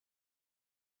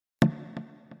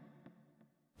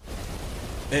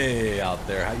Hey out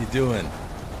there, how you doing?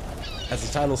 As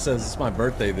the title says, it's my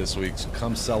birthday this week, so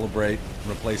come celebrate. I'm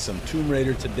gonna play some Tomb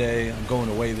Raider today. I'm going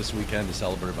away this weekend to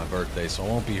celebrate my birthday, so I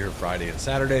won't be here Friday and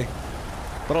Saturday,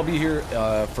 but I'll be here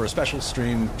for a special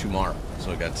stream tomorrow.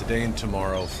 So I got today and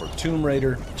tomorrow for Tomb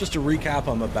Raider. Just to recap,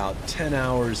 I'm about 10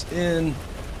 hours in,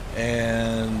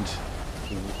 and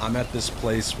I'm at this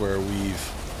place where we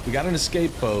got an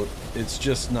escape boat. It's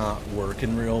just not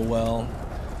working real well.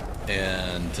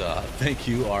 And thank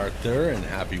you, Arthur, and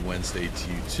happy Wednesday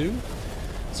to you too.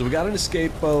 So we got an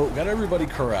escape boat, got everybody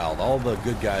corralled. All the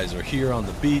good guys are here on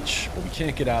the beach, but we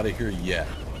can't get out of here yet.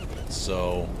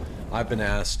 So I've been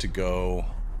asked to go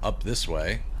up this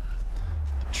way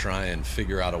to try and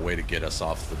figure out a way to get us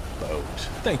off the boat.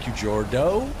 Thank you,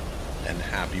 Jordo, and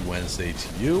happy Wednesday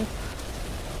to you.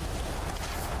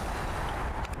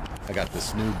 I got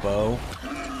this new bow.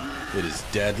 It is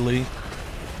deadly.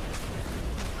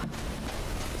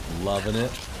 Loving it.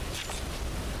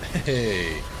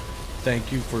 Hey,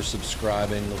 thank you for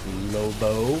subscribing,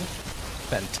 Lobo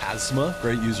Phantasma.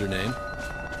 Great username.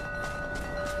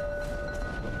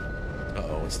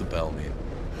 Uh-oh, what's the bell mean?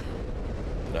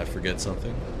 Did I forget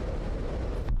something?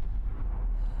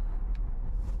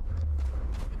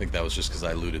 I think that was just because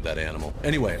I looted that animal.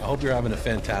 Anyway, I hope you're having a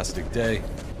fantastic day.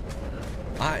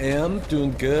 I am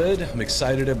doing good. I'm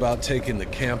excited about taking the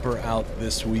camper out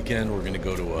this weekend. We're going to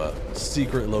go to a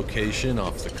secret location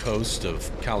off the coast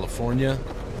of California.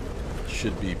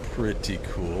 Should be pretty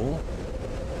cool.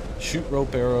 Shoot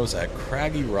rope arrows at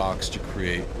craggy rocks to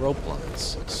create rope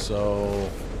lines. So,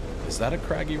 is that a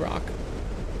craggy rock?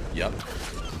 Yep.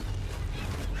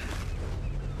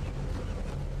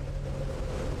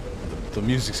 The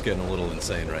music's getting a little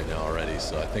insane right now already,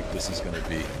 so I think this is going to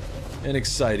be an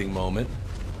exciting moment.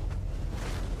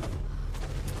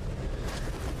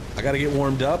 I gotta get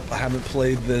warmed up. I haven't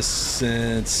played this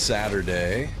since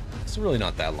Saturday. It's really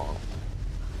not that long.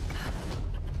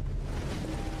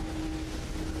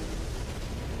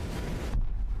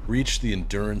 Reach the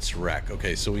Endurance wreck.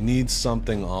 Okay, so we need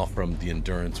something off from the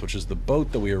Endurance, which is the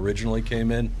boat that we originally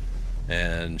came in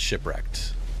and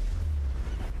shipwrecked.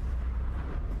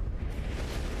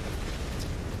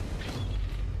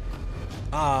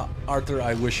 Arthur,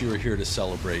 I wish you were here to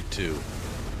celebrate too.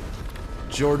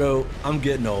 Jordo, I'm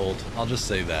getting old. I'll just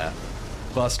say that.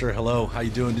 Buster, hello. How you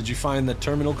doing? Did you find the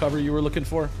terminal cover you were looking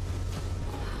for?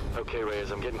 Okay,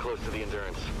 Reyes, I'm getting close to the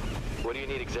Endurance. What do you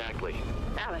need exactly?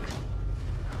 Alex,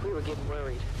 we were getting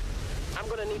worried. I'm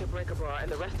gonna need a breaker bar and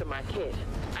the rest of my kit.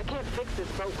 I can't fix this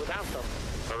boat without them.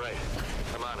 All right,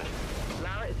 I'm on it.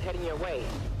 Lara is heading your way.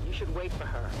 You should wait for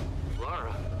her.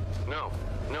 Lara? No,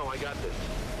 I got this.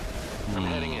 I'm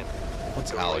heading in.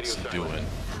 What's Alex doing?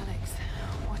 Alex,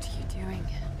 what are you doing?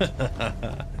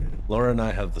 Laura and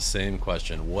I have the same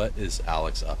question. What is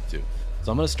Alex up to?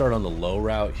 So I'm going to start on the low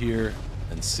route here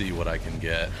and see what I can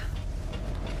get.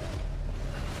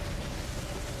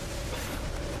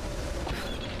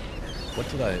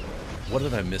 What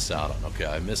did I miss out on? Okay,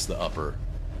 I missed the upper.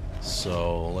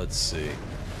 So let's see.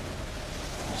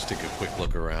 Just take a quick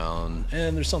look around,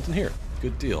 and there's something here.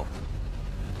 Good deal.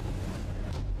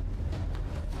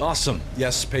 Awesome.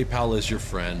 Yes, PayPal is your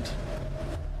friend.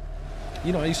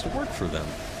 You know, I used to work for them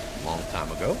a long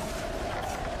time ago.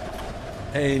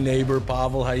 Hey, neighbor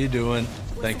Pavel, how you doing?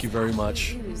 Thank you very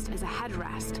much. Used as a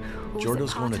headrest.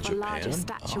 Jordo's going to Japan?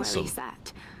 Awesome.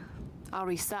 Set? I'll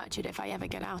research it if I ever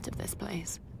get out of this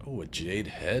place. Oh, a jade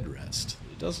headrest.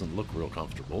 It doesn't look real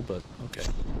comfortable, but okay.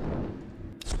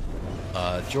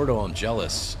 Jordo, I'm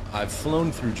jealous. I've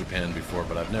flown through Japan before,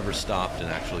 but I've never stopped and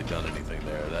actually done anything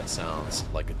there. That sounds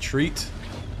like a treat.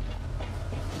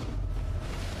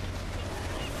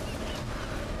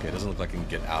 Okay, it doesn't look like I can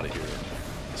get out of here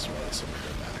this way, so I'm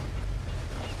gonna go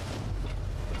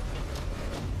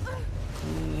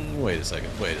back. Wait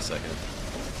a second.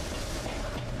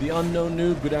 The Unknown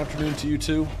Noob, good afternoon to you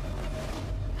too.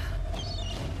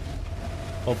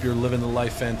 Hope you're living the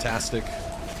life fantastic.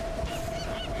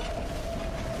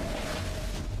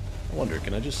 I wonder,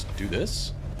 can I just do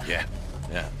this? Yeah,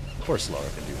 of course Laura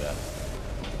can do that.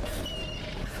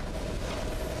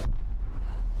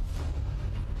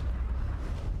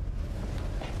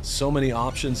 So many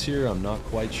options here, I'm not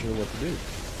quite sure what to do.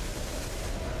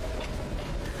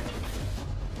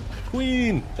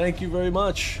 Queen, thank you very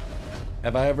much.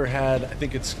 Have I ever had, I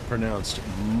think it's pronounced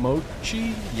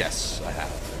mochi? Yes, I have.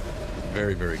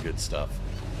 Very, very good stuff.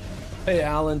 Hey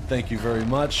Alan, thank you very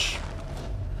much.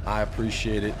 I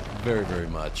appreciate it very, very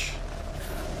much.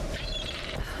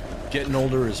 Getting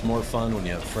older is more fun when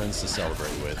you have friends to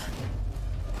celebrate with.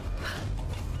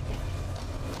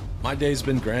 My day's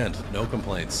been grand, no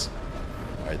complaints.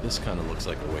 Alright, this kind of looks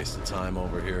like a waste of time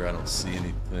over here. I don't see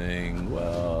anything.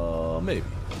 Well, maybe.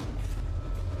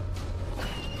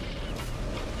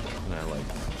 Can I, like,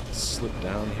 slip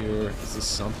down here? Is this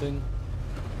something?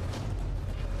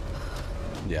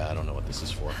 Yeah, I don't know what this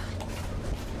is for.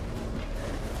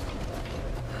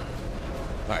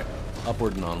 Alright,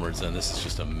 upward and onwards then. This is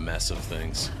just a mess of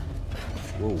things.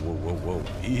 Whoa, whoa, whoa, whoa.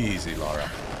 Easy,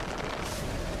 Lara.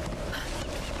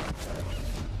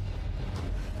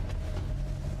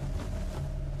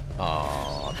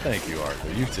 Aw, thank you,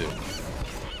 Arthur. You too.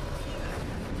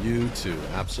 You too,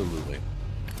 absolutely.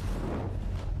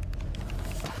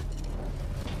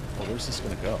 Well, where's this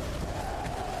gonna go?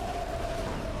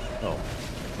 Oh,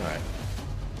 alright.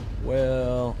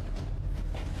 Well,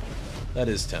 that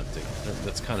is tempting.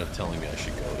 That's kind of telling me I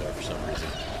should go there for some reason.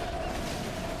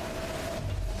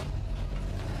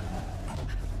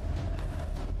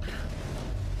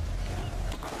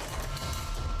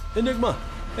 Enigma!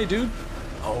 Hey, dude!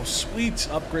 Oh, sweet!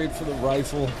 Upgrade for the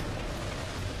rifle.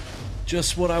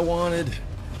 Just what I wanted.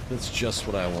 That's just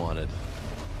what I wanted.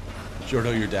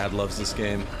 Jordo, your dad loves this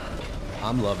game.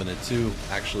 I'm loving it too.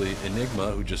 Actually,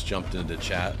 Enigma, who just jumped into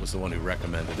chat, was the one who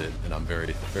recommended it, and I'm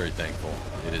very, very thankful.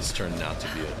 It is turning out to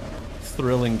be a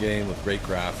thrilling game with great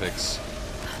graphics.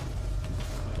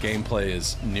 Gameplay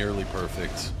is nearly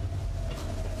perfect.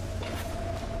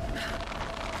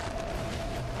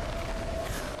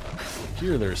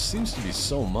 Here, there seems to be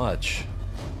so much.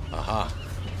 Aha.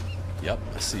 Yep,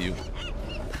 I see you.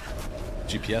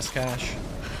 GPS cache.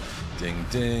 Ding,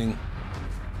 ding.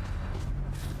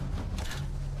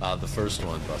 The first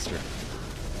one, Buster.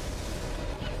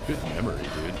 Good memory,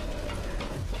 dude.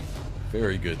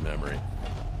 Very good memory.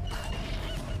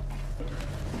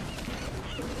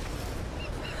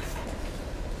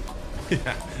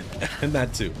 Yeah, and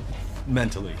that too.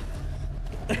 Mentally.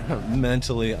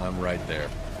 Mentally, I'm right there.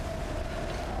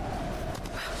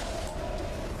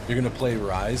 You're gonna play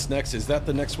Rise next? Is that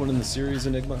the next one in the series,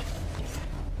 Enigma?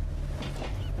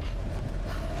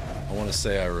 I want to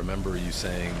say I remember you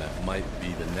saying that might be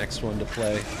the next one to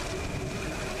play.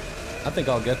 I think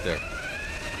I'll get there.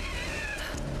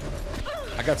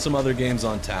 I got some other games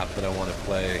on tap that I want to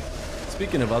play.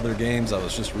 Speaking of other games, I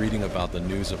was just reading about the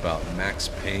news about Max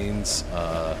Payne's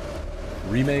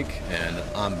remake, and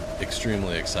I'm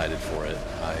extremely excited for it.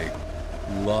 I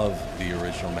love the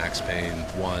original Max Payne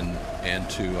 1 and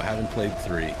 2. I haven't played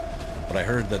 3, but I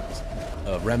heard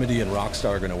that Remedy and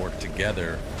Rockstar are going to work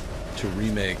together to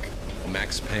remake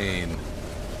Max Payne,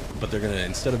 but they're going to,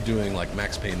 instead of doing like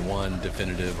Max Payne 1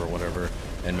 Definitive or whatever,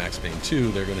 and Max Payne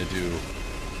 2, they're going to do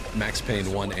Max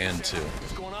Payne 1 and 2.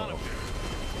 What's going on over here?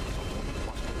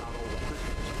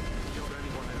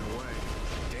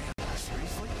 Damn,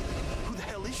 seriously? Who the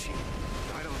hell is she?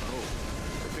 I don't know.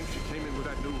 I think she came in with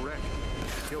that new wreck.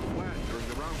 Killed Vlad during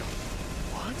the roundup.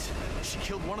 What? She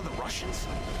killed one of the Russians?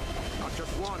 Not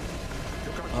just one.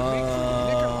 Took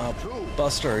out the too.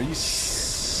 Buster, are you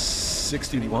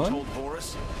 61? Told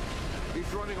Boris? He's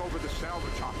running over the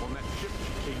salvage hop on that ship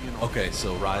she came in on. Okay,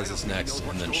 so Rise is next,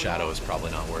 and then Shadow is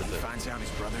probably not worth it. Finds out his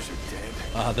brothers are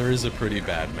dead. There is a pretty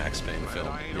bad Max Payne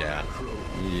film. Yeah.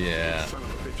 Yeah. Son of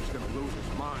a bitch is gonna lose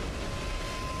his mind.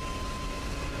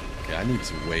 Okay, I need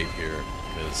to wait here,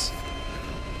 because...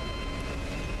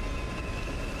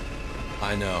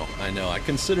 I know. I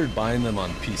considered buying them on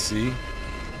PC. Yeah,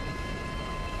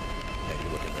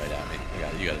 you're looking right at me.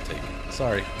 You gotta take it.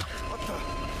 Sorry. What the?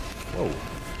 Whoa.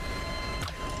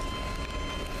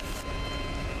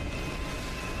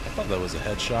 I thought that was a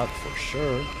headshot for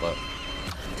sure, but...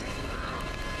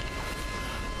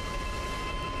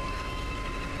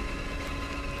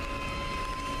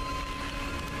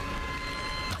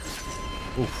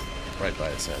 Oof, right by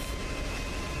its head.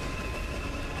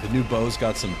 The new bow's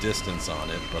got some distance on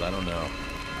it, but I don't know.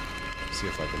 Let's see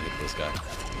if I can hit this guy.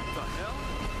 What the hell?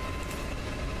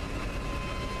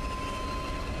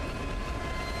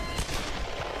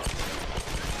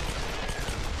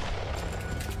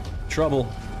 Trouble.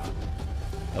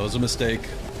 That was a mistake.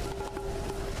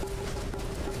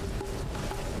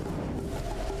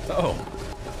 Oh.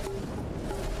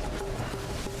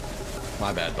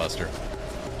 My bad, Buster.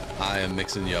 I am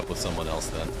mixing you up with someone else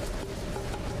then.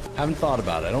 Haven't thought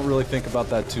about it. I don't really think about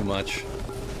that too much.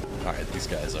 Alright, these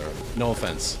guys are... No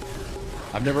offense.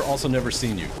 I've also never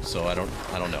seen you, so I don't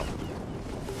know.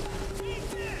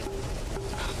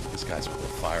 These guys are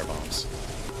with firebombs.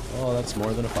 Oh, that's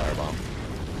more than a firebomb.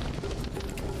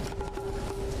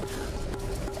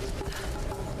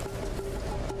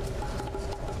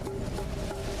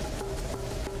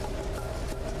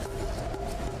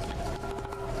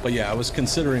 But yeah, I was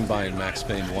considering buying Max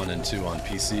Payne 1 and 2 on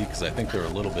PC because I think they're a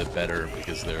little bit better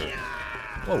because they're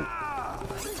Whoa.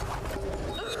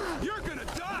 You're gonna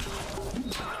die.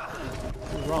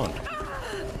 What's wrong?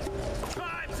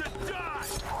 Time to die.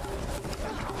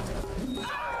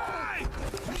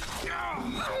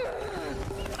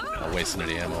 Not wasting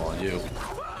any ammo on you.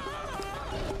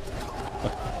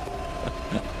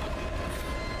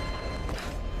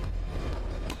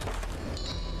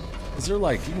 Is there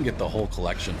like, you can get the whole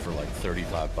collection for like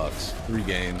 35 bucks. 3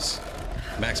 games.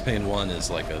 Max Payne 1 is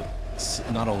like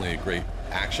not only a great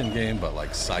action game, but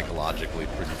like psychologically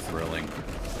pretty thrilling.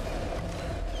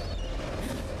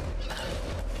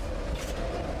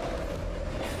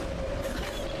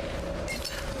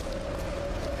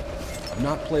 I've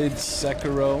not played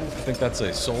Sekiro. I think that's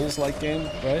a Souls-like game,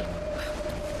 right?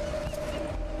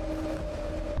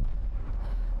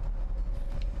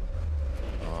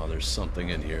 Oh, there's something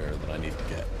in here that I need to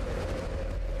get.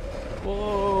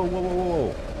 Whoa, whoa,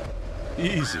 whoa, whoa.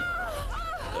 Easy.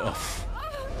 Ugh.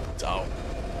 Dope.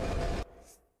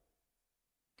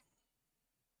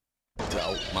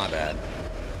 Dope. My bad.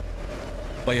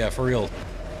 But yeah, for real,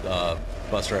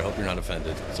 Buster, I hope you're not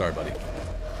offended. Sorry, buddy.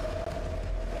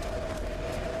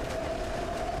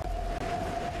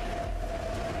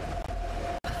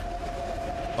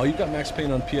 Oh, you got Max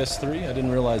Payne on PS3? I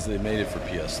didn't realize they made it for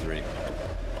PS3.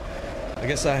 I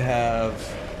guess I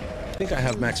think I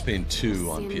have Max Payne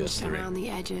 2 on PS3. Around the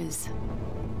edges.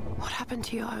 What happened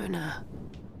to your owner?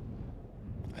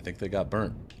 I think they got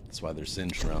burnt. That's why they're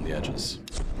singed around the edges.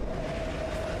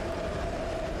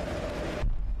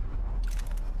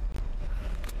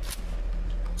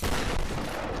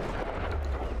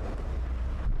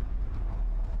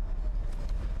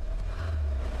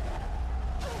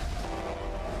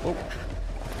 Oh,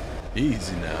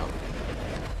 easy now.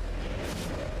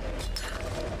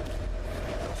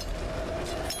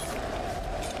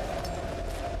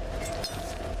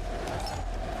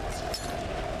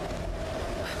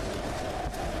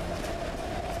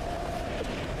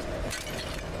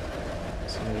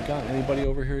 Got anybody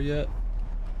over here yet?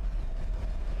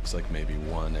 Looks like maybe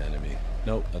one enemy.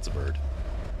 Nope, that's a bird.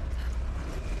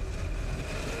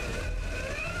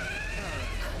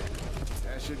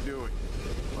 That should do it.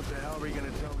 What the hell are we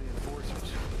gonna tell the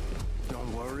enforcers?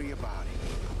 Don't worry about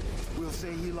it. We'll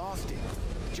say he lost it.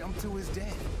 Jumped to his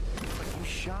death. But you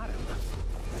shot him.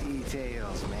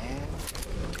 Details, man.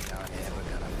 You're never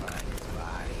gonna find his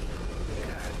body.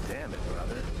 God damn it,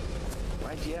 brother.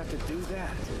 Why'd you have to do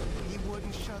that? He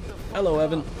wouldn't shut the fuck Hello,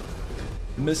 Evan. up.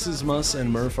 Mrs. Muss and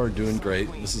Murph are doing great.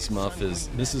 Mrs.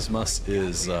 Muss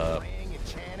is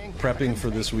prepping for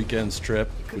this weekend's trip.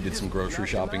 We did some grocery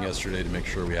shopping yesterday to make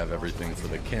sure we have everything for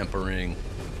the campering.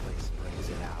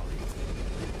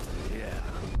 Yeah,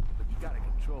 but you gotta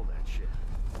control that shit.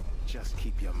 Just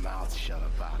keep your mouth shut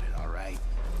about it, all right?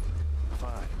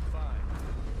 Fine.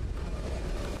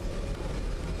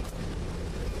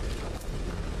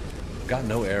 Got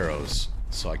no arrows,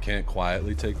 so I can't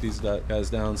quietly take these guys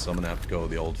down, so I'm gonna have to go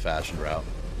the old-fashioned route.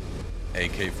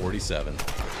 AK-47.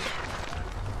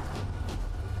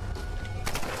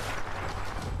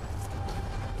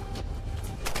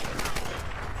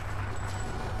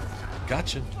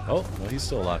 Gotcha. Oh, no, he's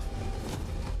still alive.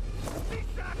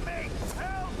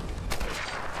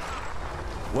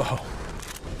 Whoa.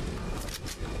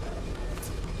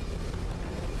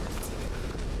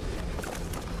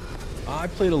 I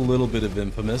played a little bit of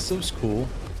Infamous. It was cool.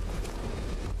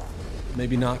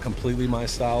 Maybe not completely my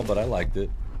style, but I liked it.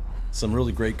 Some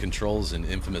really great controls in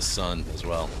Infamous Son as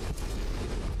well.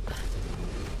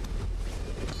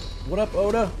 What up,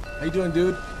 Oda? How you doing,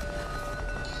 dude?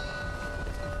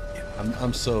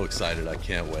 I'm so excited. I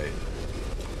can't wait.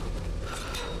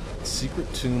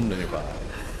 Secret tomb nearby.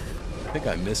 I think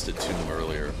I missed a tomb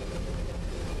earlier,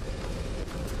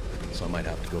 so I might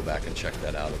have to go back and check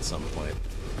that out at some point.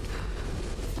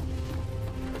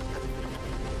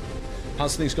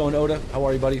 How's things going, Oda? How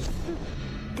are you, buddy?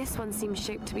 This one seems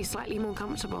shaped to be slightly more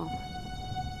comfortable.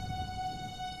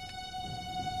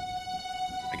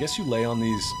 I guess you lay on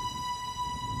these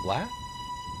flat?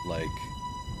 Like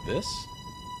this?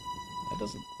 That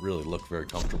doesn't really look very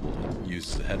comfortable to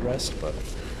use as a headrest, but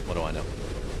what do I know?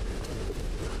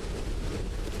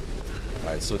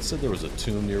 Alright, so it said there was a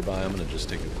tomb nearby. I'm going to just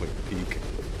take a quick peek,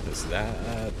 because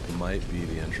that might be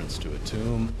the entrance to a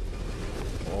tomb,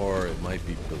 or it might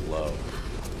be below.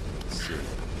 Let's see.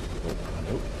 Oh,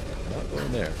 nope, not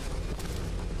going there.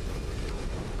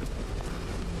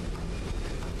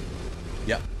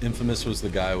 Yeah, Infamous was the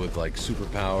guy with, like,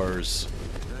 superpowers.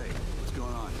 Hey, what's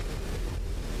going on?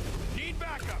 Need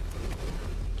backup.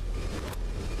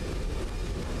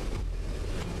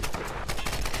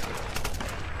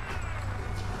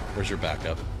 Where's your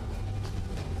backup?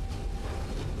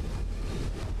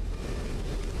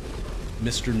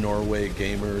 Mr. Norway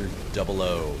Gamer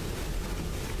 00.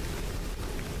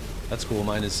 That's cool.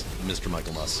 Mine is Mr.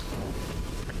 MRMICHAELMUS.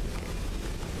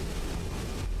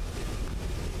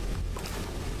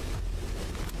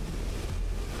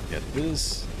 Yeah,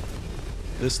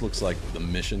 this looks like the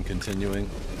mission continuing.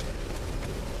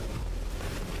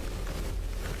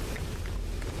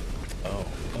 Oh.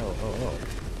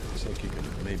 Looks like you can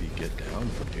maybe get down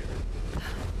from here.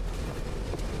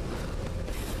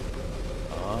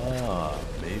 Ah,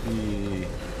 maybe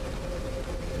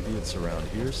it's around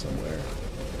here somewhere.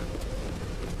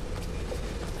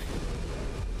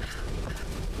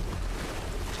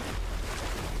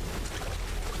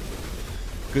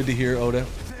 Good to hear, Oda.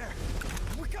 There!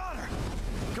 We got her!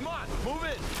 Come on, move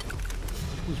in!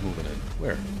 Who's moving in?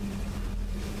 Where?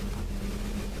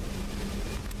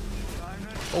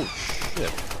 Oh,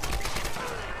 shit.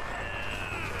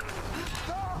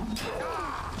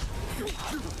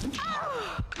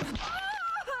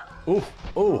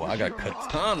 Oh, I got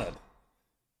katanaed.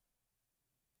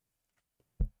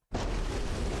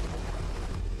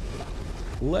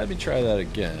 Let me try that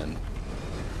again.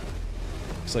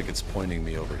 Looks like it's pointing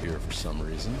me over here for some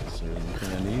reason. Is there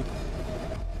anything I need?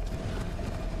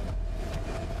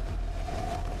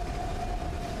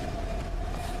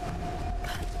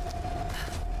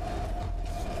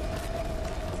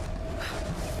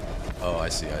 Oh, I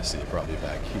see. It brought me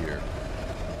back here,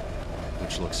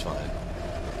 which looks fine.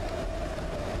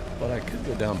 But I could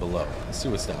go down below. Let's see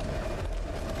what's down there.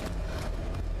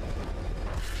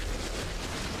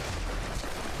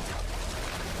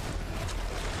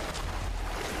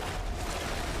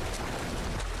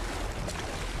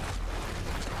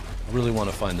 I really want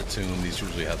to find the tomb. These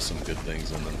usually have some good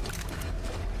things in them.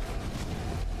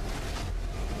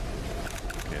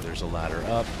 Okay, there's a ladder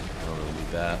up. I don't really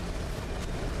need that.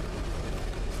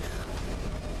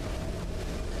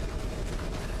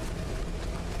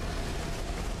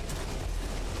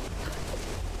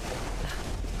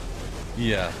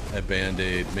 Yeah, a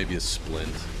band-aid, maybe a splint.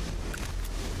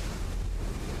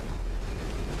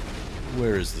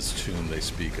 Where is this tomb they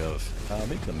speak of?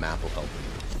 Maybe the map will help.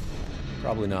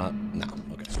 Probably not. No,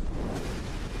 okay.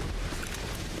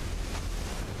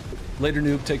 Later,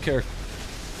 noob. Take care.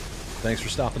 Thanks for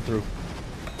stopping through.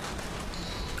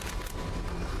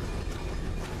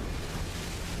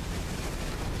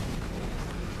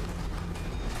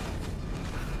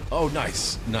 Oh,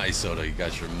 nice. Nice, Soda. You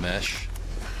got your mesh.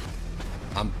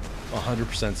 I'm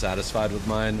 100% satisfied with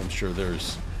mine. I'm sure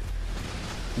there's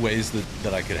ways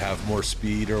that I could have more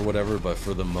speed or whatever, but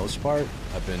for the most part,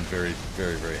 I've been very,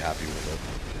 very, very happy with it.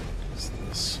 What is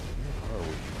this? Where are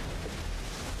we?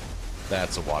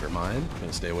 That's a water mine.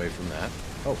 Gonna stay away from that.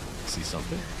 Oh, see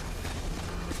something?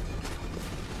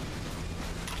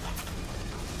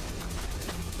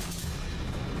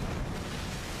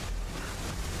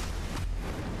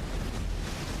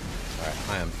 Alright,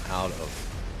 I am out of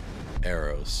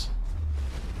arrows.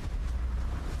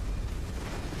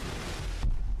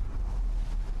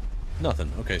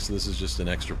 Nothing. Okay, so this is just an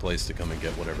extra place to come and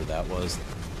get whatever that was.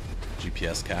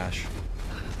 GPS cache.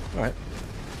 Alright.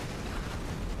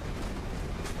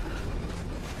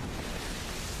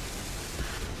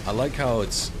 I like how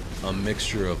it's a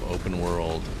mixture of open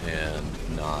world and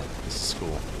not. This is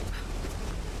cool.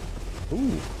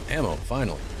 Ooh, ammo,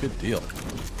 finally. Good deal.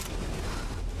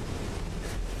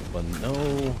 But no...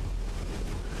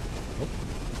 Oh.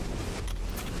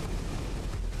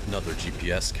 Another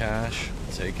GPS cache.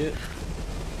 I'll take it.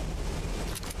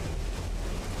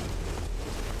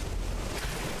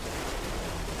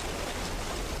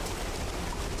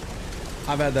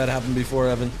 I've had that happen before,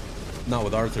 Evan. Not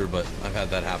with Arthur, but I've had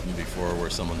that happen before where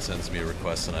someone sends me a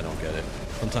request and I don't get it.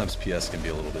 Sometimes PS can be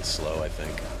a little bit slow, I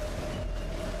think.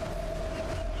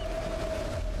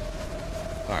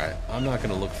 Alright, I'm not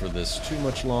going to look for this too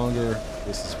much longer.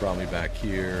 This has brought me back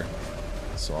here.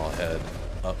 So I'll head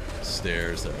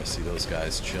upstairs. There, I see those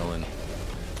guys chilling.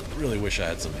 Really wish I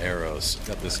had some arrows.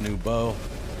 Got this new bow.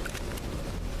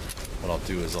 What I'll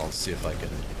do is I'll see if I can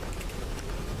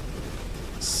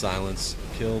silence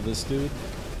kill this dude.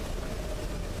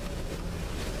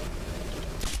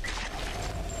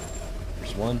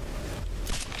 There's one.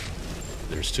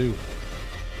 There's two.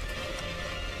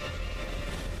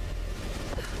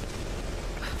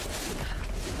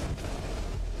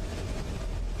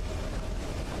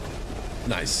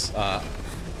 Nice. I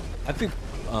think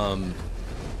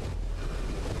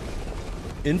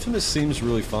Infamous seems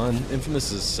really fun.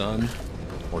 Infamous's Son,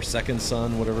 or Second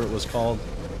Son, whatever it was called.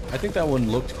 I think that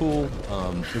one looked cool.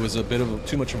 It was a bit of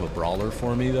too much of a brawler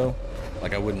for me, though.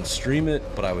 Like, I wouldn't stream it,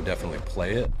 but I would definitely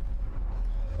play it.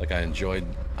 Like, I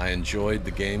enjoyed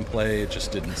the gameplay. It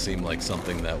just didn't seem like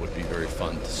something that would be very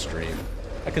fun to stream.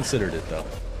 I considered it, though.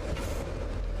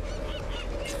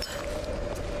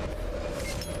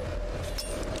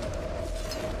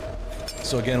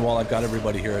 So again, while I've got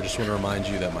everybody here, I just want to remind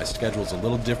you that my schedule's a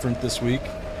little different this week.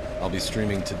 I'll be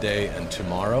streaming today and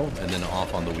tomorrow, and then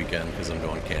off on the weekend because I'm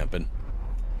going camping.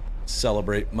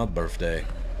 Celebrate my birthday.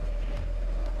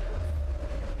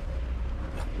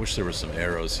 Wish there were some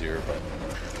arrows here, but...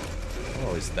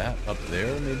 Oh, is that up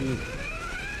there, maybe?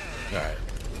 Alright.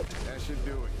 That should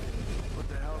do it. What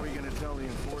the hell are we gonna tell the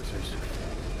enforcers?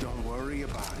 Don't worry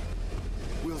about it.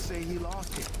 We'll say he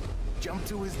lost it. Jumped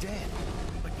to his death.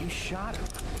 But you shot him.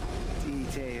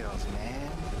 Details,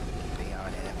 man. They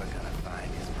aren't ever gonna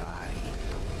find his body.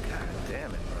 God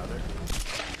damn it, brother.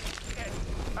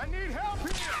 I need help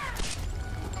here!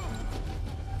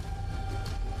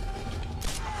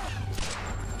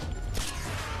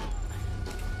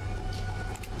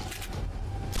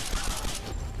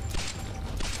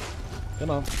 Come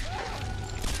on.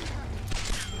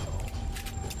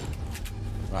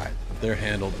 Alright, they're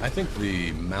handled. I think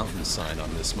the mountain sign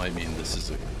on this might mean this is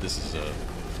a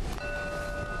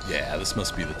yeah, this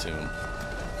must be the tomb.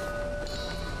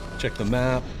 Check the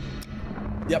map.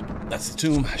 Yep, that's the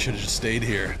tomb. I should have just stayed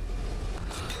here.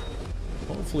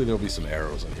 Hopefully there'll be some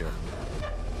arrows in here.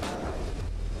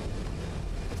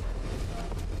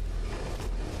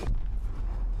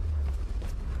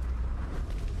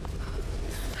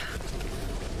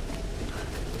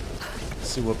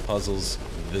 See what puzzles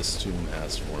this tomb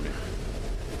has for me.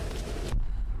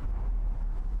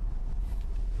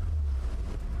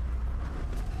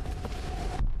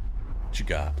 What you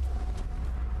got?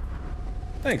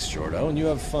 Thanks, Jordo, and you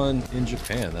have fun in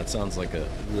Japan. That sounds like a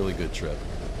really good trip.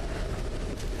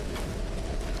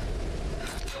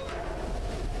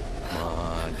 Come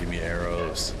on, give me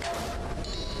arrows.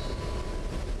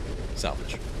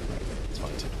 Salvage. It's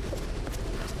fine too.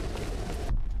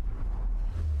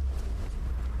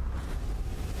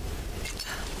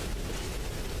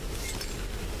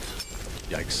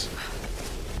 Yikes.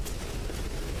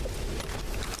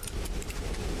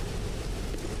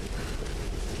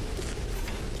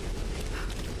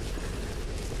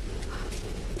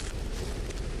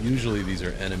 Usually these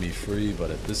are enemy free, but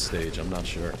at this stage I'm not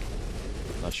sure.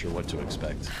 Not sure what to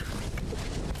expect.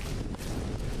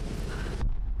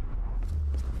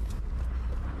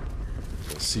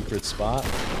 A secret spot.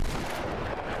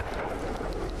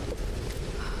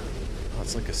 Oh,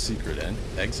 it's like a secret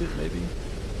exit, maybe?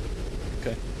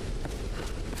 Okay.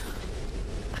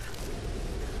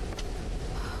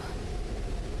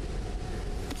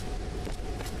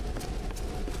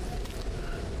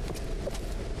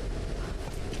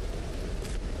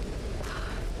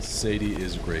 Sadie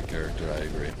is a great character, I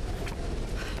agree.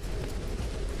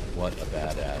 What a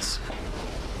badass.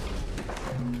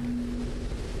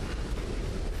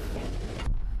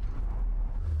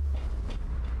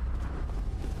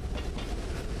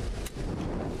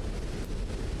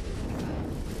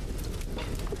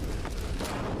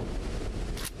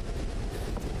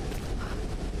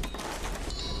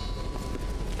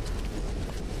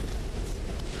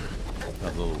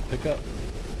 Have a little pickup.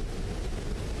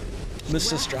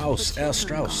 Mr. Strauss, Herr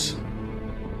Strauss.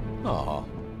 Aw.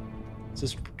 Does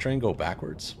this train go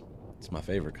backwards? It's my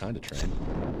favorite kind of train.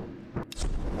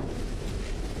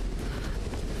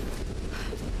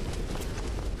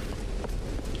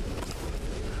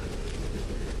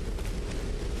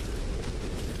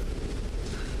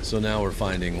 So now we're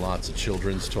finding lots of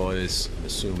children's toys. I'm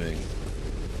assuming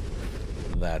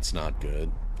that's not good.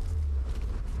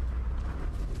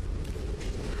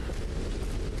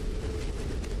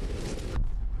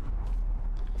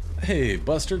 Hey,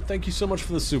 Buster, thank you so much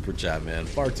for the super chat, man.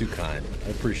 Far too kind. I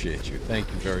appreciate you. Thank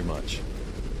you very much.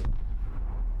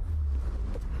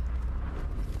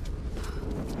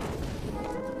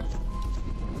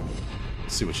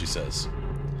 Let's see what she says.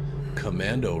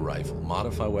 Commando rifle.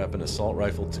 Modify weapon, assault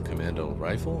rifle to commando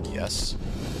rifle? Yes.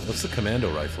 What's the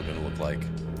commando rifle going to look like?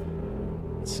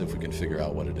 Let's see if we can figure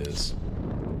out what it is.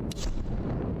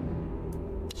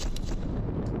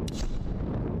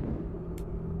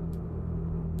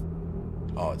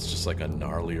 Oh, it's just like a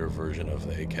gnarlier version of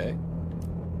the AK.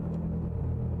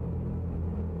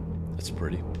 That's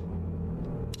pretty.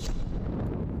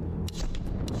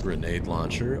 Grenade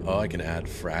launcher. Oh, I can add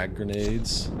frag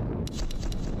grenades.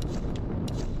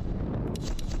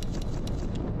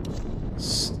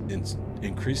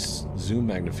 Increase zoom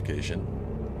magnification.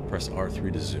 Press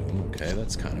R3 to zoom. Okay,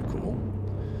 that's kind of cool.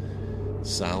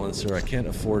 Silencer. I can't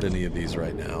afford any of these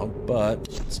right now, but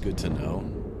it's good to know.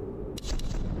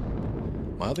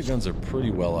 My other guns are pretty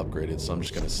well upgraded, so I'm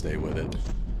just going to stay with it.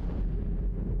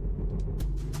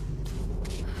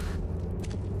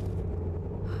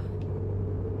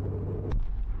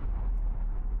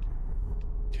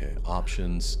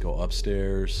 options. Go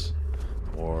upstairs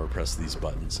or press these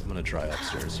buttons. I'm gonna try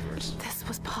upstairs first. This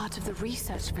was part of the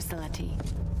research facility.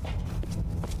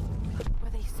 Were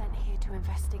they sent here to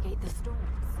investigate the storms?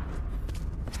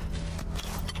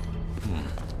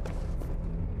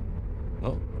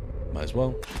 Oh, might as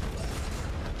well. The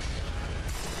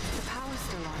power's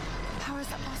still on. How is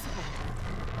that possible?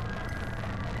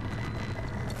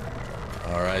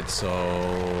 All right, so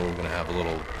we're gonna have a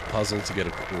little puzzle to get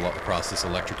across this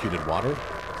electrocuted water.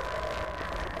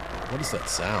 What is that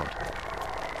sound?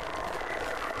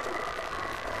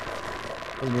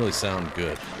 Doesn't really sound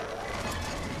good.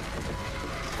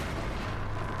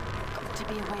 Got to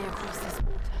be a way across this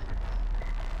water.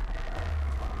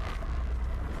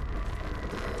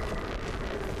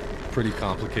 Pretty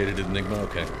complicated enigma.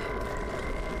 Okay.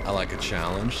 I like a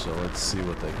challenge, so let's see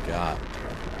what they got.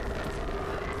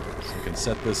 So we can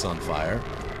set this on fire.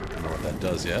 I don't know what that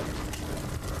does yet.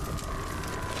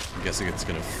 I'm guessing it's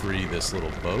going to free this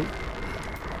little boat.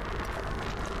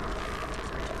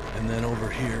 And then over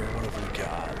here, what have we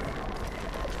got?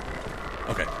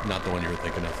 Okay, not the one you were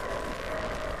thinking of.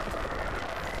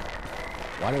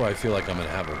 Why do I feel like I'm going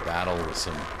to have a battle with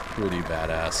some pretty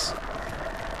badass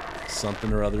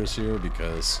something or others here?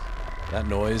 Because that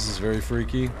noise is very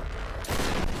freaky.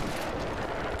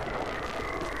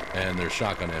 And there's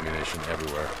shotgun ammunition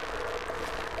everywhere.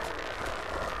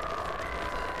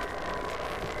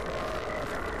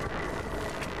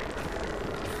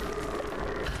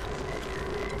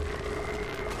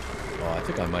 Oh, I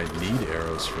think I might need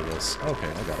arrows for this. Okay,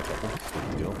 I got a couple.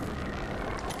 Good deal.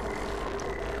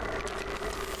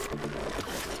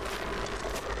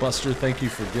 Buster, thank you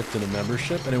for gifting a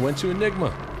membership, and it went to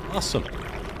Enigma. Awesome.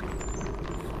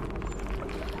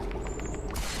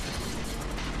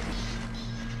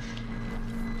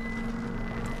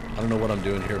 I don't know what I'm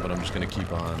doing here, but I'm just going to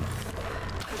keep on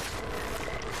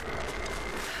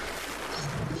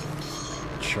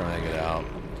trying it out.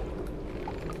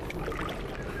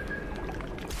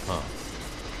 Huh.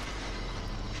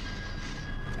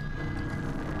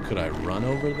 Could I run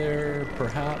over there,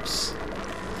 perhaps?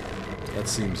 That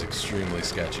seems extremely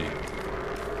sketchy.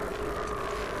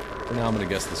 For now, I'm going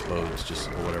to guess this boat is just,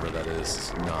 or whatever that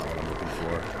is not what I'm looking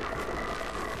for.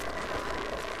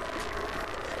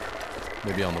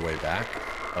 Maybe on the way back?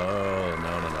 Oh,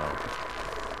 no, no, no.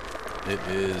 It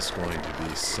is going to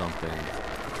be something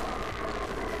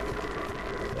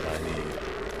that I need.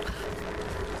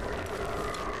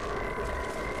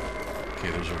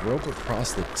 Okay, there's a rope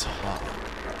across the top.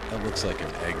 That looks like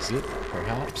an exit,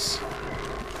 perhaps.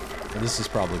 And this is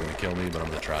probably going to kill me, but I'm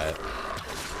going to try it.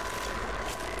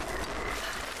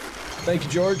 Thank you,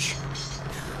 George.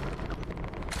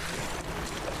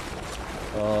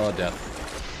 Oh, death.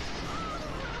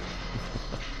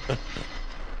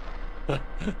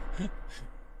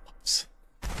 Whoops.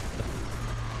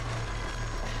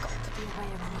 Got to be a way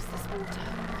across this water.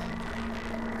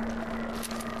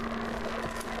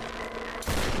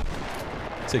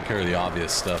 Take care of the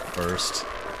obvious stuff first.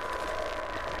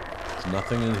 There's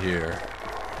nothing in here.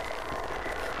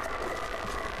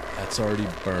 That's already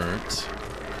burnt.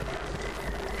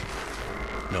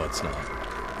 No, it's not.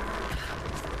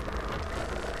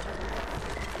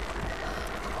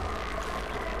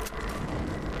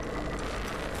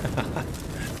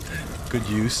 Good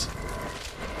use.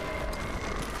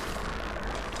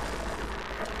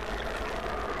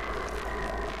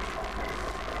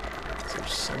 So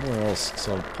somewhere else.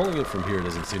 So pulling it from here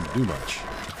doesn't seem to do much.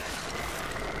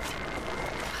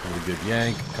 Really good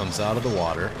yank. Comes out of the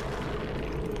water.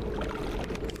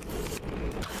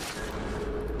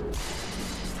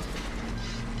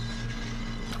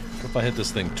 What if I hit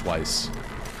this thing twice?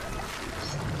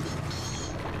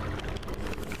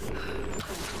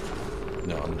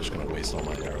 No, I'm just going to waste all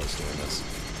my arrows doing this.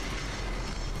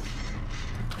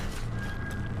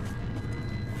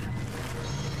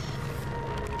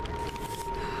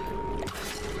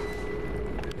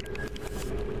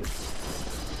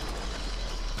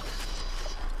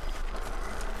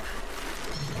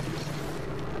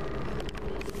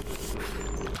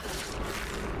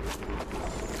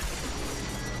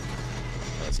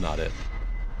 That's not it.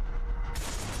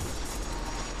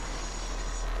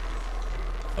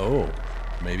 Oh.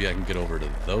 Maybe I can get over to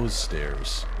those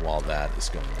stairs while that is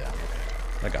going down.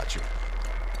 Okay, I got you.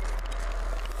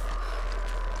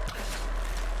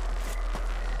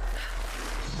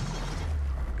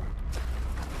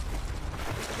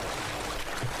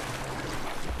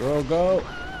 Girl, go!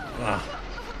 Ah.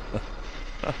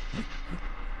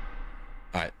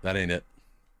 Alright, that ain't it.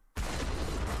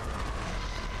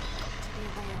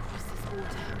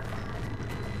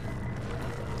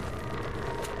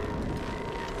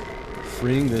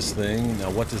 freeing this thing.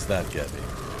 Now, what does that get me?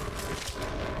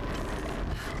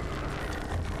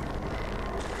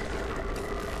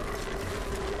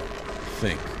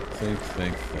 Think.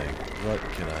 What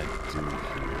can I do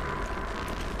here?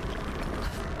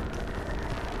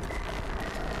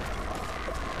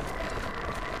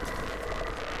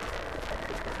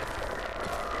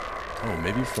 Oh,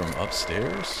 maybe from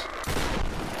upstairs?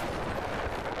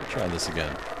 Try this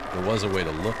again. There was a way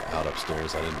to look out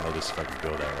upstairs. I didn't notice if I could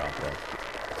go that route, though.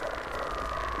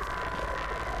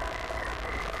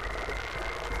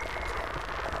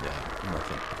 Yeah,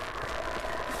 nothing.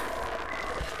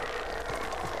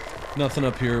 Nothing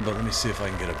up here, but let me see if I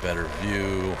can get a better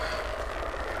view.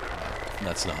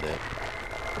 That's not it.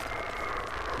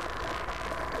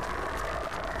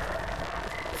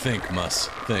 Think, Mus.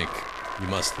 Think. You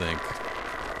must think.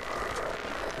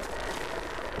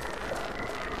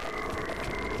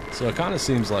 So it kind of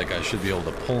seems like I should be able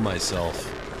to pull myself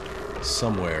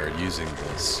somewhere using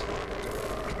this.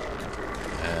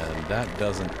 And that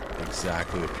doesn't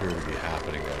exactly appear to be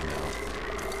happening right now.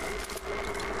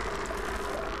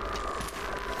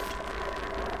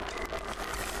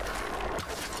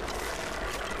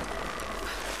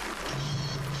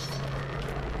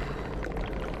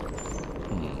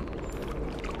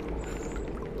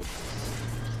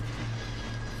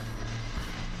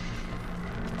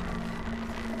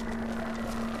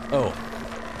 Oh,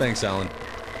 thanks, Alan.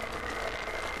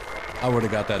 I would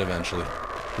have got that eventually.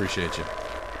 Appreciate you.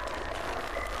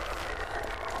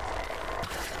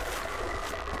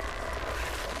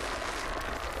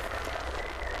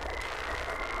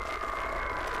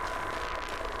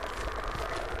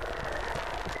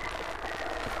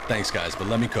 Thanks, guys, but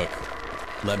let me cook.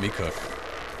 Let me cook.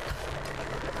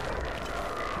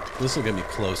 This will get me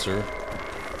closer.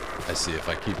 I see. If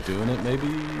I keep doing it, maybe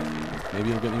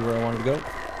it'll get me where I wanted to go.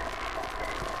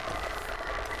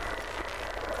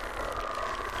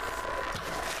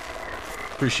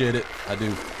 Appreciate it. I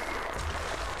do.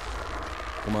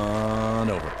 Come on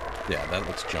over. Yeah, that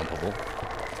looks jumpable.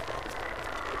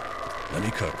 Let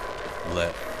me cook.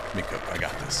 Let me cook. I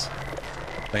got this.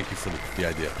 Thank you for the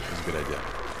idea. It was a good idea.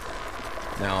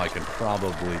 Now I can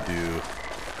probably do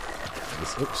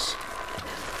this. Oops.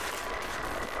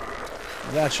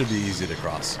 That should be easy to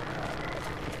cross.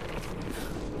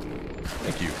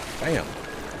 Thank you. Bam.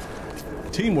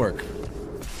 Teamwork.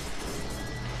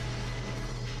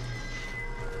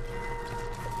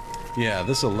 Yeah,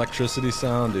 this electricity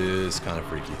sound is kind of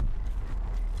freaky.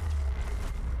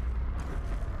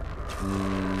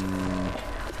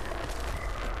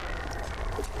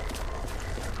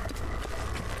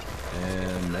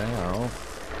 And now...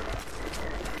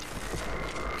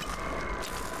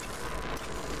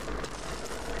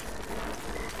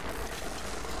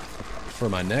 for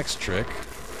my next trick...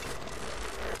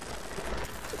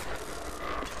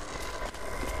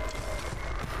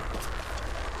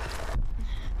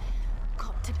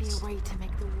 to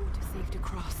make the water safe to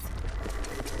cross.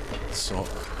 So,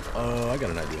 I got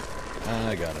an idea.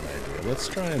 Let's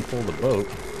try and pull the boat.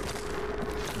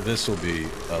 This will be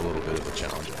a little bit of a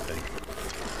challenge, I think.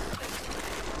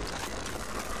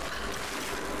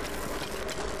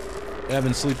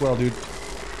 Evan, sleep well, dude.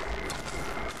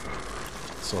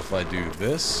 So if I do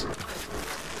this,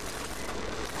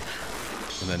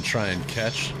 and then try and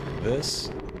catch this.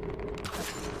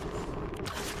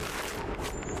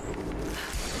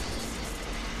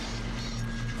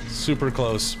 Super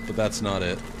close, but that's not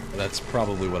it. That's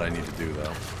probably what I need to do,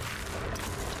 though.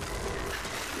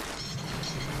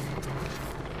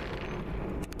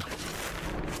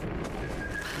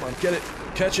 Come on, get it!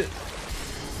 Catch it!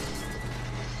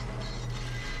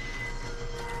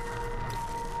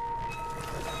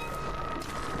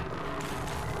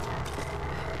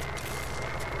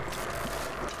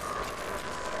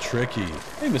 Tricky.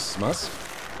 Hey, Mrs. Mus.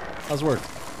 How's work?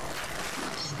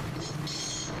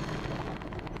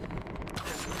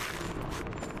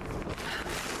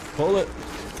 Pull it.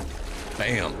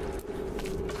 Bam.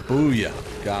 Booyah.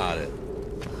 Got it.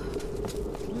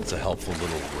 That's a helpful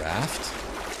little raft.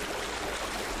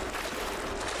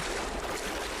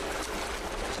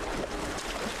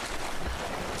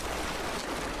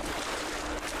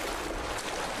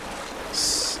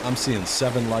 I'm seeing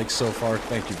 7 likes so far.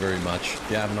 Thank you very much.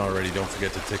 If you haven't already, don't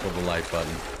forget to tickle the like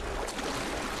button.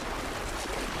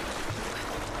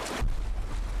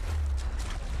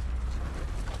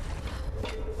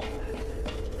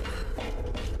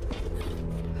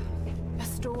 A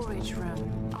storage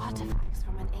room. Artifacts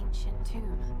from an ancient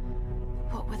tomb.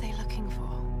 What were they looking for?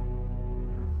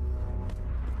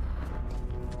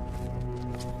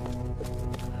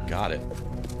 Got it.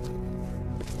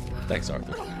 Thanks,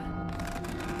 Arthur.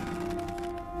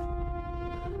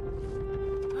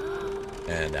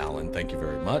 And Alan, thank you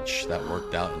very much. That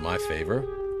worked out in my favor.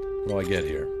 What do I get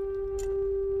here?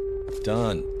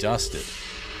 Done. Dusted.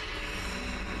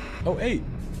 Oh, 8.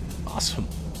 Awesome.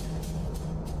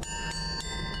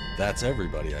 That's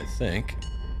everybody, I think.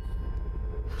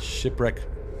 Shipwreck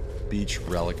beach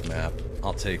relic map.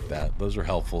 I'll take that. Those are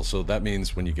helpful. So that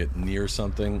means when you get near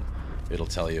something, it'll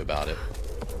tell you about it.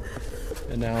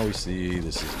 And now we see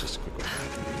this is just a quick one.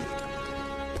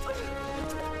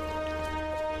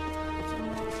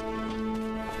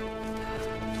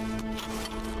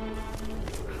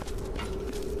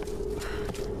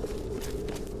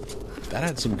 That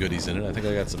had some goodies in it. I think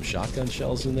I got some shotgun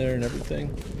shells in there and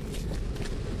everything.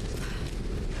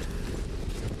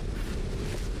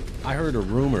 I heard a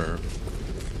rumor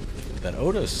that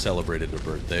Oda celebrated a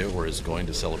birthday or is going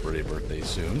to celebrate a birthday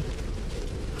soon.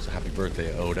 So happy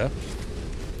birthday, Oda.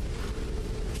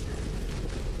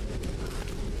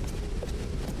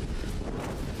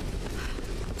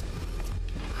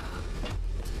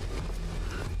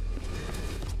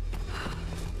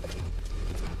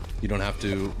 You don't have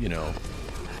to, you know,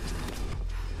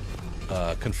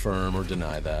 confirm or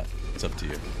deny that. It's up to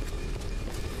you.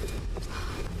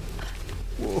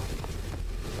 Whoa.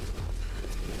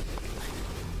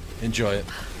 Enjoy it.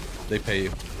 They pay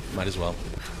you. Might as well.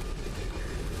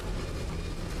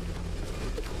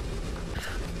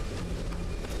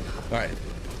 Alright.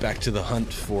 Back to the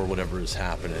hunt for whatever is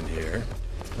happening here.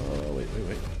 Oh, wait.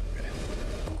 Okay.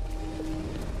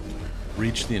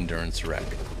 Reach the endurance wreck.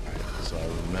 Alright, so I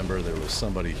remember there was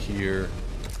somebody here.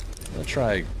 I'll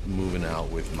try moving out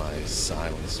with my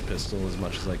silenced pistol as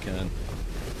much as I can.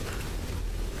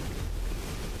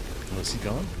 Oh, is he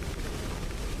gone?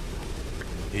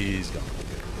 He's gone.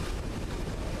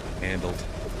 Handled.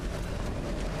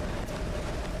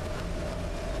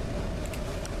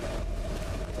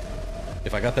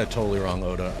 If I got that totally wrong,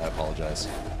 Oda, I apologize.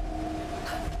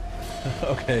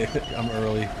 Okay, I'm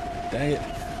early. Dang it.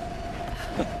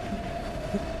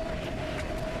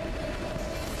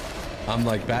 I'm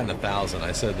like batting 1,000.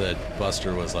 I said that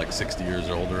Buster was like 60 years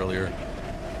old earlier.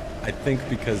 I think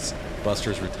because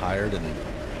Buster's retired and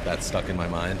that stuck in my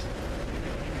mind.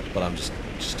 But I'm just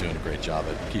doing a great job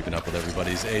at keeping up with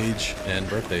everybody's age and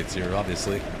birthdays here,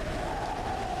 obviously.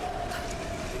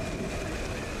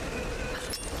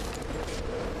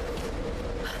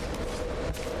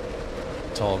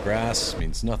 Tall grass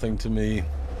means nothing to me.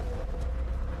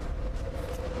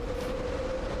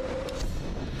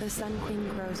 The Sun Queen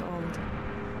grows old.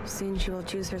 Soon she will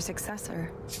choose her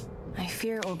successor. I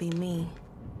fear it will be me.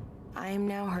 I am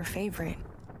now her favorite.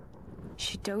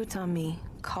 She dotes on me,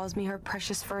 calls me her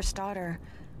precious first daughter.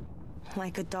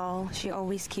 Like a doll, she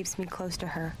always keeps me close to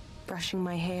her, brushing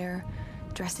my hair,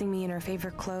 dressing me in her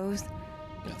favorite clothes.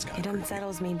 It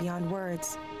unsettles me beyond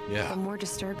words. Yeah. But more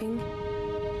disturbing,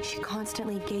 she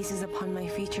constantly gazes upon my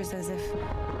features as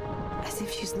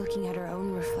if she's looking at her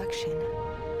own reflection.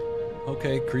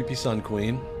 Okay, creepy Sun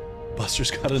Queen.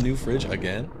 Buster's got a new fridge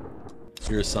again.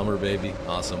 You're a summer baby.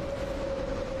 Awesome.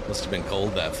 Must have been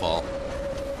cold that fall.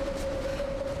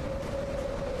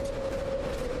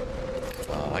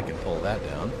 I can pull that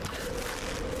down.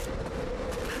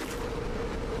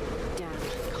 Damn,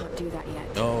 can't do that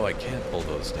yet. No, I can't pull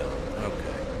those down.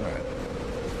 Okay, alright.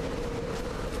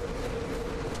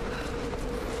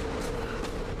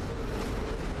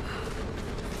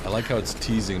 I like how it's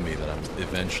teasing me that I'm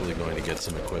eventually going to get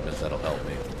some equipment that'll help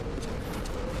me.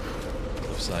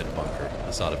 Cliffside bunker.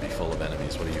 This ought to be full of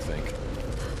enemies. What do you think?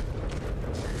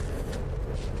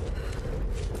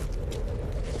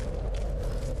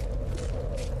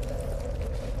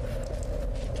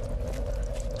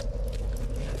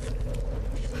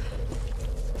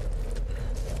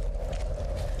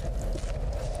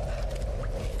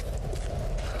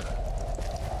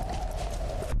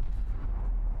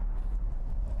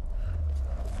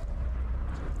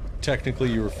 Technically,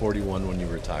 you were 41 when you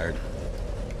retired.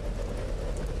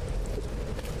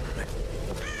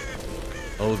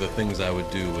 Oh, the things I would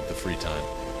do with the free time.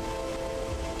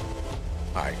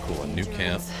 Alright, cool. A new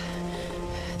camp.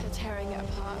 They're tearing it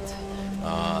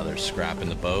apart. They're scrapping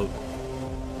the boat.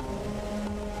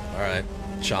 Alright.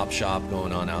 Chop shop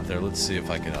going on out there. Let's see if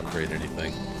I can upgrade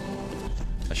anything.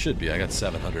 I should be. I got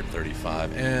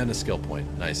 735 and a skill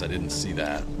point. Nice, I didn't see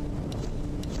that.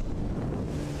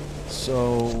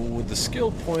 So, with the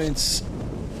skill points,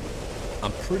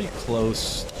 I'm pretty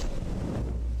close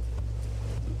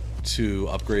to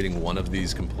upgrading one of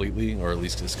these completely, or at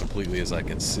least as completely as I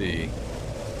can see.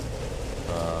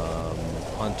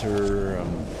 Hunter,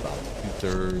 I'm about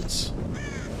 2/3.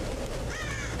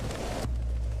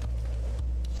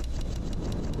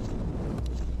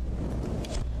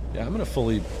 Yeah, I'm gonna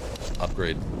fully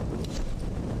upgrade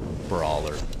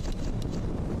brawler.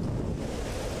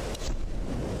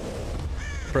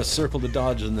 Press circle to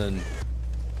dodge and then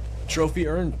trophy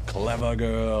earned. Clever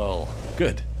girl.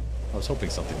 Good. I was hoping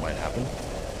something might happen.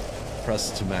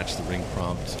 Press to match the ring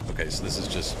prompt. Okay, so this is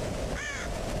just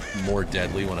more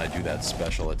deadly when I do that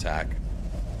special attack.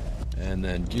 And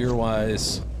then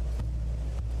gear-wise,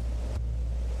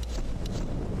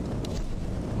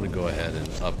 I'm gonna go ahead and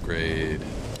upgrade.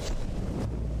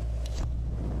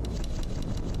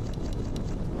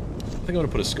 I think I'm gonna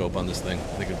put a scope on this thing. I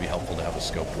think it'd be helpful to have a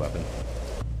scoped weapon.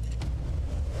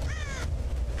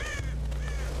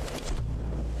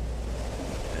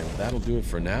 And that'll do it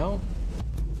for now.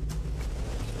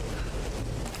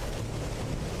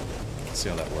 Let's see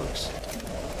how that works.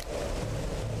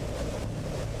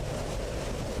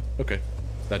 Okay,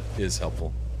 that is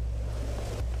helpful.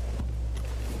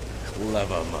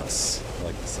 Cliffside. I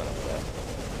like the sound of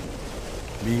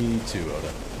that. Me too,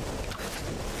 Oda.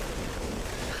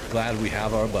 Glad we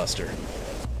have our Buster.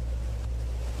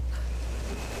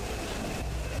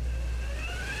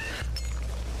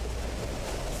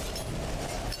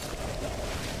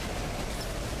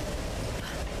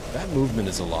 That movement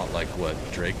is a lot like what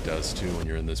Drake does too when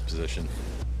you're in this position,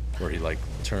 where he like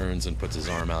turns and puts his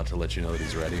arm out to let you know that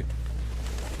he's ready.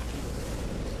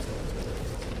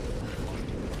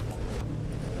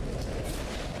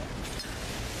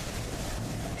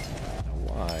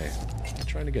 Why? Am I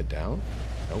trying to get down?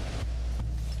 Nope.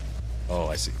 Oh,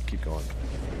 I see. Keep going.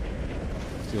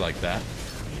 See, like that?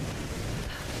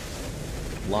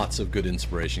 Lots of good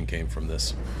inspiration came from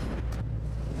this.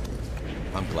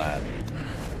 I'm glad.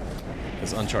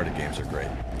 Because Uncharted games are great.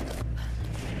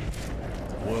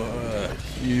 Whoa,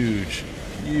 huge,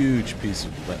 huge piece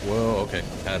of... Whoa, okay.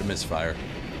 Had a misfire.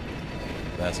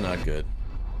 That's not good.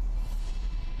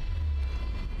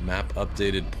 Map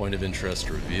updated, point of interest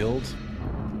revealed.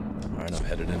 Alright, I'm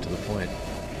headed into the point.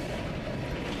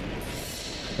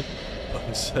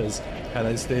 It says, had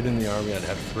I stayed in the army, I'd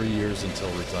have 3 years until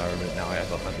retirement. Now I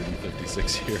have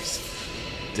 156 years.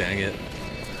 Dang it.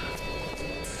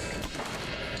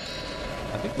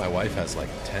 I think my wife has like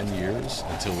 10 years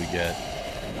until we get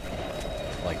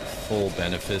like full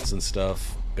benefits and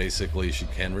stuff. Basically, she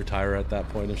can retire at that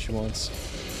point if she wants.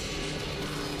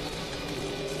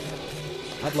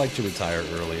 I'd like to retire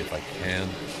early if I can.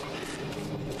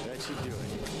 That should do it.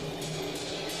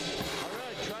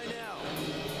 Alright, try now.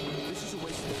 This is a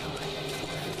waste of time.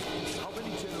 How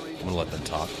many generators? I'm gonna let them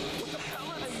talk. What the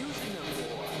hell are they using them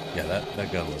for? Yeah,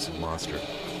 that gun was a monster.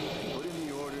 Put in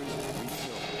the orders and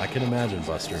refill. I can imagine,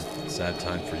 Buster. Sad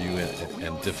time for you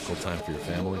and difficult time for your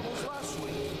family.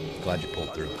 Glad you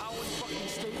pulled through. Our fucking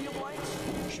stadium lights?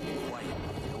 You should be quiet.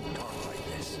 Don't talk like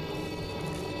this.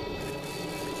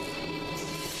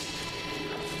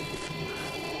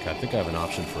 Okay, I think I have an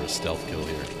option for a stealth kill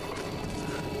here.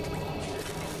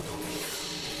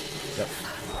 Yep.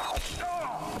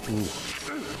 Ooh.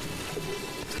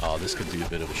 Oh, this could be a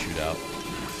bit of a shootout.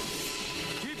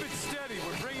 Keep it steady.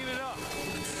 We're bringing it up.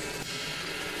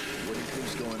 What do you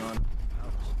think's going on?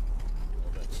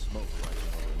 All that smoke rising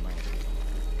over the mountain.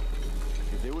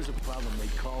 If there was a problem,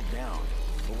 they'd call down.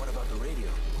 But what about the radio?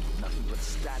 Nothing but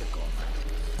static all night.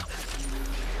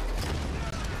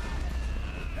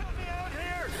 Help me out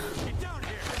here! Get down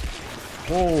here!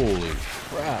 Holy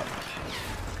crap.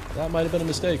 That might have been a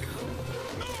mistake.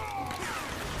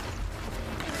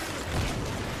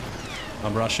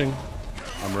 I'm rushing.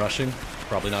 I'm rushing.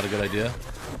 Probably not a good idea.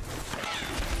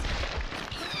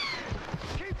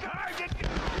 Keep charging!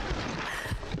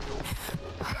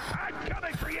 I'm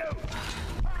coming for you!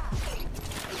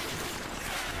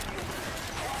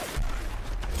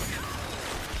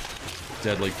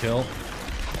 Deadly kill.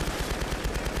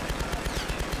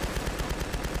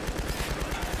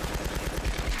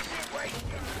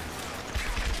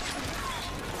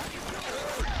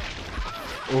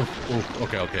 Oh,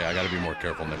 okay, I gotta be more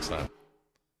careful next time.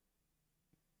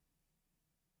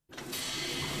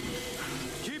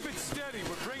 Keep it steady.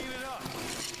 We're bringing it up.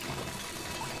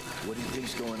 What do you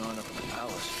think's going on up in the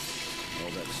palace?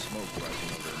 All that smoke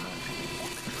rising over the mountain.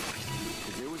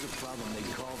 If there was a problem,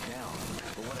 they'd call down.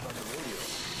 But what about the radio?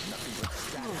 Nothing but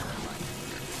static all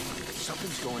night.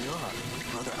 Something's going on.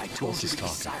 Brother, I told you to be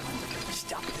silent.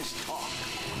 Stop this talk.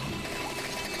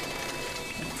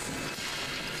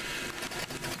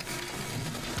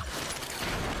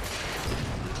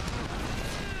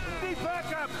 Need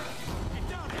backup! Get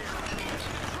down here!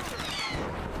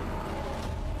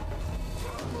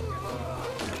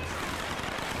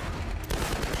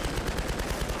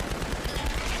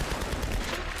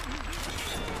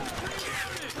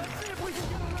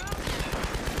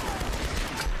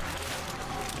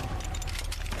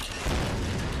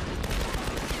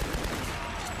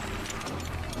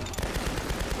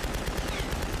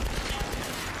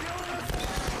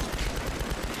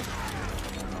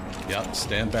 Yep,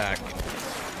 stand back.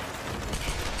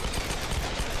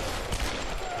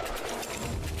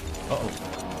 Uh-oh.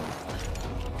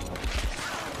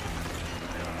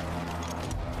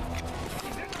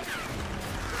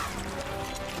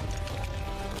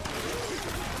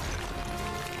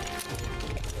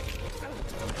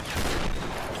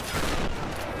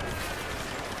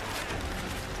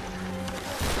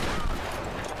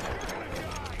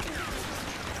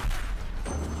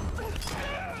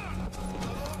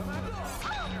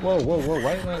 Whoa, whoa, whoa,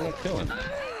 why am I not killing?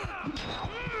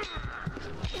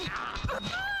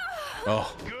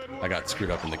 Oh, I got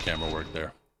screwed up in the camera work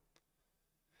there.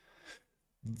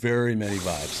 Very many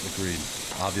vibes, agreed.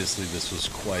 Obviously this was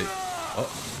quite... Oh,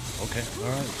 okay,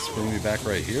 alright, let's bring me back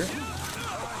right here.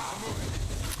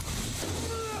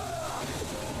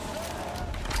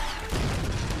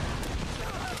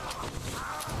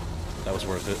 That was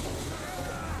worth it.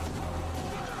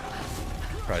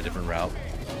 Try a different route.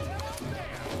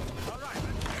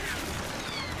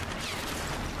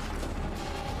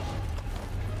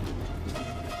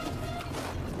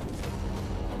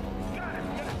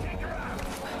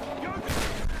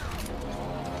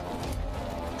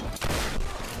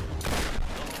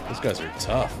 Those guys are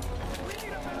tough.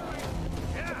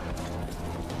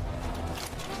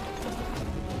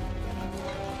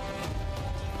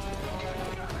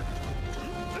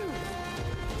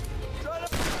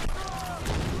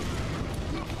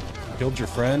 Killed your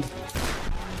friend?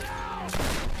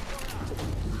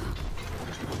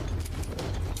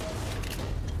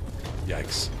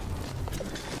 Yikes.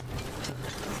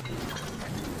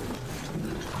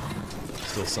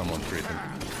 Still someone creeping.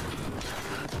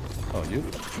 Oh, you?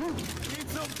 Need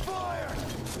some fire!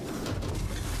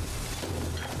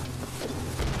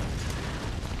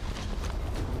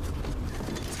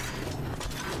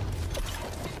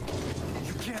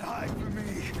 You can't hide from me.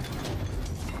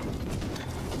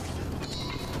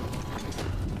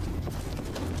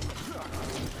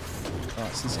 Oh, I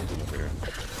see something over here.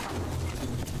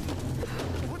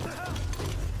 What the hell?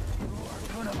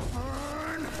 You are gonna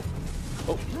burn!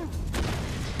 Oh.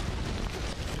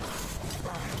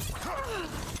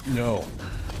 No.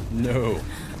 No.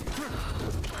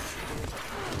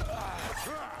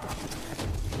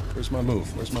 Where's my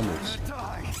move? Where's my moves?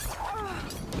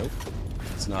 Nope.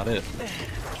 That's not it.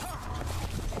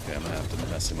 Okay, I'm gonna have to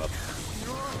mess him up.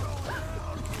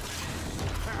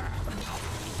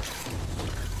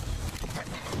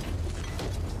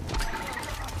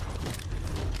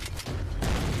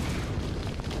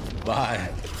 Bye.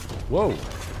 Whoa.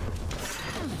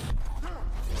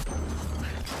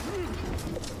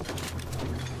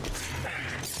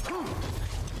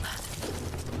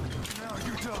 Now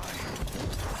you die.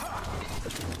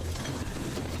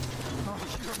 Oh,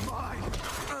 you're mine.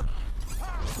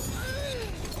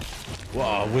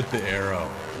 Wow, with the arrow.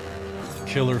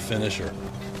 Killer finisher.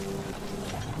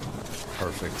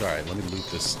 Perfect. Alright, let me loot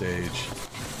this stage.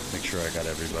 Make sure I got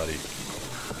everybody.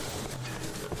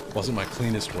 Wasn't my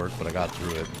cleanest work, but I got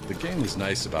through it. The game is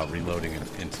nice about reloading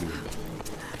into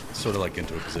sort of like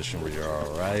into a position where you're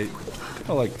alright. Kind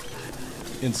of like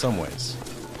in some ways.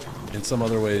 In some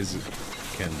other ways, it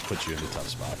can put you into tough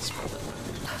spots.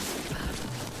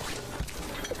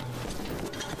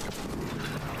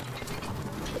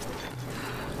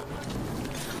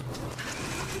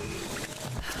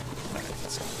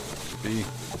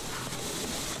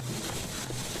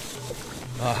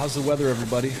 Alright, how's the weather,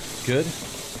 everybody? Good?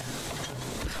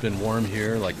 It's been warm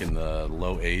here, like in the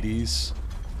low 80s,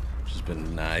 which has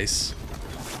been nice.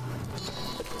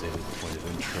 Daily point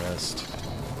of interest.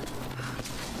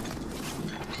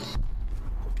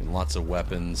 Getting lots of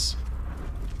weapons.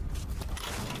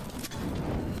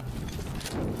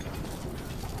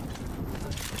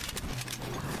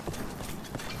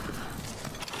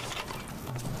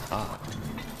 Ah.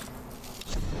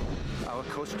 Our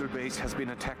coastal base has been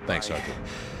attacked Thanks, by Arthur.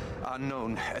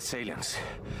 unknown assailants.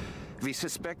 We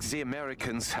suspect the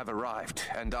Americans have arrived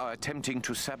and are attempting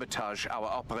to sabotage our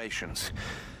operations.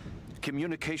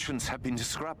 Communications have been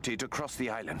disrupted across the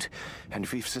island, and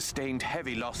we've sustained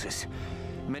heavy losses.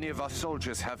 Many of our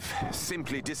soldiers have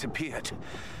simply disappeared.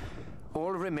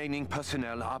 All remaining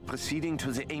personnel are proceeding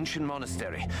to the ancient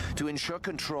monastery to ensure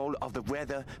control of the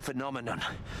weather phenomenon.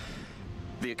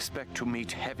 We expect to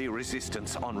meet heavy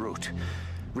resistance en route.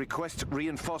 Request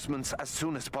reinforcements as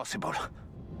soon as possible.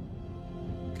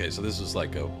 Okay, so this is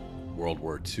like a World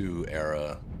War II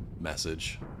era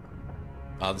message.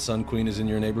 The Sun Queen is in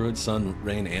your neighborhood. Sun,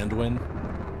 rain, and wind.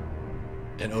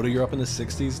 And Oda, you're up in the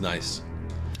 60s? Nice.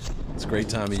 It's a great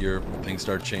time of year. Things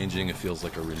start changing. It feels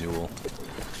like a renewal.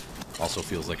 Also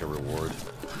feels like a reward.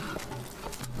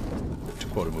 To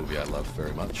quote a movie I love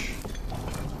very much.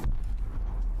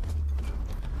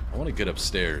 want to get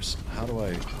upstairs. How do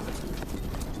I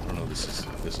don't know. This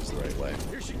is the right way.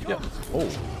 Here she Yep. comes. Oh.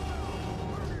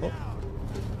 Oh.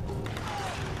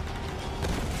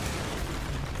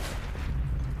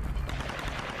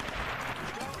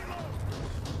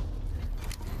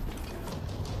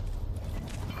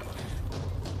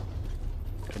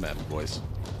 Come at me, boys.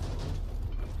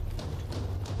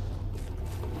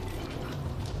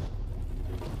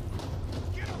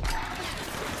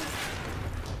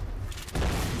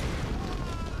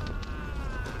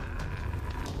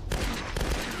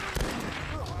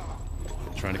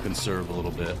 Trying to conserve a little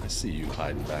bit. I see you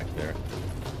hiding back there.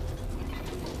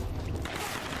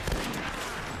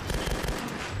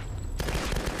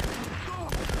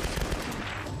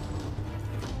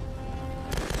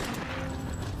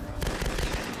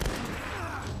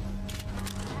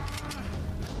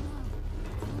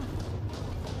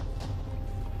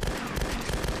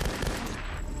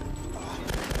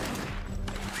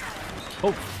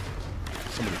 Oh,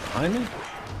 somebody behind me?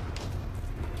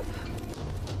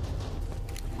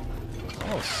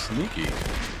 Oh, sneaky.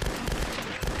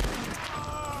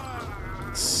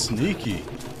 Sneaky.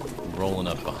 Rolling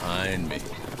up behind me.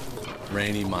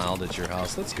 Rainy, mild at your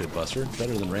house. That's good, Buster.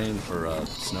 Better than rain for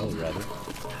snow, rather.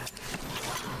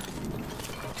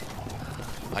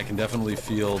 I can definitely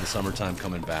feel the summertime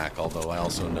coming back, although I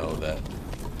also know that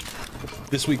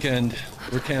this weekend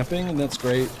we're camping, and that's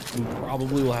great. We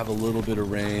probably will have a little bit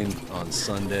of rain on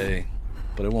Sunday,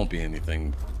 but it won't be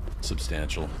anything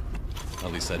substantial.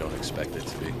 At least I don't expect it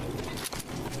to be.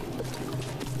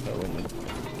 Oh, wait a minute.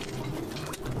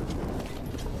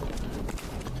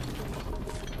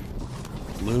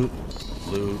 Loot,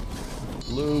 loot,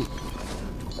 loot.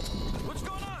 What's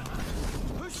going on?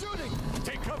 Who's shooting?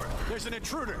 Take cover. There's an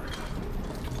intruder.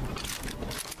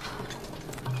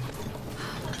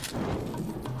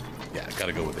 Yeah, I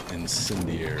gotta go with the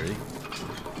incendiary.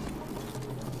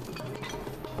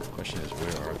 Question is,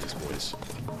 where are these boys?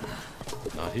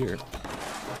 Not here.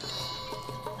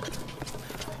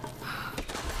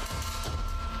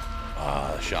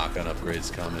 Shotgun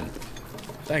upgrade's coming.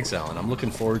 Thanks, Alan. I'm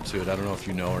looking forward to it. I don't know if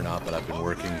you know or not, but I've been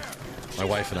working. My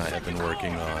wife and I have been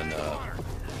working on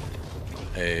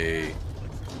a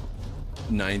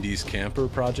 90s camper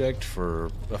project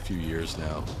for a few years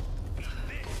now.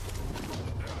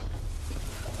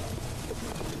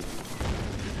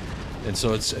 And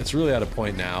so it's really at a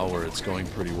point now where it's going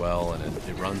pretty well, and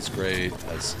it runs great.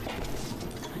 Has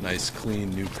nice,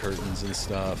 clean, new curtains and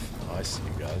stuff. Oh, I see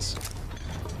you guys.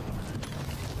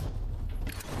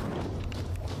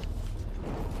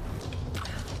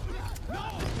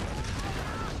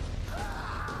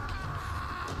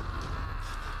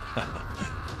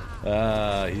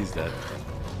 He's dead.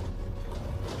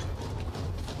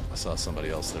 I saw somebody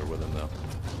else there with him, though.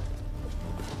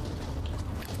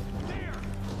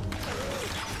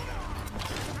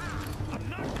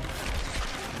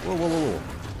 Whoa, whoa, whoa, whoa.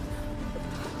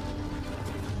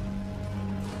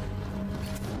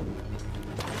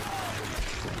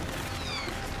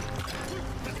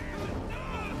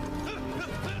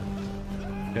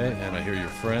 Okay, and I hear your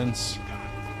friends.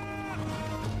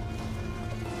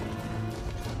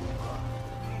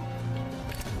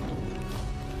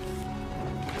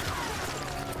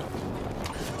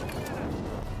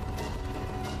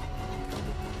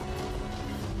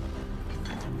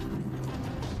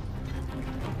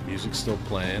 Music's still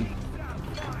playing.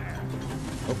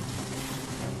 Oh.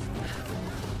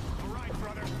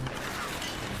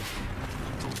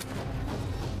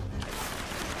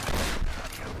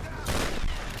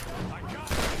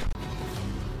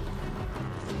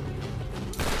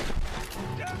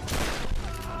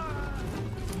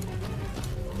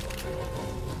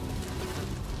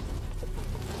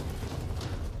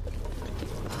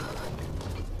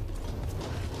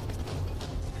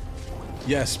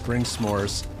 Yes, bring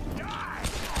s'mores.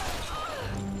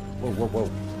 Whoa, whoa, whoa.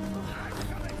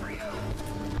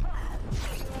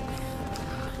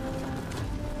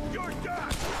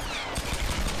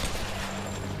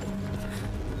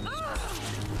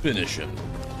 Finish him.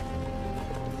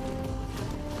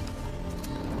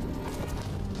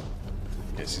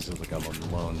 Guess he feels like I'm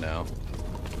alone now.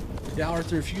 Yeah,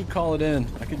 Arthur, if you could call it in,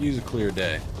 I could use a clear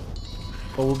day.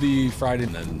 But we'll be Friday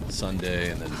and then Sunday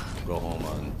and then go home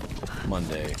on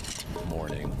Monday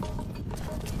morning.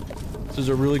 So there's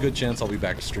a really good chance I'll be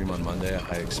back to stream on Monday.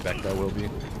 I expect I will be.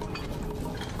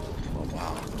 Oh,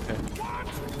 wow. Okay.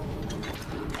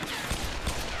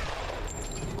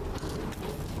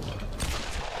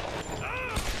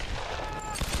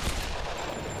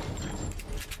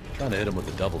 Trying to hit him with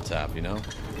a double tap, you know?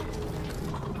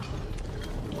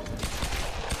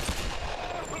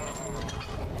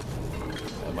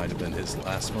 might have been his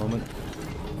last moment.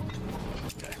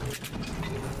 Okay.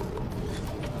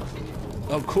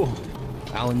 Oh, cool.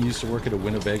 Alan used to work at a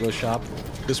Winnebago shop.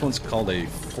 This one's called a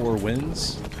Four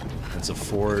Winds. It's a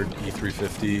Ford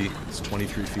E350. It's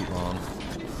 23 feet long.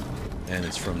 And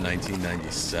it's from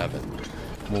 1997.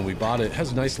 When we bought it, it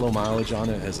has nice low mileage on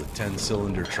it. It has a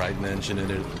 10-cylinder Triton engine in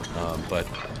it. But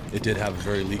it did have a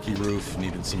very leaky roof.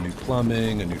 Needed some new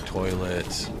plumbing, a new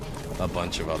toilet, a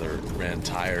bunch of other ran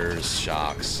tires,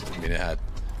 shocks. I mean,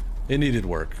 it needed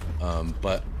work.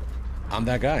 But I'm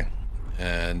that guy.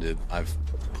 And I've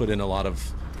put in a lot of,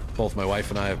 both my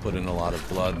wife and I have put in a lot of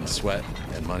blood and sweat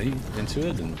and money into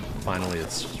it, and finally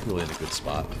it's really in a good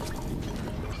spot.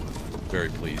 Very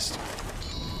pleased.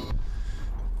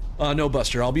 No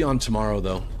Buster, I'll be on tomorrow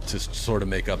though, to sort of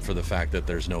make up for the fact that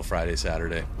there's no Friday,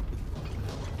 Saturday.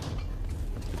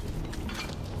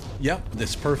 Yep,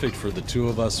 it's perfect for the two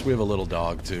of us. We have a little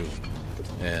dog too,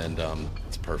 and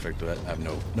it's perfect. I have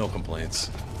no complaints.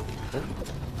 Oh.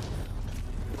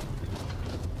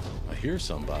 I hear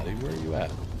somebody. Where are you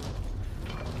at?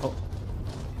 Oh.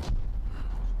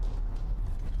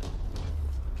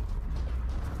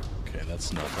 Okay,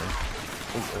 that's nothing.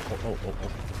 Oh.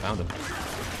 Found him.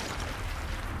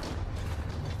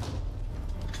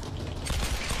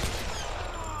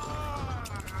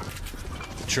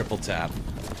 Triple tap.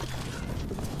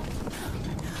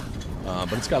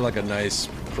 But it's got like a nice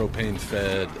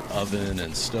propane-fed oven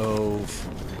and stove.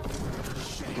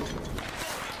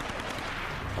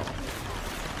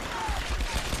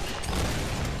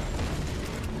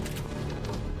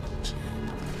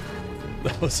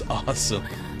 That was awesome.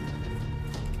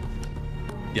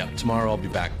 Yeah, tomorrow I'll be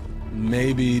back.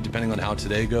 Maybe, depending on how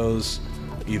today goes,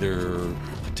 either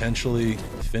potentially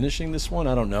finishing this one.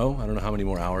 I don't know. I don't know how many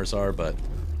more hours are, but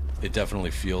it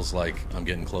definitely feels like I'm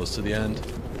getting close to the end.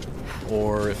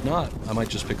 Or if not, I might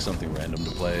just pick something random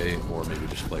to play, or maybe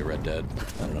just play Red Dead.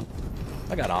 I don't know.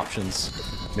 I got options.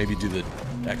 Maybe do the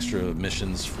extra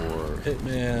missions for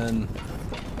Hitman.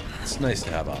 It's nice to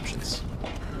have options.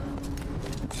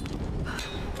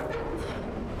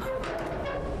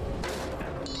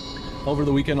 Over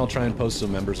the weekend, I'll try and post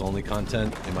some members-only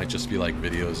content. It might just be like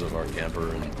videos of our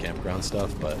camper and campground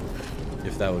stuff, but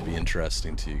if that would be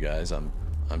interesting to you guys, I'm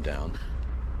down.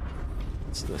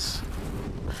 What's this?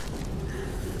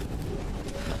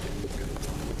 Nothing.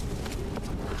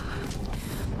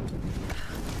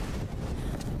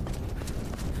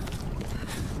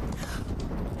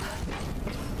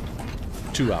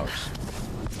 2 hours.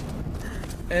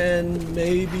 And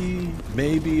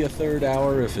maybe a third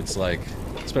hour if it's like,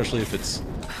 especially if it's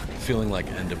feeling like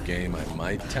end of game, I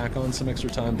might tack on some extra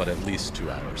time, but at least 2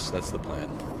 hours. That's the plan.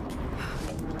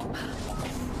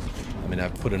 I mean,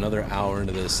 I've put another hour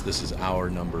into this. This is hour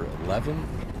number 11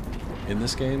 in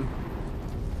this game.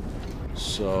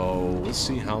 So we'll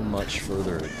see how much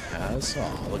further it has.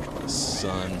 Oh, look at the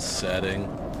sun setting.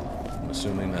 I'm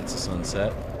assuming that's a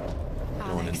sunset.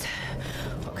 Alex,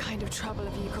 what kind of trouble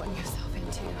have you gotten yourself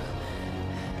into?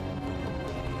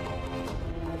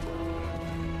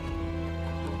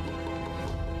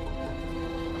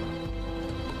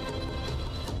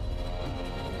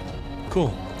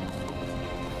 Cool.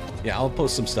 Yeah, I'll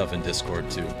post some stuff in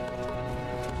Discord too.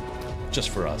 Just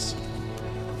for us.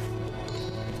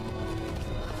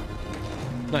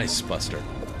 Nice, Buster.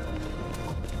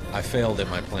 I failed at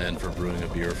my plan for brewing a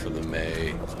beer for the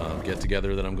May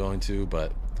get-together that I'm going to,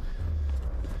 but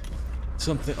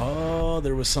something... Oh,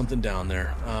 there was something down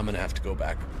there. I'm gonna have to go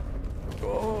back.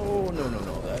 Oh, no,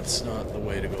 that's not the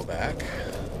way to go back.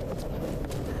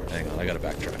 Hang on, I gotta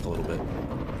backtrack a little bit.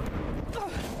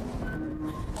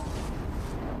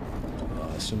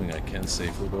 Assuming I can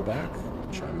safely go back,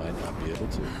 which I might not be able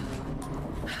to.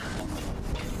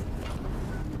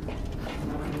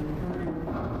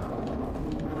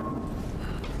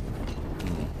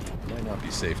 Might not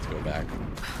be safe to go back.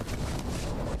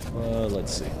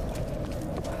 Let's see.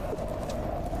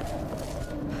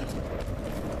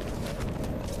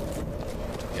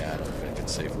 Yeah, I don't think I can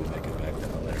safely make it back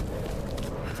down there.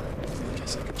 I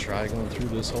guess I could try going through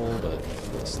this hole, but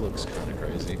this looks kind of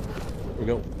crazy. Here we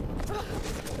go.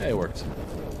 Hey, it worked.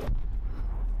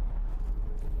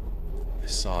 I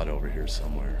saw it over here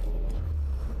somewhere.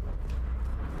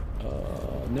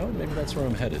 No, maybe that's where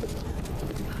I'm headed.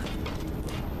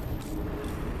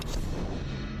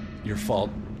 Your fault.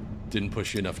 Didn't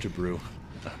push you enough to brew.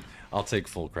 I'll take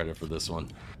full credit for this one.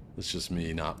 It's just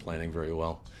me not planning very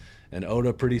well. And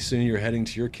Oda, pretty soon you're heading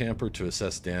to your camper to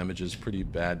assess damages. Pretty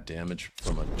bad damage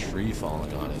from a tree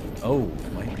falling on it. Oh,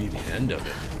 it might be the end of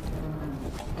it.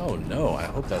 Oh no, I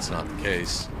hope that's not the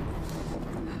case.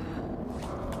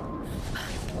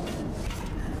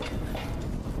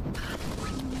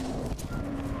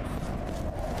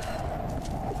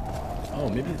 Oh,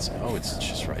 maybe it's... Oh, it's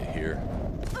just right here.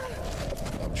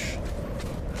 Ouch.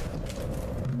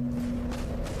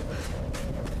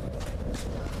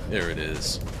 There it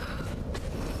is.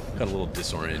 Got a little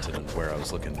disoriented in where I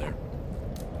was looking there.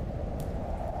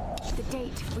 The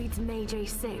date reads May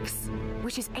J6,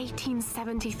 which is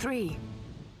 1873.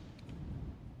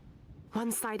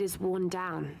 One side is worn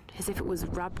down, as if it was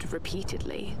rubbed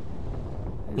repeatedly.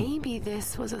 Maybe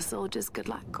this was a soldier's good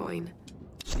luck coin.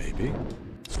 Maybe.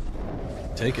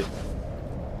 Take it.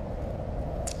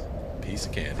 Piece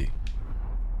of candy.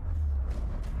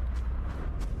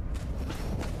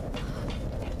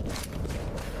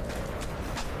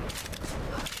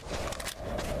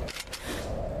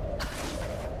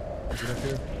 Is it up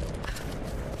here?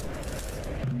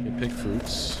 Okay, pick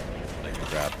fruits. I can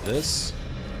grab this.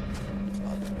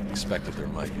 I expected there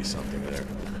might be something there.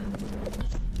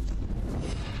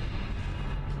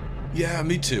 Yeah,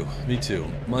 me too. Me too.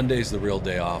 Monday's the real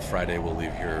day off. Friday we'll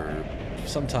leave here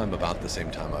sometime about the same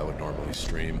time I would normally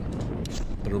stream.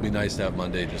 But it'll be nice to have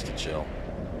Monday just to chill.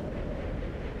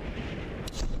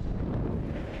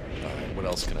 Alright, what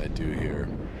else can I do here?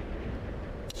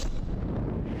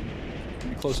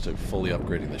 Pretty close to fully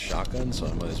upgrading the shotgun, so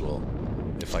I might as well,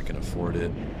 if I can afford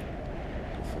it,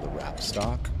 go for the wrap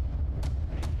stock.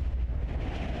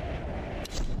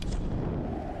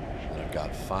 And I've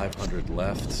got 500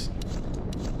 left.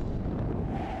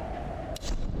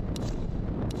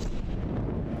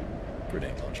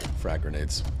 Grenade launcher. Frag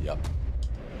grenades. Yep.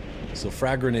 So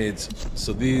frag grenades.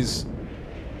 So these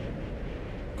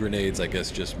grenades, I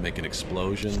guess, just make an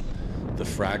explosion. The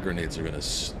frag grenades are gonna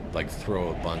like throw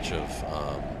a bunch of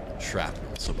shrapnel,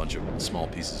 so a bunch of small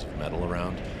pieces of metal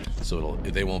around. So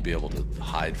they won't be able to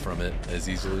hide from it as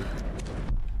easily.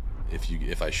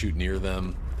 If I shoot near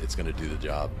them, it's gonna do the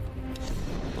job.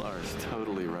 Lara's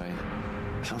totally right.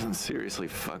 Something seriously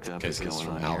fucked up is going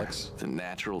on Alex. here. It's a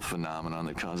natural phenomenon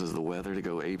that causes the weather to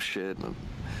go apeshit. A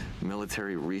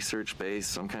military research base,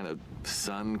 some kind of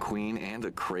sun queen, and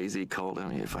a crazy cult. I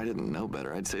mean, if I didn't know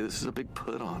better, I'd say this is a big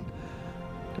put-on.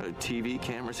 TV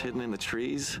cameras hidden in the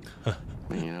trees. I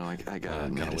mean, you know, I gotta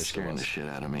admit, it's scaring the shit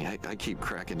out of me. I keep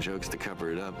cracking jokes to cover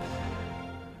it up.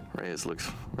 Reyes looks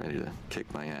ready to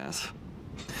kick my ass.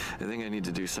 I think I need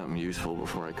to do something useful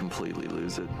before I completely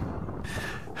lose it.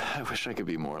 I wish I could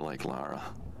be more like Lara.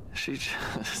 She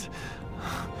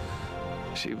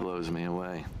blows me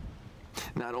away.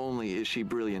 Not only is she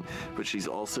brilliant, but she's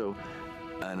also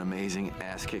an amazing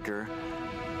ass kicker.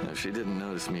 If she didn't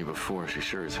notice me before, she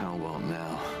sure as hell won't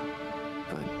now.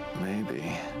 But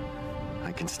maybe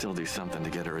I can still do something to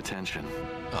get her attention.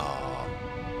 Aww.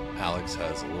 Alex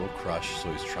has a little crush,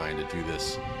 so he's trying to do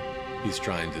this. He's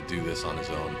trying to do this on his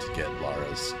own to get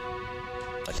Lara's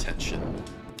attention.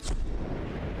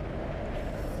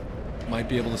 Might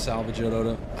be able to salvage it,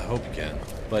 Oda. I hope you can.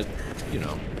 But, you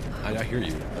know, I hear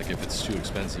you. Like, if it's too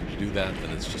expensive to do that, then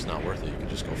it's just not worth it. You can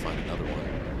just go find another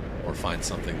one. Or find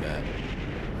something that...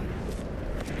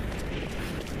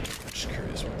 I'm just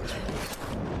curious what this one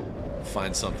is.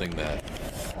 Find something that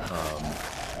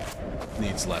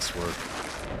needs less work.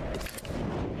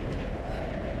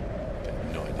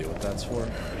 No idea what that's for.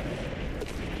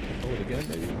 Pull it again,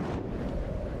 maybe.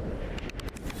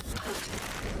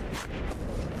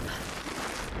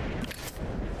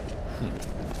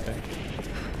 Okay.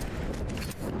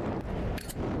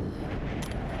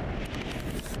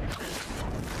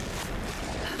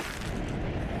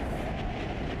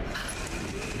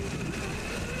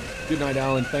 Good night,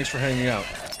 Alan. Thanks for hanging out.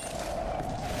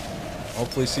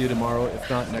 Hopefully see you tomorrow. If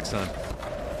not, next time.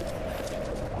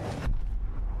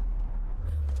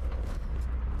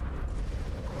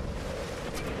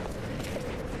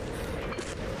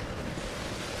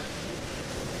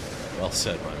 Well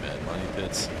said, my man. Money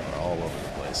pits are all over the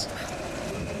place.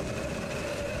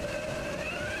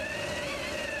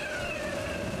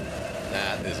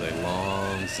 That is a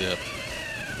long zip.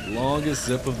 Longest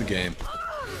zip of the game.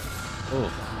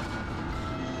 Oh.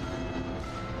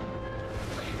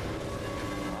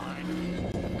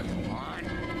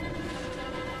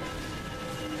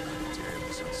 Damn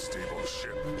this unstable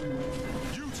ship.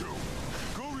 You two,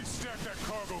 go restack that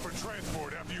cargo for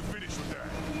transport after you finish with that.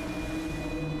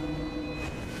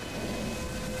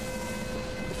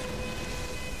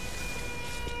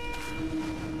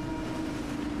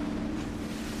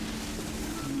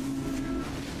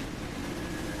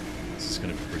 This is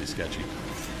going to be pretty sketchy.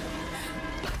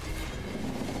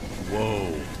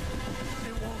 Whoa.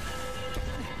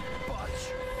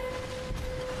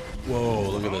 Whoa,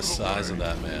 look at the size of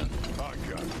that, man. I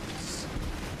got this.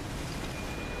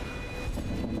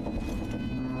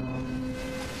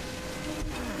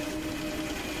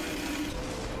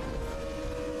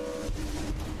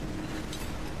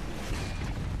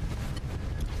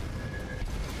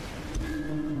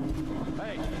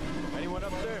 Hey, anyone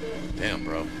up there? Damn,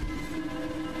 bro.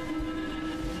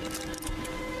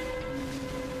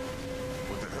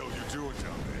 What the hell you doing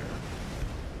down there?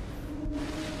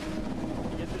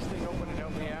 Get this thing open and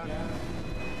help me out.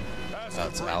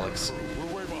 That's Alex.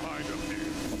 We're way behind up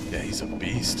here. Yeah, he's a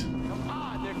beast. Come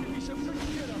on, there could be some good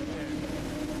shit up there.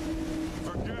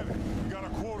 Forget it. We got a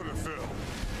quota to fill.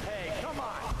 Hey, come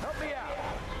on, help me out.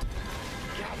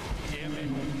 God damn it.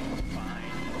 Fine.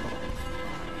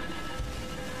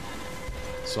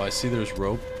 So I see there's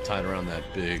rope tied around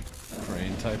that big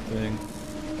crane type thing.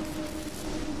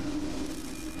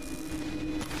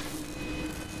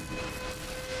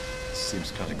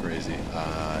 Seems kind of crazy.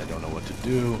 I don't know what to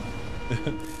do.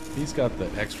 He's got the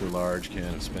extra large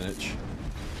can of spinach.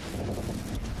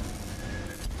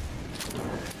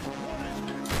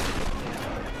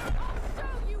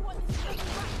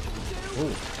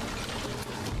 Oh.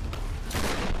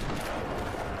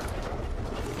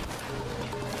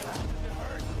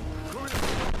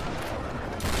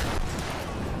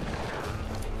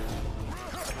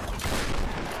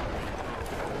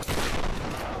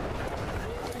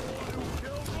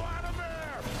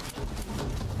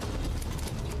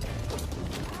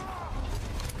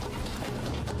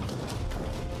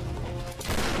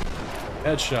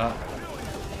 Headshot.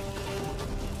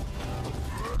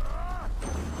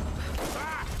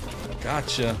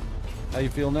 Gotcha. How you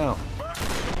feel now?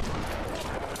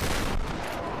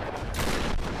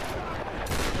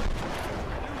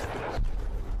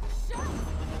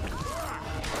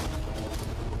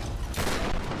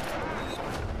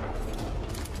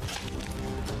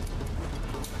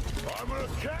 I'm gonna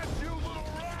catch you, little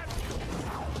rat!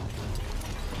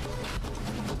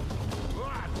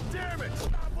 Ah, damn it!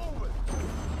 Stop moving!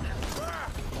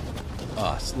 Oh,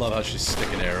 I just love how she's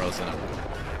sticking arrows in him.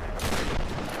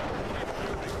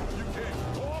 You can't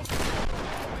walk!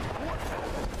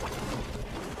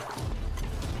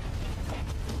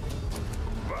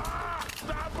 Ah,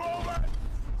 stop moving!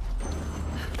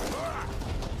 Ah!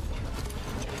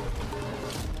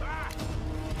 Ah!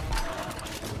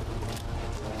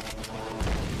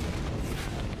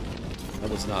 That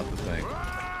was not the thing.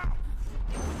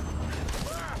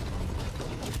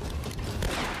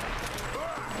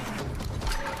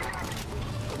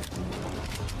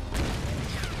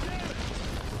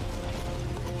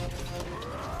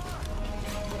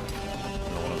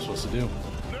 To do.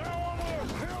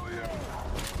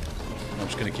 I'm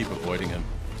just gonna keep avoiding him.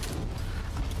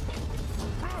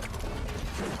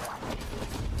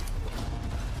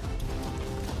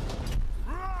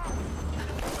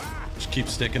 Just keep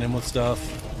sticking him with stuff.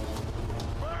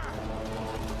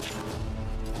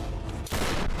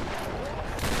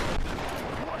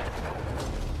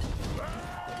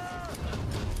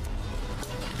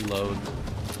 Reload.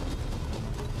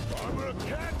 I'm gonna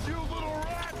catch you, little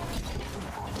rat!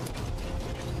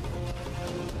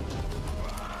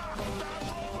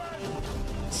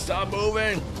 Stop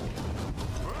moving!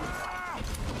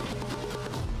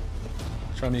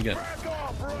 Try me again.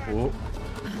 Oh.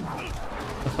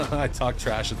 I talked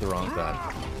trash at the wrong time.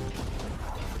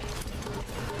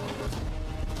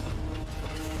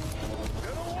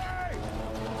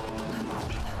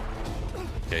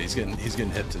 Okay, he's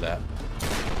getting hit to that.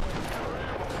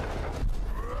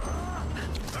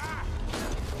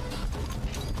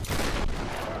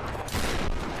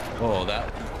 Oh, that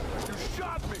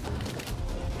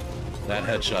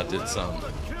headshot did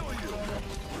something.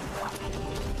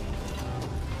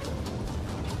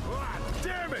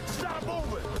 Damn it! Stop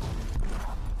moving!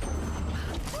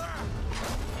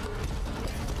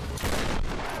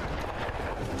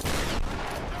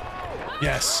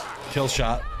 Yes, kill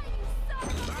shot.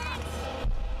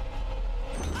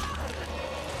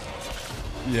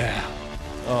 Yeah.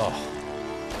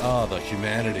 Oh, the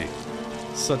humanity.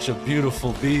 Such a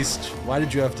beautiful beast. Why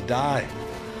did you have to die?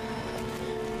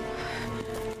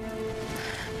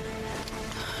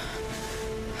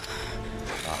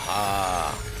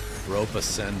 Aha. Rope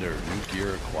ascender. New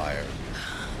gear acquired.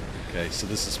 Okay, so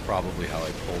this is probably how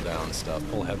I pull down stuff.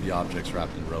 Pull heavy objects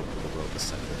wrapped in rope with a rope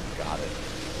ascender. Got it.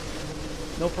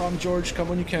 No problem, George. Come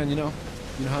when you can, you know.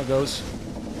 You know how it goes.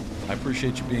 I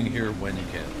appreciate you being here when you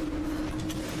can.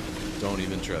 Don't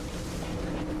even trip.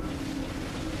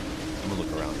 I'm gonna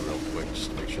look around real quick just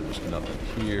to make sure there's nothing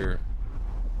here.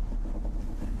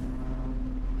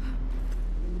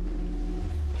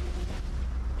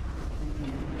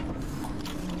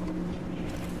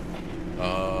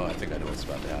 Oh, I think I know what's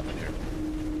about to happen here.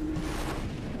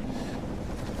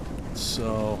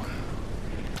 So...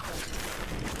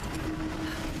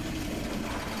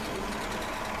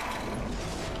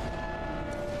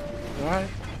 Alright.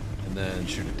 And then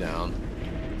shoot it down.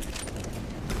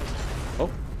 Oh.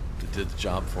 did the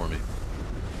job for me.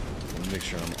 Let me make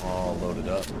sure I'm all loaded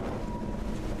up.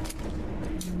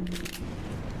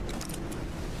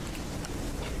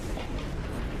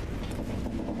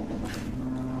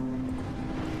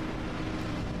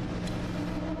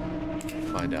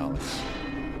 Find Alex.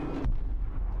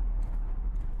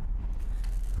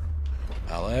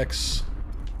 Alex.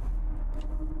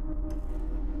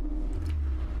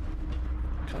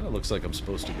 Kind of looks like I'm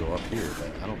supposed to go up here,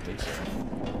 but I don't think so.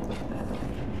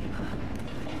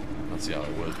 Let's see how I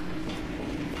would.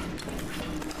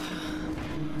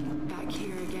 Back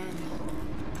here again.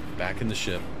 Back in the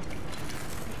ship.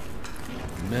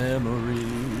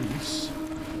 Memories.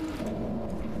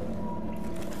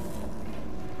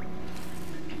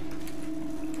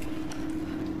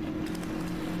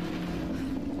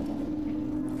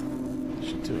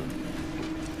 Should do it.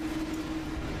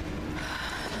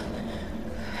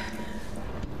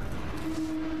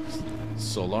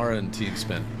 So Lara and Teague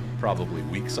spent probably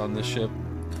weeks on this ship.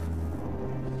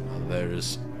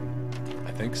 There's,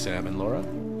 I think, Sam and Laura.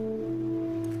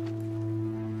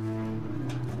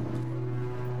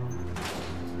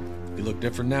 You look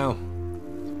different now. A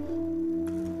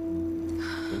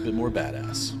little bit more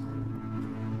badass.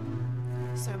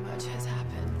 So much has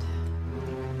happened.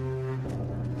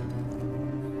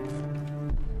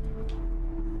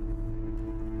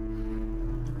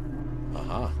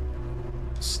 Aha.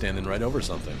 Standing right over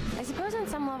something. I suppose on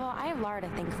some level, I have Lara to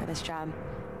thank for this job.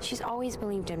 She's always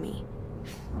believed in me.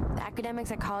 The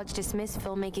academics at college dismissed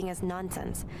filmmaking as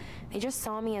nonsense. They just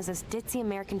saw me as this ditzy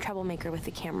American troublemaker with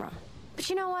the camera. But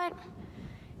you know what?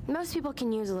 Most people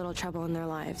can use a little trouble in their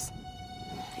lives.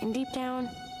 And deep down,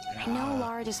 I know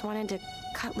Lara just wanted to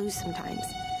cut loose sometimes.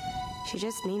 She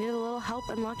just needed a little help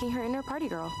unlocking her inner party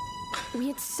girl. We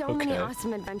had so many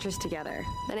awesome adventures together.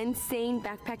 That insane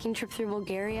backpacking trip through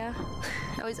Bulgaria.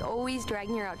 I was always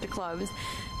dragging her out to clubs.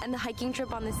 And the hiking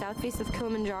trip on the south face of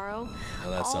Kilimanjaro. Oh,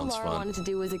 that sounds All Lara fun. wanted to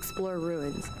do was explore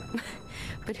ruins.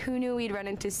 But who knew we'd run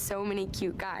into so many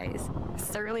cute guys?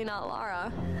 Certainly not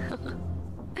Lara.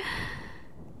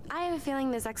 I have a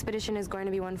feeling this expedition is going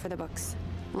to be one for the books.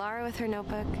 Lara with her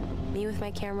notebook, me with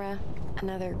my camera,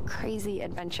 another crazy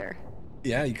adventure.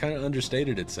 Yeah, you kind of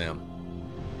understated it, Sam.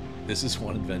 This is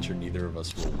one adventure neither of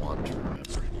us will want to remember.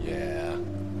 Yeah.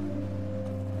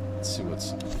 Let's see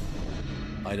what's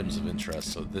items of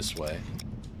interest. So this way.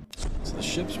 So the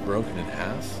ship's broken in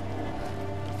half.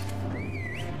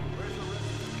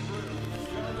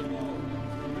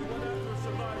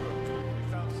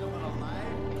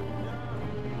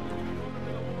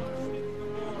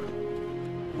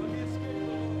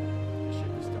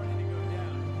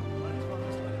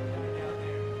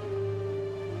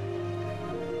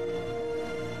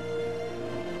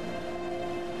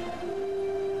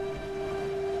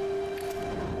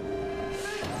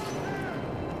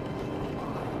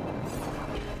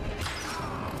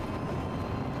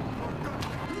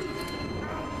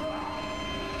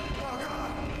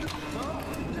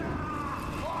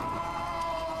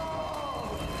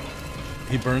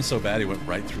 He burned so bad he went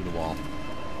right through the wall.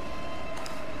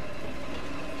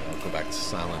 I'll go back to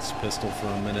Silence Pistol for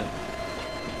a minute.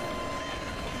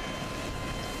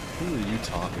 Who are you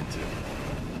talking to?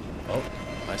 Oh,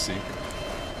 I see.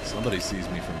 Somebody sees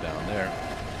me from down there.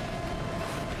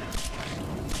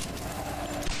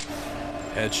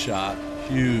 Headshot.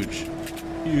 Huge,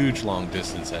 huge long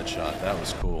distance headshot. That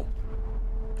was cool.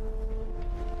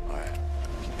 Alright,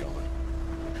 keep going.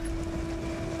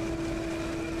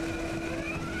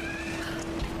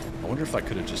 I wonder if I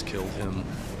could have just killed him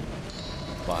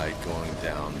by going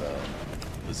down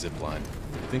the zip line.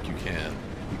 I think you can.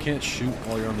 You can't shoot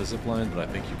while you're on the zip line, but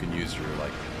I think you can use your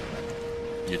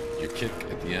your kick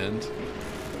at the end.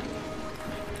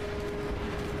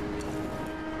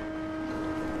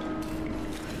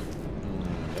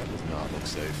 That does not look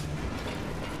safe.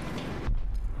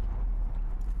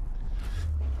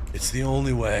 It's the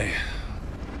only way.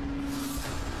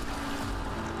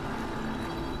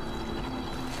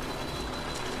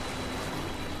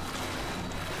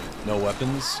 No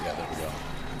weapons? Yeah, there we go.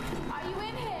 Are you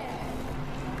in here?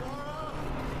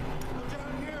 I'm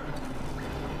down here.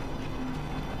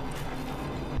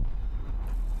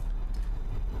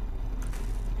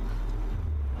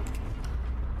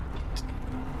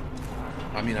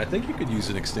 I mean, I think you could use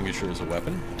an extinguisher as a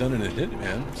weapon. Done in a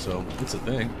Hitman, so it's a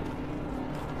thing.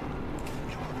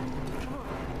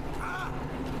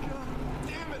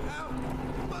 Damn it, Al!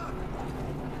 Fuck!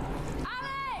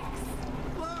 Alex!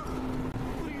 Lara!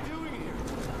 What are you doing here?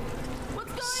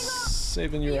 What's going on?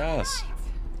 Saving your ass.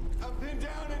 I've been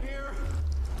down in here.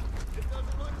 It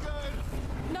doesn't look good.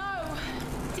 No!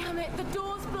 Damn it, the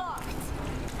door's blocked.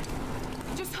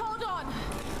 Just hold on.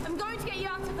 I'm going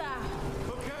out of there.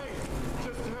 Okay,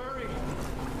 just hurry.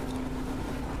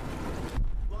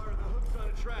 Lara, the hook's on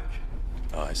a track.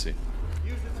 Oh, I see.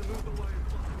 Use it to move the wire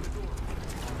blocking the door.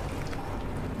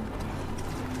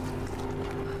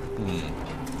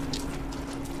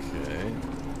 Okay.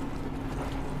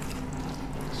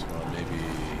 So I'll maybe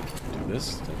do this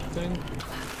type of thing.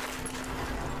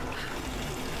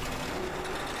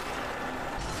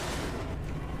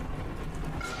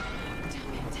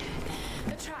 Damn it.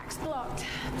 The track's blocked.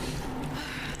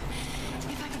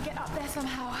 If I could get up there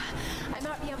somehow, I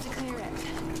might be able to clear it.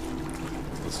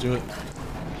 Let's do it.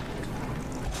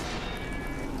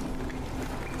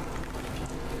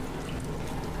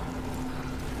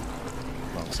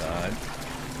 Wrong side.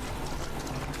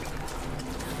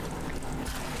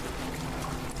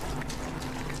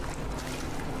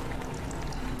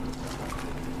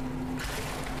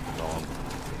 Wrong.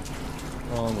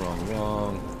 Wrong, wrong,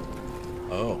 wrong.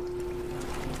 Oh.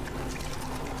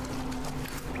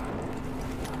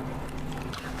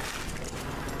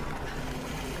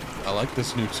 I like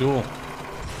this new tool.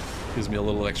 Gives me a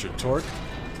little extra torque.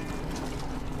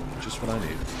 Just what I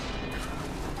need.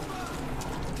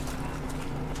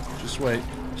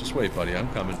 Just wait, buddy. I'm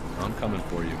coming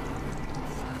for you.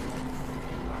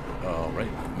 Oh, right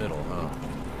in the middle, huh?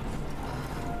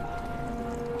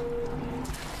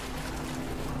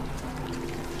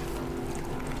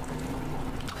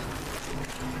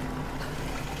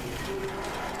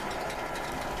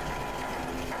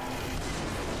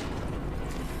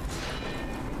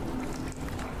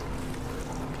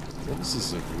 Well, this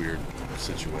is a weird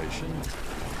situation.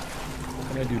 What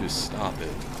can I do to stop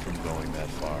it from going that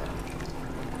far?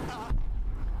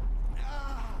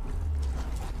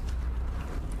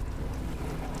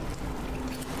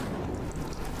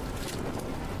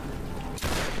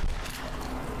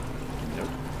 Nope.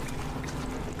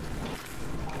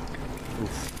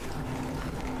 Oof.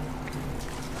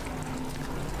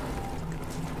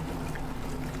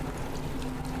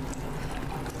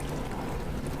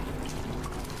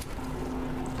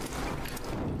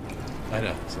 I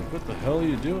know. It's like, what the hell are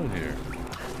you doing here?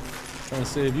 Trying to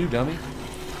save you, dummy.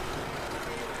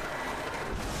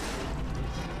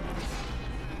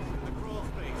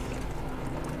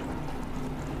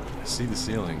 I see the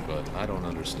ceiling, but I don't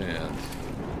understand.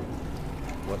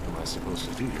 What am I supposed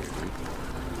to do here, dude?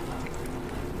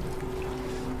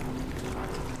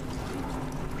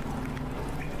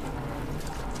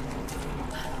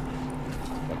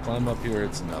 If I climb up here,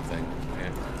 it's nothing.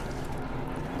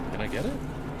 Can I get it?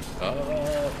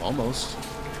 Almost.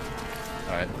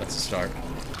 Alright, that's a start.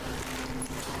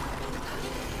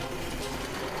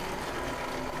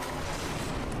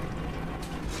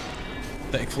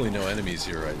 Thankfully no enemies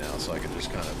here right now, so I can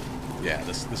just kind of... Yeah,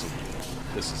 this is it.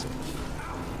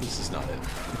 This is not it.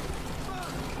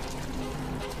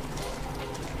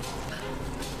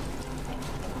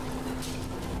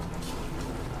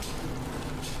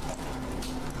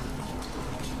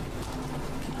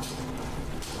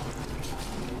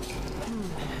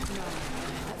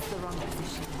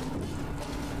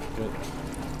 Good.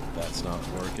 That's not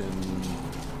working.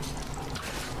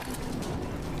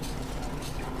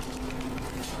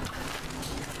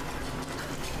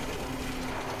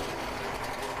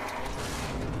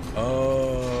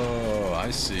 Oh,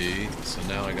 I see. So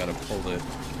now I gotta pull it.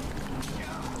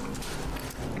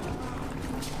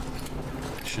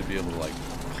 I should be able to like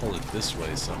pull it this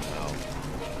way somehow.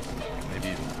 Maybe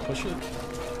even push it.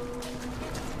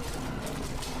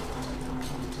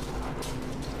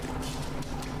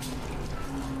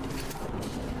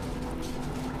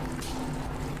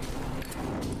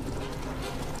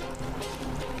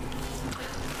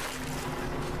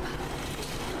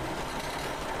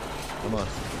 Come on.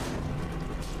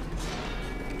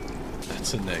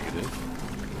 That's a negative.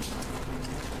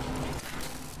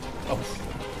 Oh.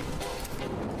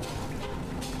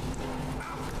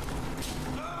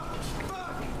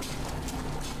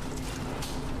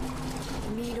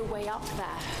 Need a way up there.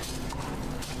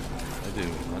 I do.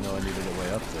 I know I needed a way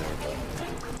up there, but...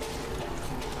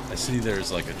 I see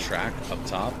there's like a track up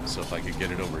top, so if I could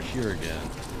get it over here again,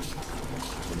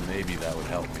 then maybe that would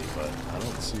help me, but I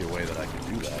don't see a way that I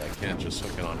can do that. I can't just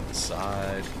hook it onto the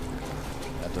side.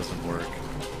 That doesn't work.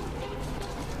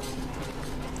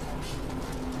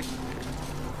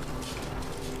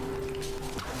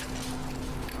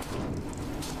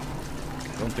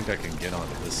 I don't think I can get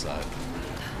onto this side.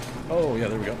 Oh, yeah,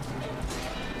 there we go.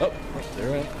 Oh,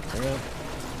 there I am. There I am.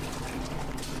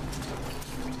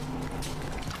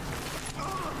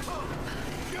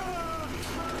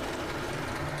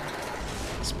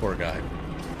 This poor guy.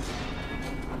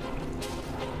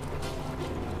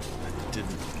 That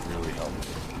didn't really help me.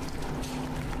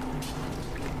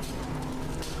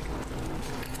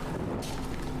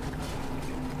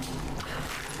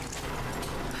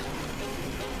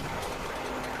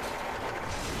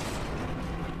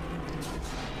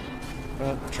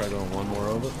 that. Try doing one more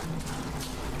of it.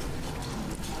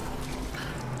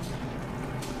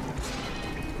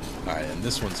 Alright, and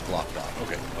this one's blocked off.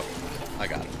 Okay, okay. I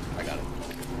got it. I got it.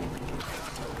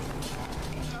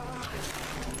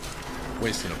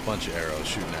 Wasting a bunch of arrows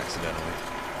shooting accidentally.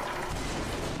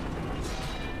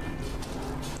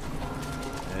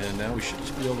 And now we should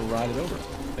just be able to ride it over.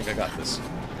 I think I got this.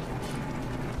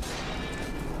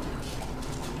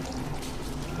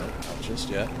 Nope, not just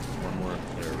yet. One more.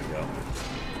 There we go.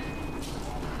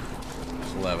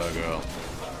 Clever girl.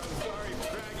 Sorry for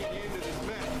dragging you into this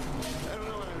mess. I don't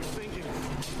know what I was thinking.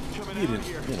 Coming You out didn't,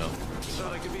 here. you know.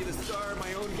 Thought I could be the star of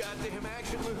my own goddamn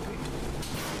action movie.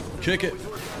 Kick it. Always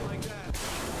worked out like that.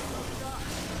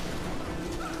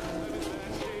 I'm in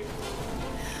bad shape.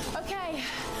 Okay,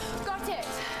 got it.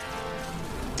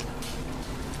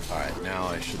 Alright, now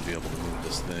I should be able to move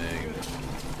this thing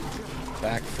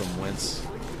back from whence.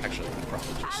 Actually, I can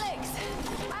probably just. Alex!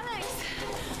 Alex!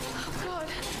 Oh god,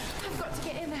 I've got to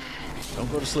get in there. Don't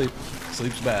go to sleep.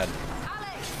 Sleep's bad.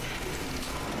 Alex!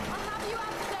 I'll have you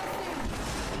out of there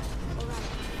soon. Alright.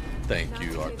 Thank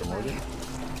you, Arthur Morgan.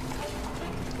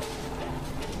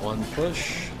 One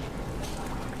push.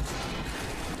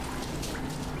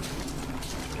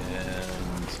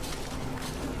 And...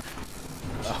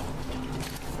 oh.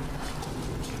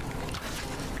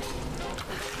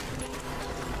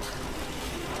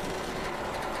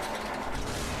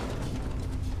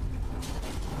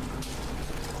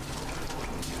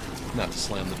 Not to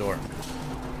slam the door.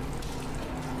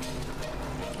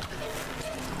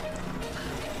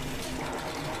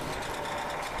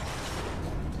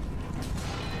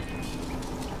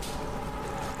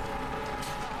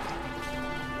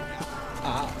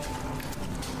 Ah.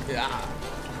 Yeah.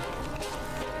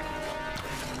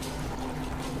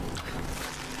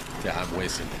 Yeah, I'm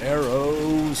wasting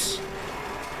arrows.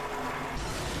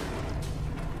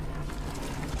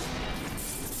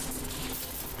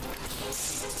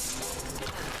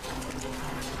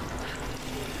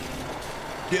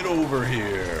 Get over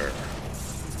here.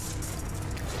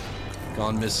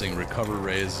 Gone missing. Recover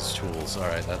Ray's tools.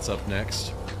 Alright, that's up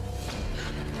next.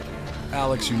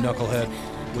 Alex, you knucklehead,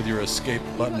 with your escape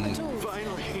button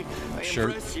Finally, I shirt.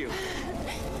 impressed you.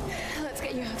 Let's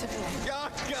get you out of here. Oh,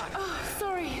 God. Oh,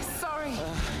 sorry, sorry.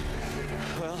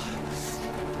 Well,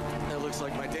 it looks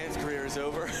like my dance career is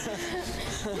over.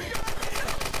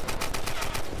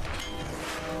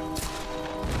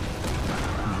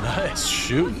 Nice What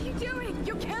shooting. are you doing?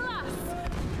 You'll kill us.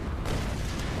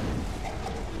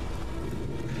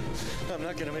 I'm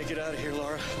not gonna make it out of here,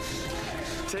 Laura.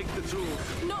 Take the tool.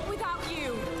 Not without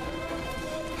you.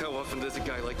 How often does a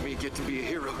guy like me get to be a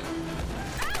hero?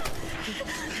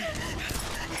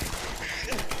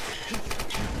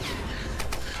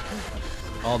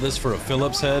 All this for a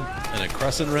Phillips head and a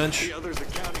crescent wrench. The others are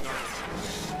counting on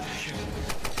us.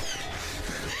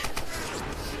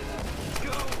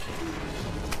 Go!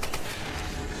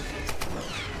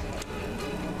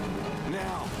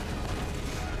 Now!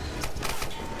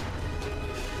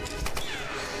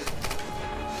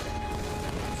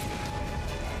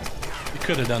 You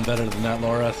could have done better than that,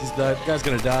 Laura. This guy's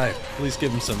gonna die. Please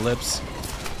give him some lips.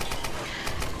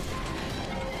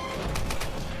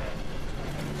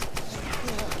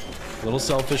 A little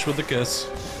selfish with the kiss.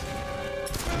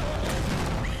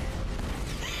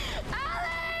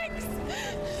 Alex!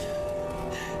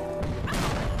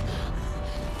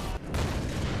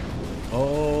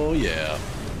 Oh, yeah.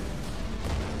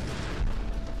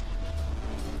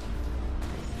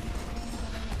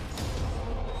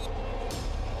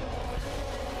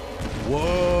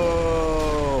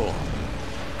 Whoa!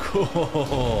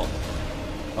 Cool.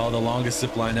 Oh, the longest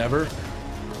zip line ever.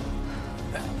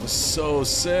 That was so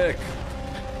sick.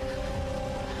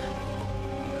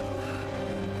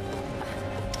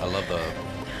 I love the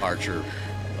archer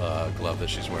glove that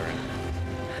she's wearing.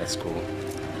 That's cool.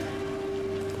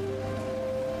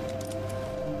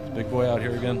 Big boy out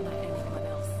here again. Let anyone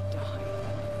else die.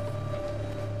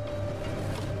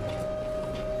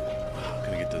 Wow,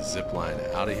 gonna get the zip line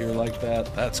out of here like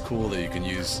that. That's cool that you can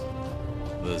use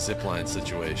the zip line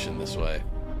situation this way.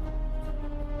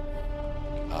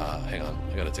 Hang on,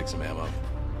 I gotta take some ammo.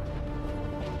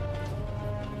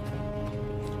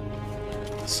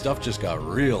 Stuff just got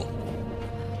real.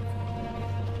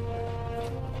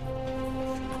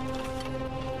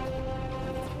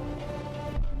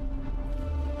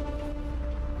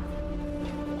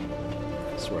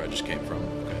 That's where I just came from.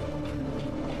 Okay.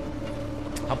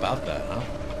 How about that, huh?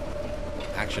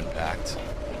 Action-packed.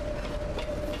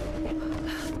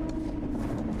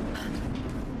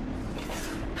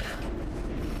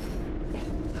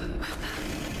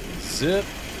 Zip.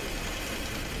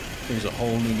 There's a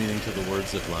whole new meaning to the word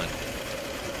zipline.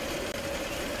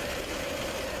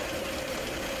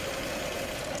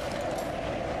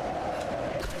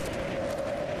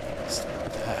 What's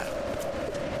that?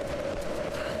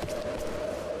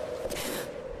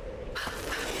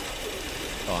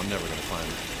 Oh, I'm never going to find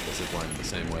the zipline the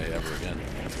same way ever again.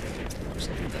 I'm just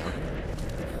looking down.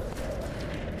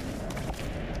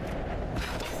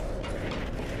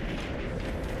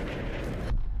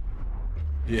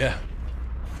 Yeah.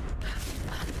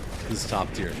 This is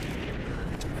top tier.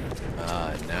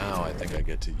 Now I think I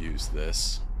get to use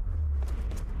this.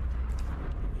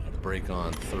 Break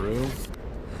on through.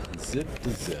 Zip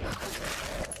to zip.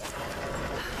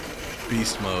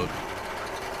 Beast mode.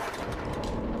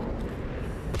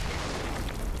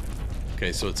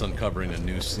 Okay, so it's uncovering a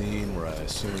new scene where I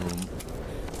assume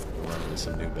we're running into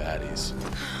some new baddies.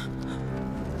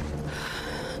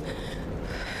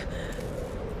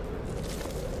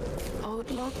 Old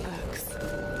logbooks.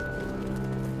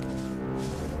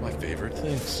 My favorite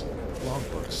things.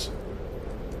 Logbooks.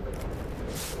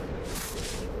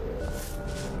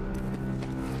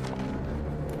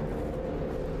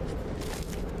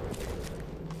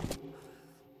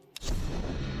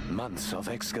 Months of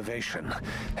excavation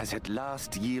has at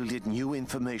last yielded new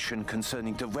information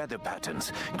concerning the weather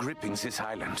patterns gripping this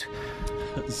island.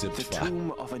 The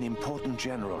tomb of an important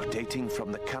general dating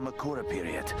from the Kamakura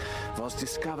period was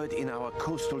discovered in our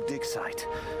coastal dig site.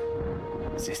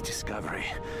 This discovery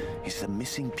is the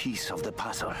missing piece of the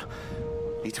puzzle.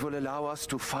 It will allow us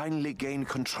to finally gain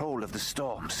control of the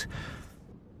storms.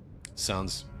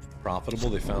 Sounds profitable.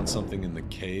 They found something in the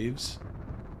caves.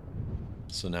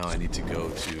 So now I need to go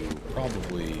to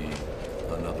probably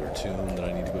another tomb that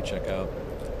I need to go check out.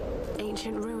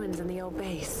 Ancient ruins in the old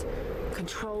base.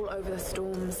 Control over the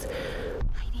storms.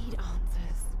 I need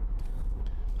answers.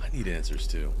 I need answers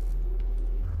too.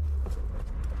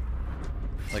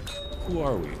 Like, who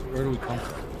are we? Where do we come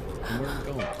from? And where are we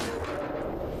going?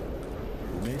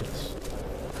 Who made us?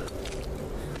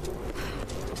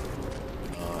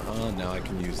 Now I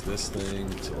can use this thing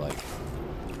to, like,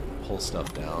 pull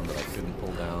stuff down that I couldn't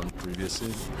pull down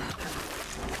previously.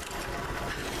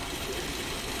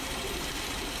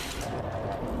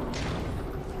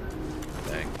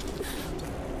 Dang.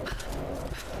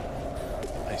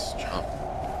 Nice jump.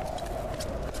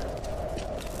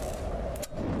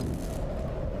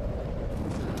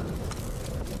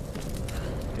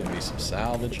 Give me some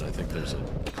salvage, and I think there's a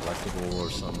collectible or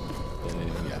something.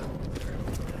 Yeah.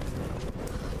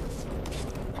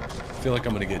 I feel like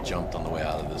I'm gonna get jumped on the way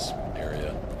out of this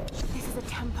area. This is a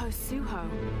Tempo Suho.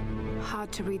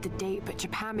 Hard to read the date, but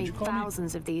Japan made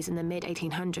thousands of these in the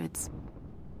mid-1800s.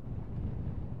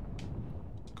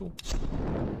 Cool.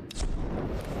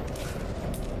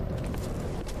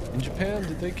 In Japan,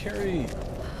 did they carry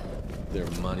their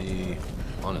money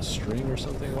on a string or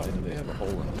something? Why do they have a hole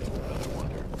in the middle of it, I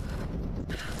wonder?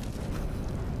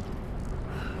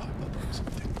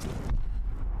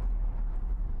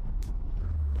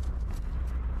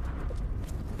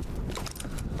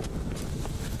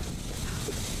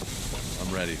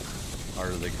 Ready.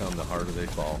 Harder they come, the harder they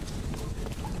fall.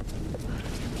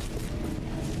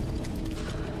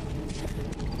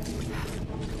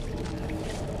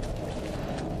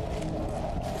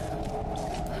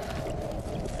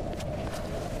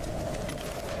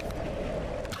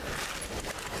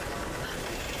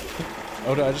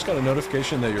 Oh, I just got a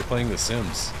notification that you're playing The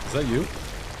Sims. Is that you?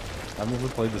 I've never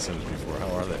played The Sims before.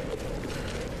 How are they?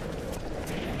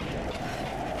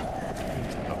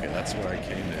 Okay, that's where I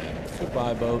came in.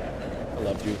 Goodbye, boat. I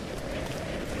loved you.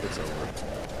 It's over.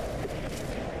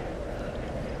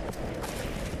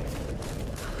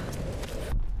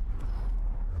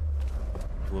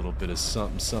 A little bit of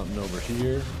something, something over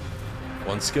here.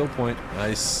 One skill point.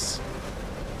 Nice.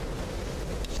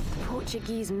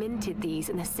 Portuguese minted these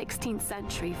in the 16th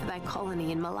century for their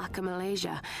colony in Malacca,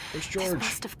 Malaysia. Where's George? This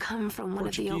must have come from one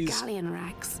of the old galleon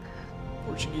wrecks.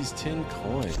 Portuguese tin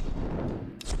coin.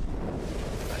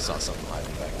 I saw something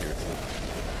hiding back here too.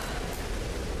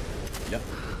 Yep.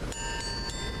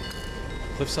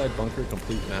 Cliffside bunker,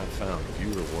 complete map found. View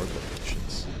reward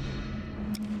locations.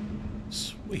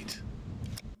 Sweet.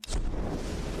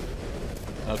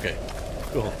 Okay,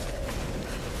 cool.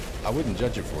 I wouldn't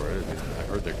judge you for it. I mean, I've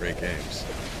heard they're great games.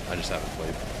 I just haven't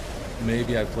played.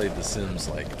 Maybe I played The Sims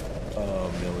like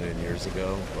a million years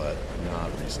ago, but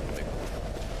not recently.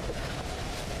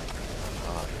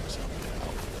 Here's something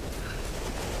else.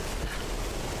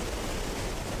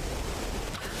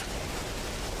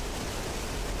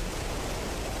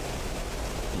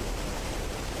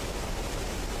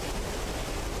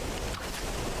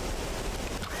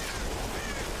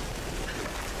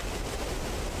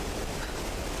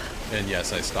 And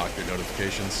yes, I stalk your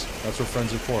notifications. That's what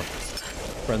friends are for.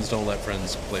 Friends don't let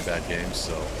friends play bad games,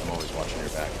 so I'm always watching your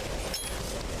back.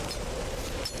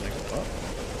 Can I go up?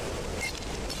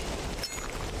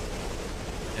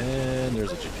 And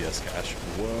there's a GPS cache.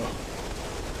 Whoa.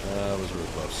 That was real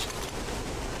close.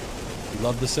 You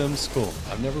love The Sims? Cool.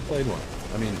 I've never played one.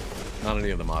 I mean, not any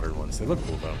of the modern ones. They look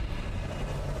cool, though.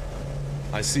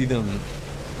 I see them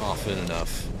often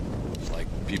enough, like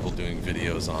people doing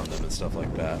videos on them and stuff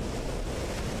like that.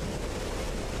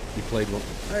 You played one?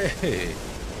 Hey,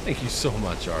 thank you so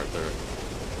much, Arthur.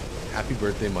 Happy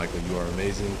birthday, Michael. You are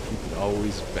amazing. Keep it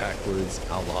always backwards.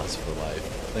 Outlaws for life.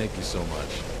 Thank you so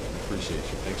much. Appreciate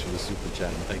you. Thanks for the super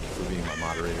chat, and thank you for being my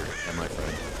moderator and my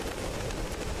friend.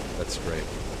 That's great.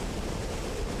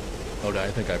 Oh,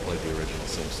 I think I played the original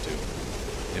Sims too.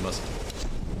 They must.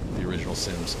 The original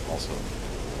Sims also.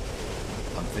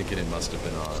 I'm thinking it must have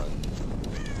been on.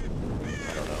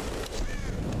 I don't know.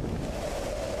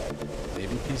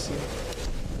 Maybe PC?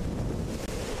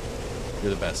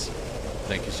 You're the best.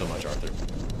 Thank you so much, Arthur.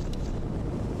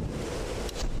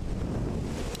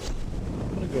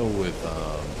 I'm gonna go with,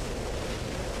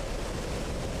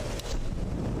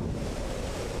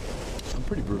 I'm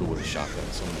pretty brutal with a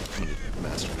shotgun, so I'm gonna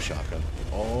master the shotgun.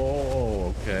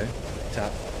 Oh, okay.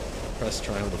 Tap, press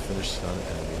triangle to finish stun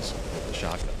enemies with the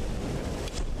shotgun.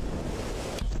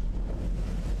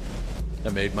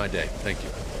 That made my day. Thank you.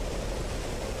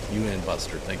 You and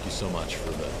Buster, thank you so much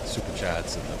for the super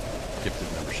chats and the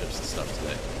gifted memberships and stuff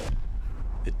today.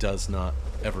 It does not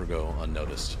ever go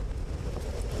unnoticed.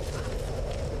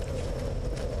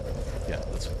 Yeah,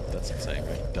 that's it saying,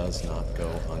 right? It does not go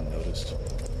unnoticed.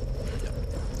 Yep.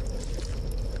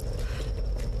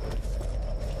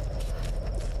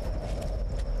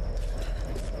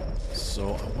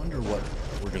 So I wonder what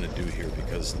we're gonna do here,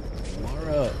 because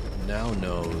Lara now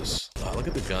knows. Look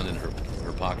at the gun in her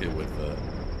pocket with the,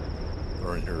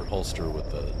 or in her holster with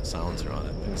the silencer on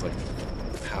it. Things like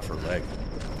half her leg.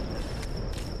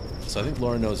 So I think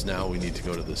Laura knows now we need to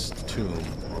go to this tomb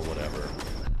or whatever.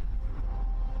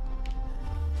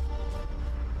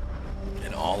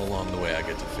 And all along the way I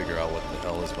get to figure out what the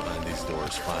hell is behind these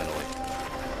doors finally.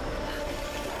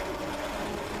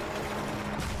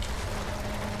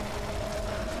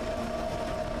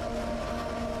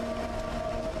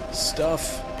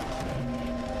 Stuff.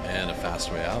 And a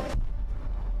fast way out.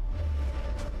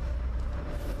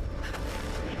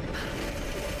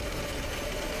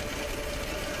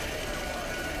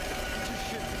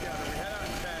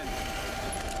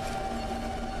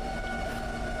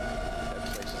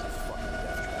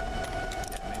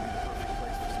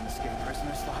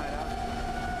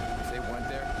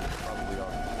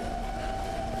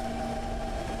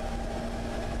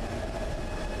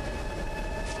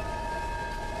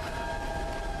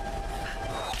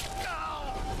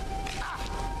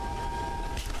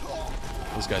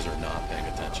 Those guys are not paying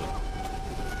attention.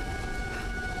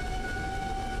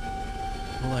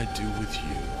 What will I do with you?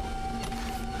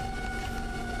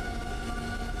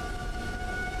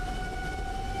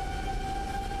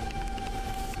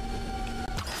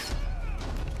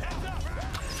 Heads up!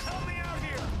 Help me out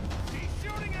here! He's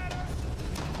shooting at us!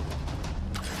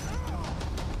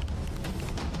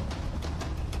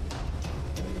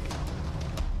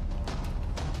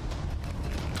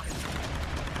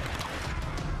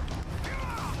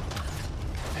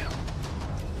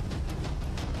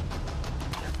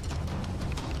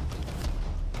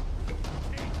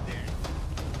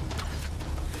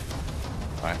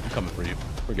 Alright, I'm coming for you.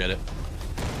 Forget it.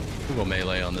 We'll go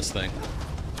melee on this thing.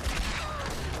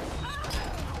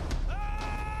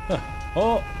 Huh.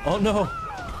 Oh no!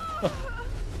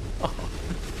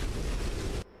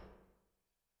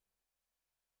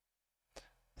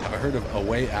 Have I heard of A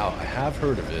Way Out? I have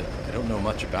heard of it. I don't know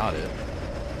much about it.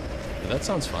 But that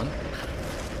sounds fun.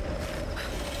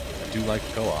 I do like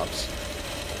co-ops.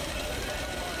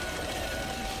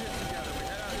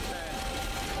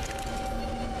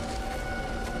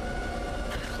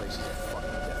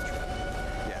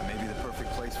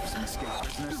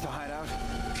 Prisoners to hide out?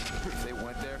 If they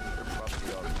went there, they're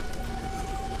probably already.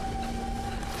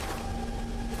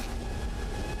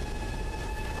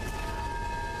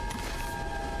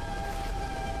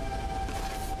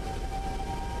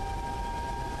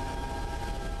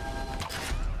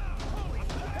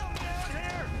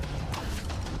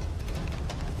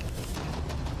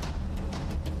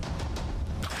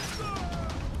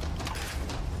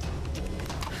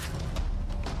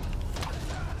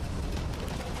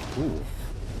 Ooh,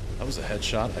 that was a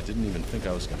headshot I didn't even think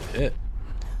I was going to hit.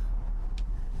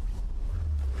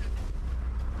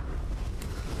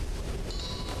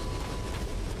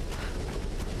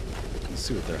 Let's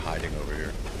see what they're hiding over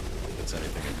here. it's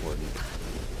anything important.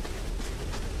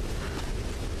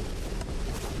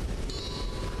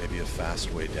 Maybe a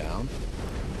fast way down?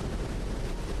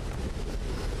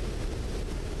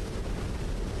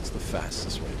 What's the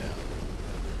fastest way down?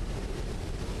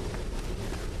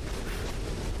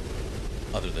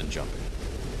 Other than jumping.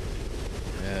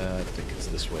 Yeah, I think it's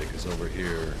this way, because over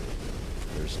here,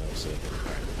 there's no zip. All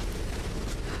right.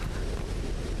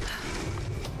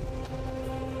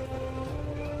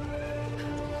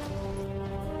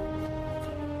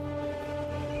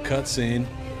 Cutscene.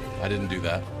 I didn't do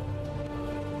that.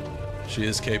 She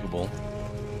is capable.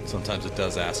 Sometimes it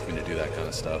does ask me to do that kind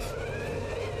of stuff.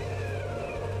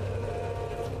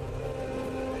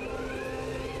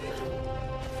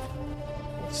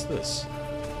 What's this?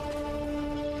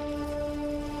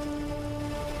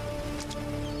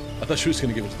 I thought she was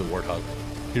going to give it to the warthog.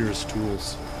 Here's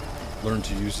tools. Learn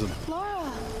to use them. Laura!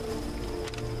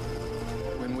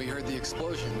 When we heard the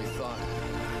explosion, we thought...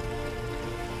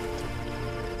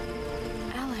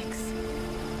 Alex.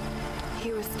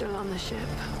 He was still on the ship.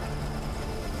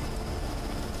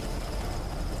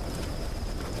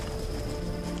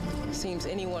 Seems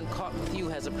anyone caught with you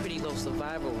has a pretty low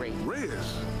survival rate.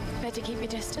 Reyes, Better keep your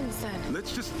distance then.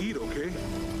 let's just eat, okay?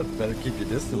 Better keep your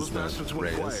distance. Those bastards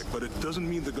went Reyes. quiet, but it doesn't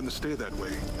mean they're gonna stay that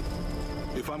way.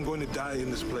 If I'm going to die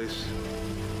in this place,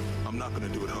 I'm not gonna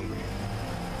do it hungry.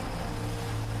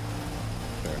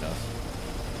 Fair enough.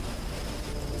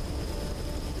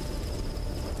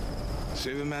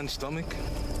 Save a man's stomach,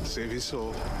 save his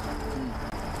soul.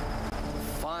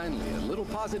 Finally, a little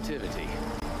positivity.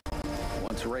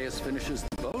 Once Reyes finishes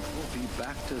the boat, we'll be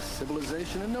back to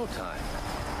civilization in no time.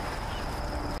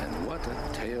 And what a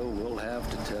tale we'll have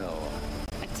to tell.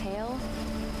 A tale?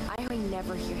 I hope I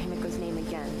never hear Himiko's name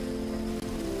again.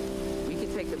 We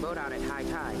can take the boat out at high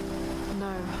tide.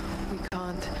 No, we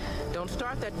can't. Don't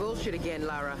start that bullshit again,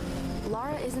 Lara.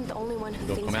 Lara isn't the only one who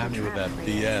Don't thinks come at me we're with that trapped,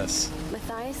 Reyes. BS.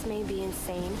 Matthias may be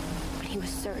insane, but he was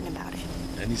certain about it.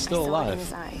 And he's still I saw it in alive.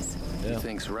 his eyes. Yeah. He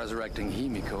thinks resurrecting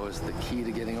Himiko is the key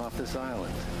to getting off this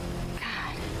island.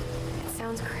 God, it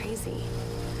sounds crazy.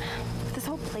 This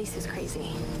whole place is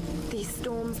crazy. These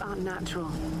storms aren't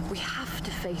natural. We have to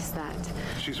face that.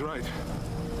 She's right.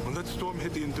 When that storm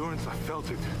hit the Endurance, I felt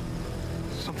it.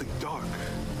 Something dark,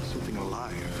 something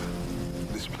alive.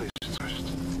 This place is cursed.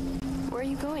 Where are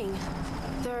you going?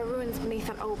 There are ruins beneath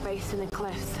an old base in the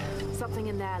cliffs. Something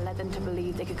in there led them to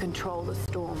believe they could control the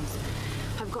storms.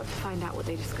 I've got to find out what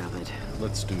they discovered.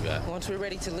 Let's do that. Once we're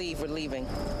ready to leave, we're leaving.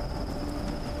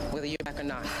 Whether you're back or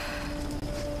not.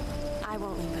 I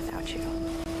won't leave without you.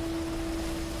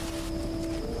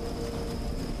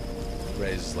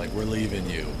 Reyes is like, we're leaving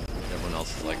you. Everyone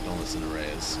else is like, don't listen to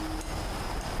Reyes.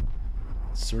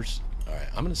 Search. Alright,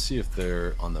 I'm going to see if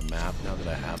they're on the map now that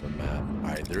I have a map.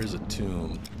 Alright, there is a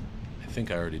tomb. I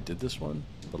think I already did this one,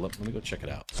 but let me go check it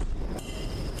out.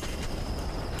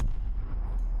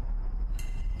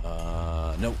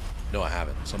 Nope. No, I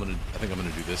haven't. So I think I'm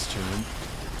gonna do this tomb.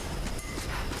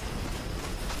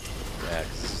 Yeah,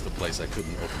 'cause this is the place I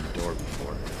couldn't open the door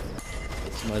before.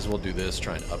 So might as well do this,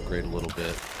 try and upgrade a little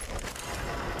bit.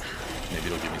 Maybe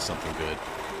it'll give me something good.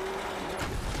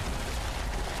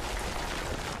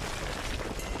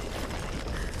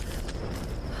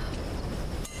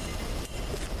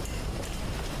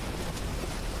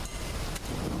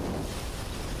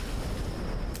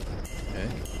 Okay.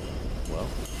 Well.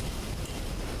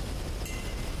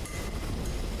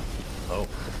 Oh,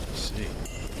 let's see.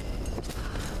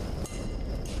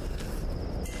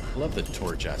 I love the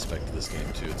torch aspect of this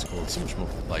game too. It's cool. It's so much more,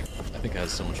 like, I think it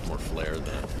has so much more flair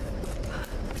than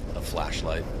a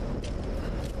flashlight.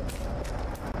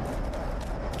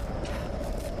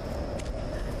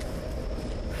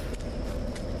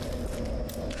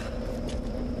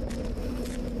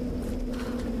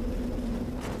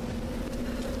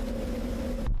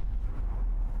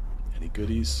 Any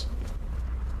goodies?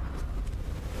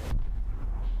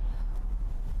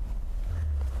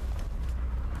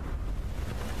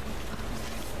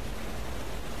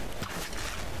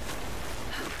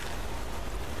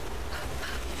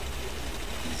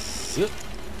 Zip.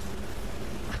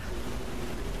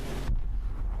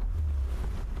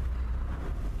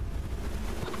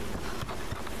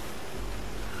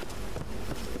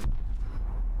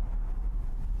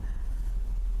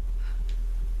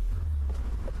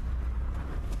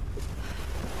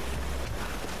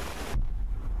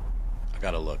 I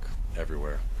gotta look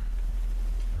everywhere.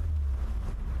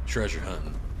 Treasure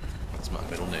hunting. That's my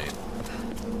middle name.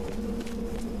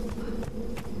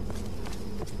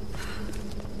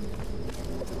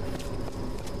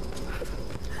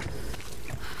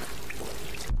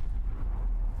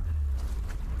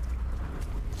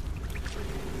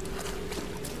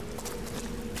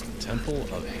 Temple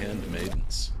of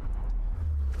Handmaidens.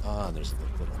 Ah, there's the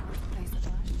little...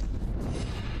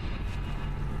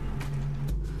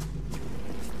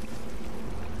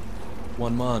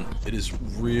 One month. It is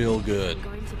real good. I'm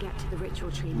going to get to the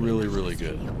ritual tree. Really, really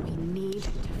good. We need to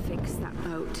fix that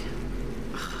boat.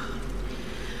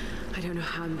 I don't know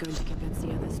how I'm going to convince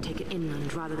the others to take it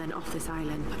inland rather than off this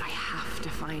island, but I have to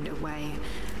find a way.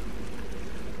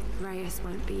 Reyes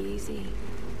won't be easy.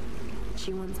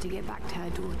 She wants to get back to her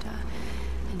daughter,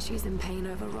 and she's in pain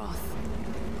over Roth.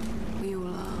 We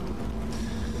all are.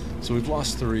 So we've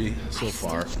lost 3 so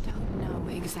far. I still don't know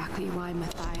exactly why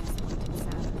Matthias wanted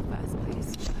Sam in the first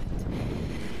place,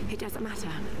 but it doesn't matter.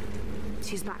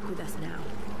 She's back with us now.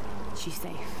 She's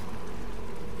safe.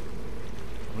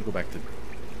 I'm gonna go back to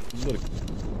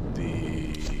the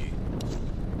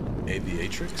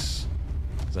Aviatrix,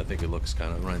 because I think it looks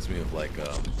kind of reminds me of like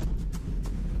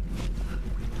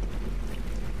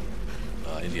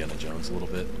Indiana Jones a little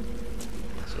bit,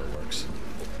 so it works.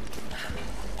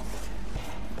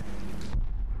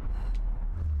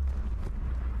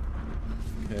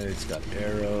 Okay, it's got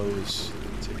arrows.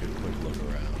 Take a quick look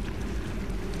around.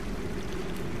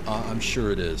 I'm sure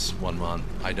it is 1 month.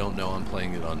 I don't know. I'm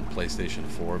playing it on PlayStation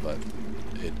 4, but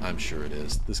I'm sure it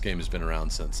is. This game has been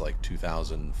around since like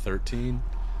 2013,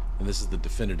 and this is the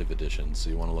definitive edition. So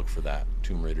you want to look for that.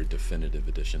 Tomb Raider Definitive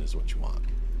Edition is what you want.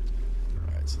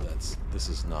 All right, so this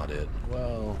is not it.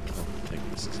 Well, I think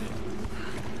this is it.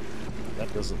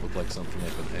 That doesn't look like something I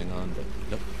can hang on, but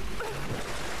nope.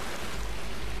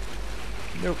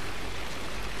 Nope.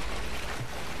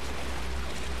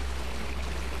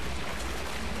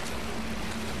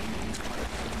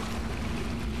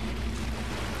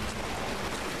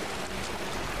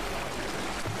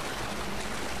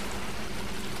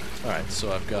 Alright,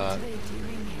 so I've got...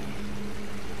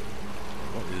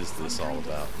 What is this all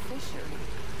about?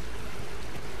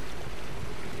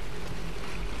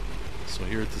 So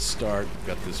here at the start, we've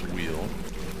got this wheel.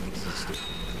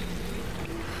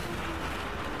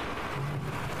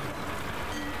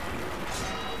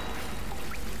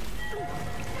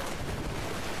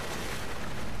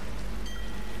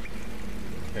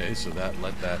 Okay, so that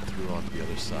let that through onto the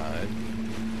other side,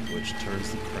 which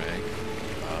turns the crank,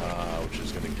 which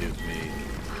is going to give me,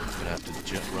 I'm going to have to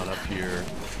run up here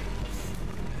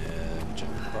and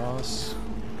jump across.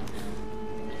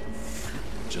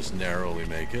 Just narrowly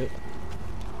make it.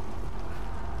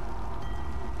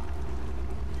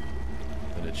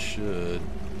 And it should,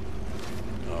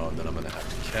 oh, and then I'm going to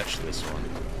have to catch this one.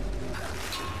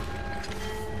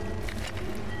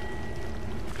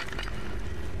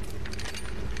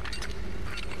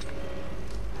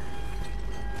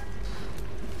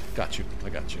 Got you. I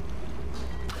got you.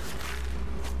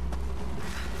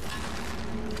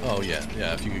 Oh, yeah.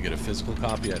 Yeah, if you could get a physical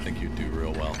copy, I think you'd do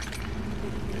real well.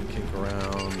 Okay, kink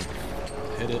around.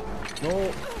 Hit it.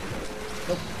 No!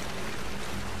 Nope.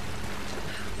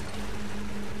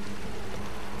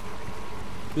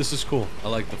 This is cool. I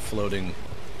like the floating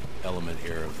element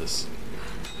here of this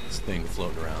thing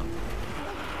floating around.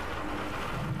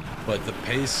 But the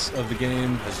pace of the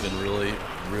game has been really,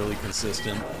 really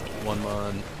consistent. 1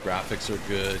 month, graphics are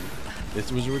good.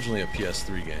 It was originally a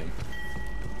PS3 game.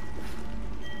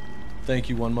 Thank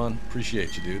you, 1 month.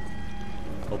 Appreciate you, dude.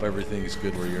 Hope everything's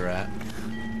good where you're at.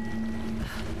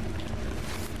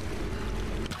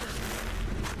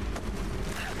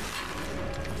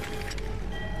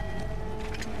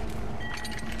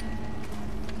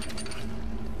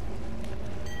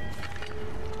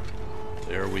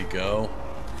 There we go.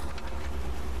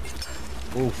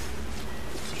 Oof.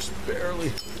 Just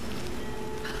barely.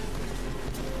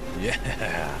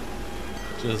 Yeah.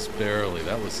 Just barely.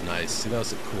 That was nice. See, that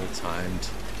was a cool timed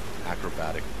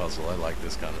acrobatic puzzle. I like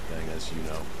this kind of thing, as you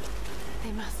know.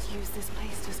 They must use this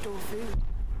place to store food.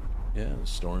 Yeah,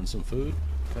 storing some food.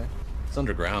 Okay. It's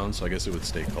underground, so I guess it would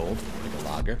stay cold, like a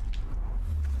lager.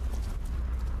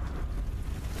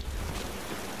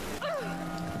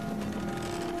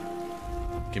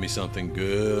 Give me something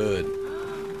good.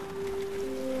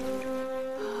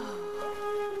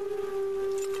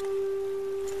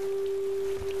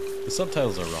 The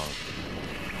subtitles are wrong.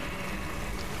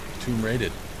 Tomb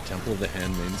Raided. Temple of the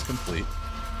Handmaidens complete.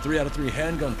 3 out of 3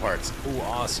 handgun parts. Ooh,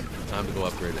 awesome. Time to go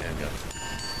upgrade a handgun.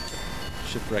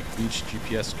 Shipwreck Beach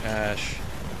GPS cache.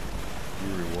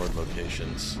 View reward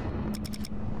locations.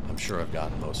 I'm sure I've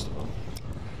gotten most of them.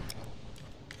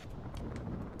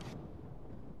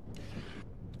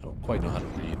 I don't quite know how to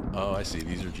read. Oh, I see.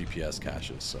 These are GPS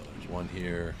caches. So there's one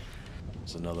here.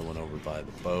 There's another one over by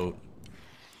the boat.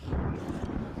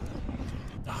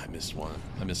 Oh, I missed one.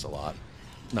 I missed a lot.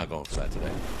 I'm not going for that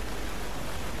today.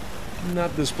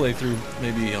 Not this playthrough,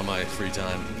 maybe on my free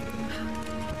time.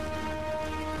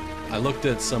 I looked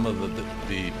at some of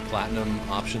the platinum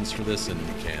options for this, and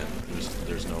you can't.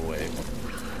 There's no way.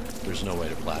 There's no way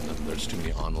to platinum. There's too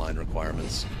many online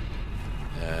requirements.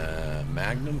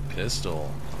 Magnum pistol.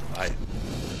 Alright.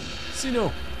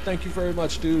 Sino, thank you very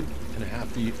much, dude. And a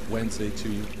happy Wednesday to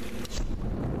you.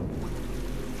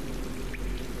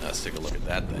 Let's take a look at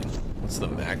that thing. What's the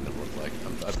Magnum look like?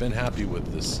 I've been happy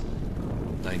with this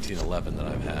 1911 that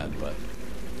I've had, but...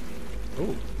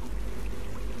 Oh.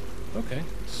 Okay,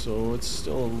 so it's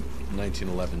still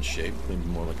 1911 shape, maybe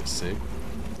more like a SIG.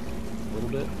 A little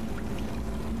bit.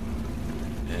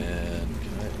 And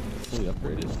can I fully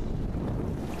upgrade it?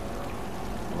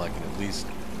 Well, I can at least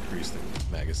increase the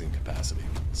magazine capacity.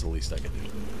 It's the least I can do.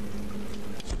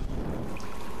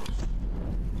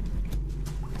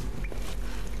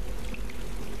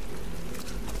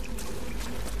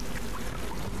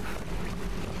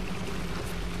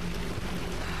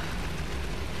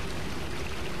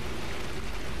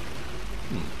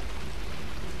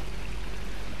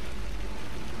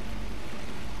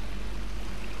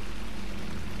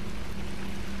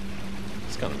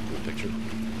 It's kind of a cool picture.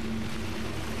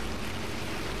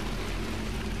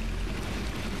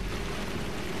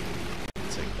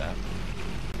 Take that.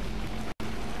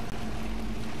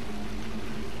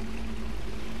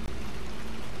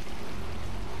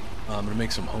 I'm gonna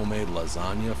make some homemade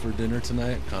lasagna for dinner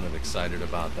tonight. I'm kind of excited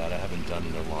about that. I haven't done it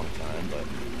in a long time, but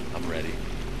I'm ready.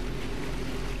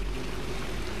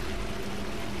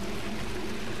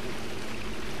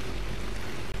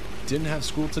 Didn't have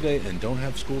school today and don't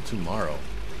have school tomorrow.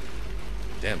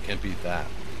 Damn, can't beat that.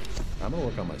 I'm gonna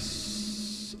work on my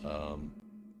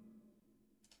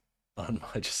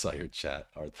I just saw your chat,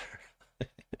 Arthur.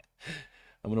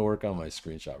 I'm gonna work on my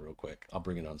screenshot real quick. I'll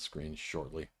bring it on screen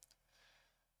shortly.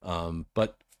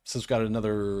 But since we've got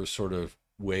another sort of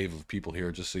wave of people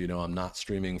here, just so you know, I'm not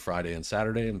streaming Friday and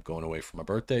Saturday. I'm going away for my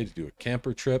birthday to do a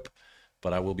camper trip,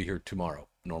 but I will be here tomorrow,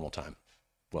 normal time.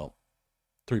 Well,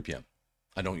 3 p.m.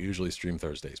 I don't usually stream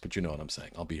Thursdays, but you know what I'm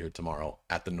saying. I'll be here tomorrow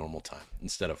at the normal time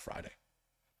instead of Friday.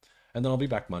 And then I'll be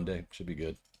back Monday. Should be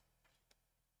good.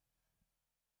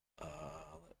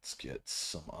 Let's get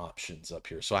some options up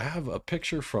here. So I have a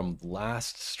picture from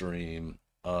last stream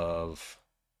of...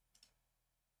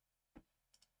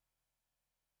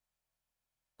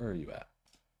 Where are you at?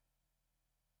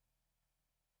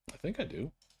 I think I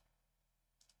do.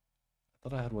 I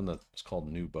thought I had one that was called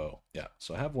New Bow. Yeah,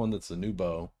 so I have one that's a new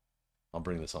bow. I'll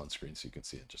bring this on screen so you can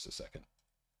see it in just a second.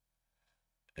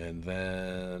 And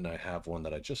then I have one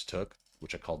that I just took,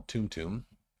 which I called Tomb,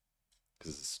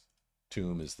 because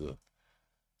Tomb is the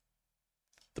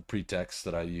pretext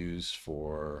that I use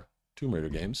for Tomb Raider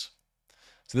games.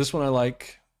 So this one I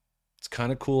like. It's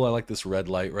kind of cool. I like this red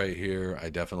light right here. I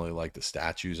definitely like the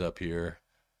statues up here.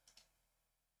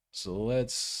 So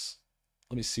let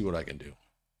me see what I can do.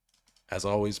 As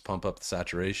always, pump up the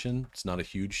saturation. It's not a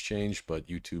huge change, but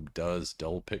YouTube does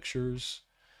dull pictures.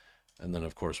 And then,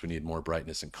 of course, we need more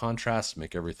brightness and contrast to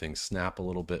make everything snap a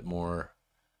little bit more.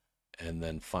 And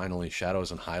then finally, shadows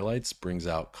and highlights brings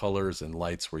out colors and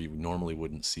lights where you normally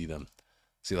wouldn't see them.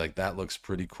 See, like that looks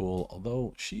pretty cool,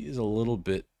 although she is a little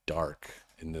bit dark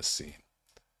in this scene.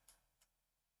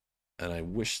 And I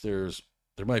wish there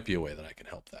might be a way that I can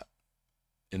help that.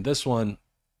 In this one,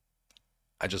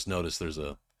 I just noticed there's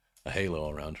a halo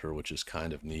around her, which is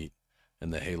kind of neat,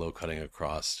 and the halo cutting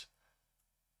across.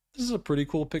 This is a pretty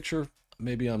cool picture.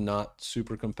 Maybe I'm not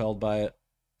super compelled by it,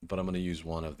 but I'm going to use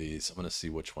one of these. I'm going to see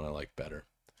which one I like better.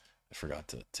 I forgot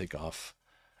to take off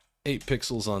 8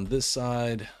 pixels on this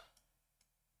side.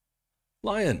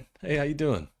 Lion, hey, how you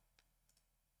doing?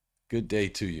 Good day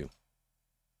to you.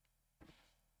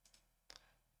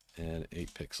 And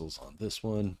 8 pixels on this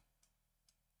one.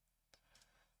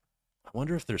 I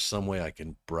wonder if there's some way I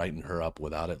can brighten her up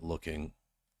without it looking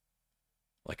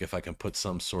like, if I can put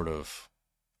some sort of,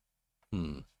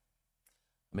 I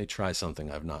may try something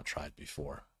I've not tried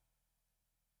before.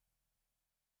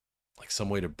 Like some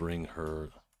way to bring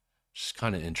her, just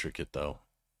kind of intricate though.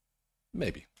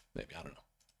 Maybe, I don't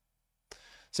know.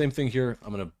 Same thing here.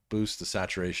 I'm going to boost the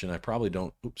saturation. I probably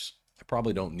don't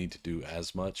need to do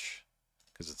as much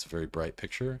because it's a very bright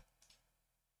picture.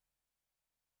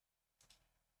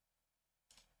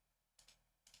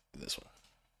 This one.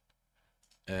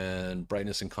 And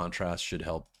brightness and contrast should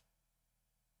help.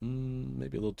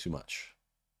 Maybe a little too much.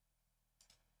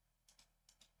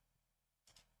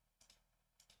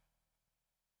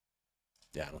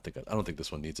 Yeah, I don't think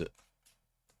this one needs it.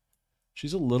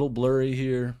 She's a little blurry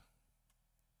here,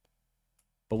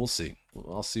 but we'll see.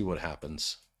 I'll see what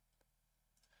happens.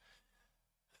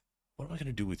 What am I going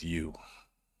to do with you?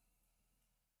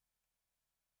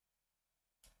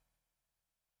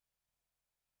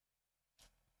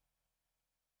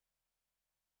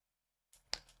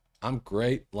 I'm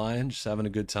great, Lion. Just having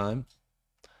a good time.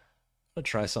 I'm going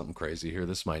to try something crazy here.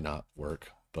 This might not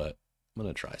work, but I'm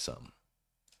going to try something.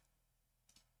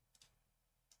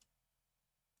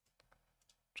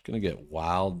 Just going to get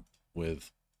wild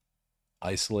with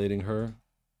isolating her.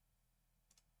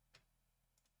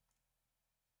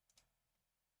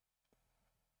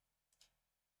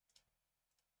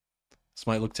 This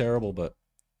might look terrible, but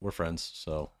we're friends,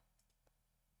 so.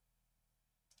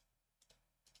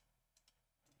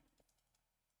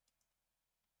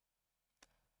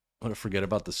 I'm going to forget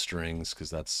about the strings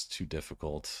because that's too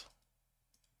difficult.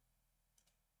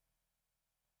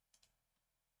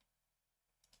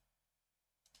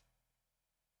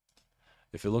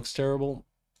 If it looks terrible,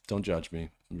 don't judge me.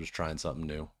 I'm just trying something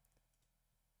new.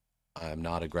 I'm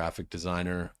not a graphic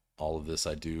designer. All of this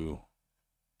I do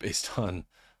based on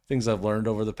things I've learned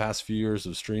over the past few years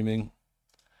of streaming.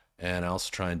 And I also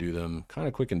try and do them kind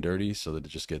of quick and dirty so that it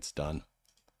just gets done.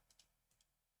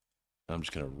 I'm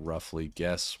just going to roughly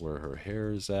guess where her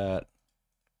hair is at.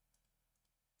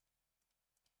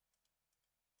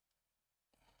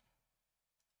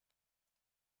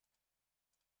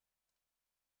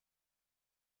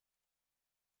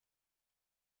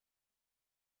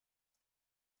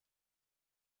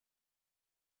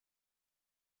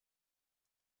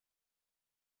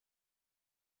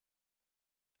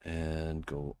 And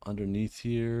go underneath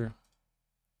here.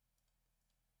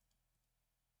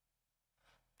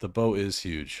 The boat is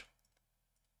huge.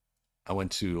 I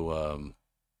went to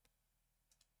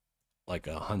like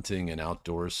a hunting and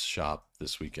outdoors shop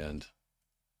this weekend.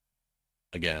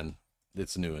 Again,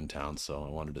 it's new in town, so I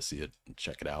wanted to see it and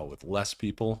check it out with less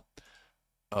people.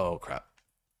 Oh crap.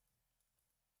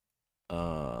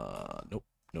 Nope,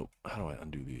 nope. How do I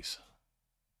undo these?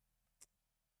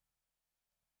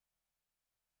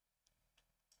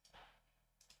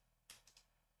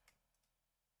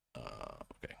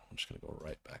 Okay, I'm just gonna go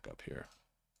right back up here.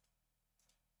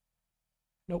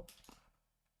 Nope.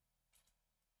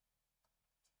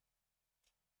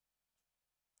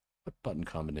 What button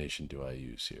combination do I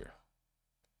use here?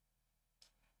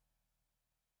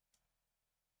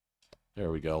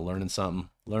 There we go. Learning something.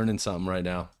 Learning something right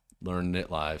now. Learning it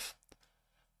live.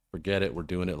 Forget it. We're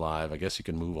doing it live. I guess you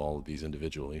can move all of these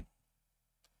individually.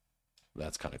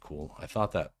 That's kind of cool. I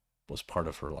thought that was part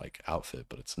of her like outfit,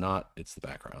 but it's not. It's the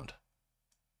background.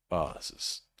 Oh, this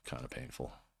is kind of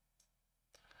painful.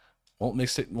 Won't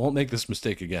make this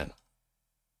mistake again.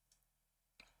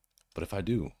 But if I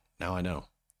do, now I know.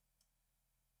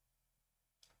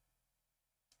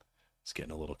 It's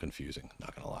getting a little confusing,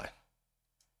 not gonna lie.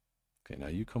 Okay, now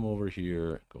you come over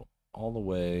here, go all the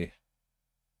way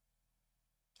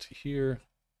to here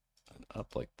and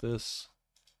up like this.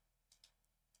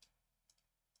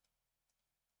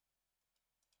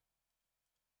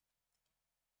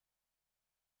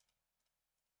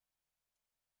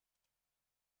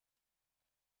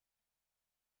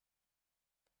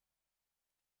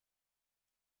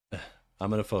 I'm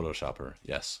going to Photoshop her.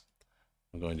 Yes.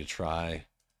 I'm going to try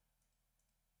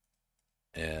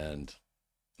and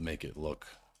make it look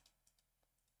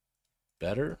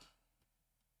better.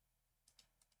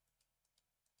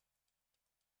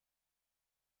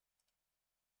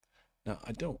 Now,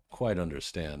 I don't quite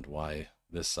understand why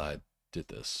this side did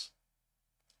this.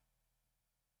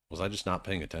 Was I just not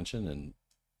paying attention and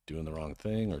doing the wrong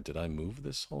thing, or did I move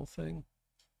this whole thing?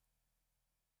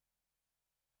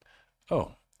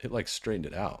 Oh, it like straightened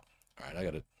it out. All right, I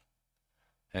got to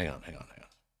hang on.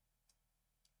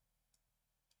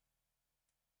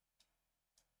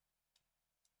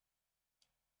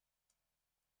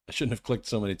 I shouldn't have clicked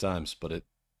so many times, but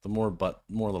the more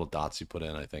little dots you put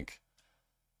in, I think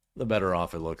the better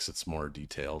off it looks. It's more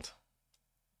detailed.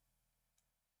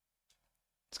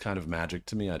 It's kind of magic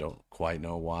to me. I don't quite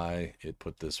know why it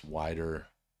put this wider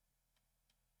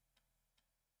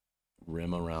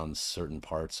rim around certain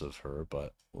parts of her,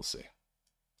 but we'll see.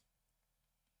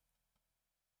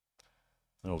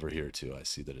 Over here too, I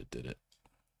see that it did it.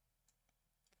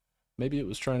 Maybe it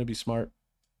was trying to be smart.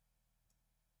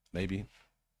 Maybe.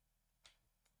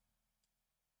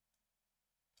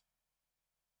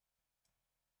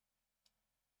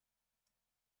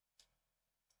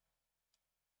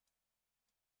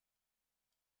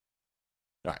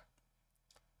 All right.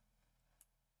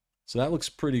 So that looks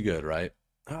pretty good, right?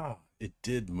 Oh, it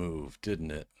did move,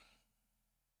 didn't it?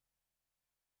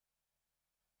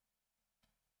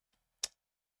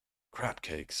 Crap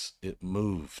cakes. It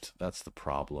moved. That's the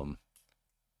problem.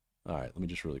 All right, let me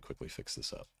just really quickly fix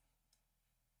this up.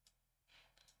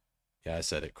 Yeah, I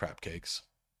said it, crap cakes.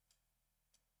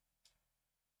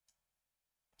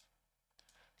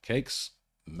 Cakes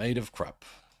made of crap.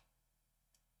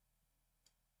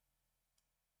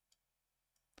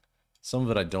 Some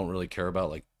of it I don't really care about,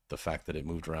 like the fact that it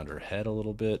moved around her head a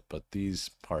little bit, but these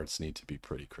parts need to be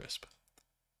pretty crisp.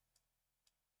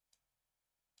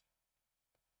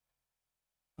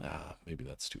 Ah, maybe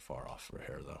that's too far off for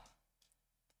hair, though.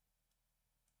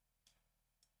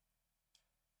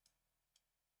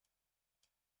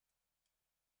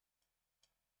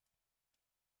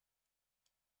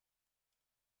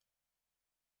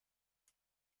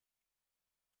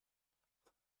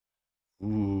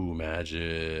 Ooh,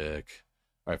 magic.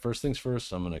 All right, first things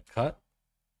first, I'm going to cut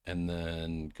and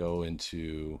then go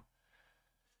into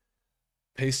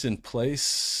paste in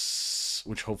place,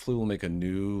 which hopefully will make a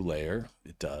new layer.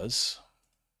 It does.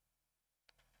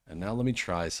 And now let me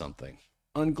try something.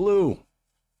 Unglue.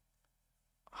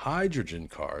 Hydrogen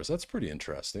cars. That's pretty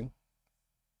interesting.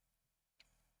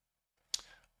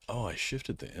 Oh, I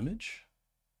shifted the image?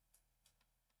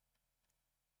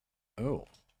 Oh.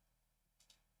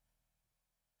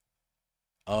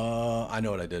 I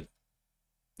know what I did.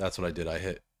 That's what I did. I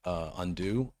hit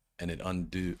undo, and it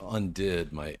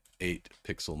undid my 8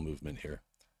 pixel movement here.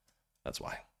 That's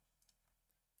why.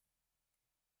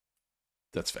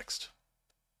 That's fixed.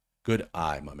 Good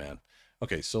eye, my man.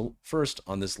 Okay, so first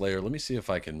on this layer, let me see if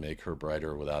I can make her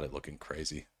brighter without it looking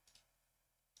crazy.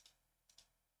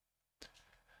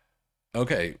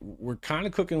 Okay, we're kind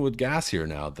of cooking with gas here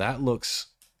now. That looks,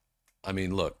 I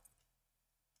mean, look.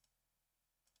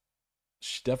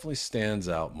 She definitely stands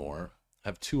out more. I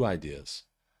have 2 ideas.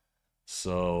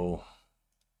 So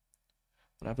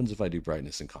what happens if I do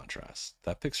brightness and contrast?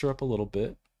 That picks her up a little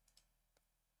bit.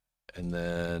 And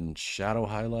then shadow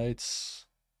highlights.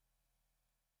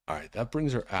 All right, that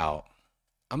brings her out.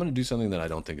 I'm going to do something that I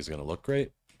don't think is going to look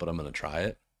great, but I'm going to try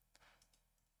it.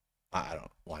 I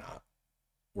don't, why not?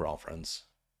 We're all friends.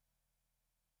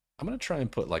 I'm going to try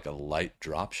and put like a light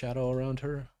drop shadow around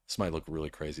her. This might look really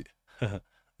crazy.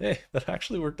 Hey, that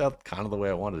actually worked out kind of the way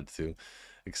I wanted it to,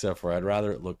 except for I'd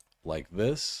rather it look like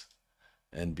this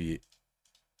and be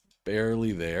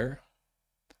barely there,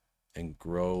 and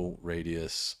grow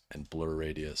radius and blur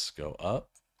radius go up.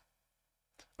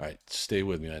 All right, stay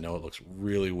with me. I know it looks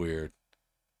really weird.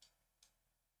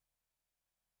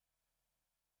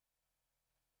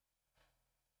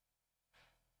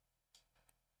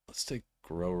 Let's take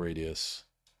grow radius,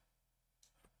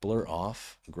 blur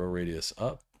off, grow radius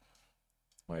up.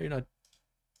 Why are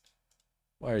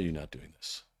you not doing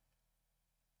this?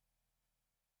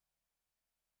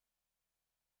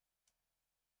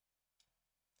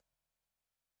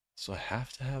 So I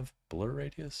have to have blur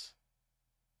radius?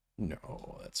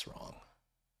 No, that's wrong.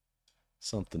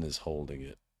 Something is holding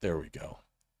it. There we go.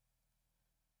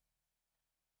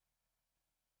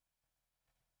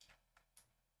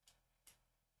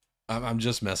 I'm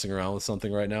just messing around with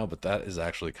something right now, but that is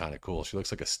actually kind of cool. She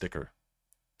looks like a sticker.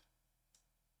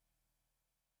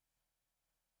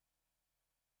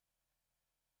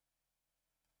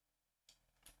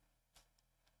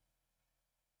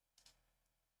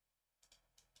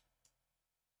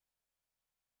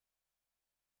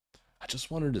 I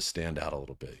just want her to stand out a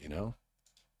little bit, you know?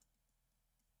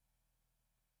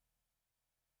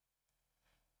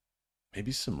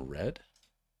 Maybe some red?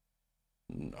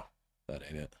 No, that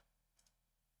ain't it.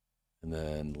 And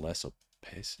then less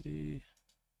opacity.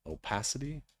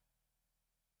 Opacity?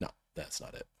 No, that's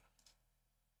not it.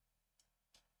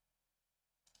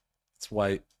 It's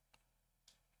white.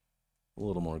 A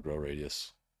little more grow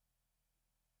radius.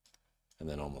 And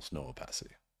then almost no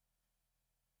opacity.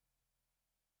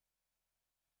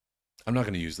 I'm not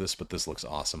going to use this, but this looks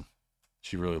awesome.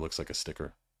 She really looks like a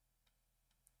sticker.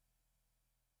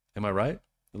 Am I right?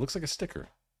 It looks like a sticker.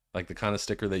 Like the kind of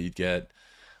sticker that you'd get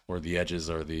where the edges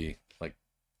are the like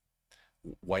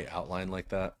white outline like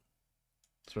that.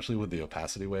 Especially with the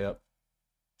opacity way up.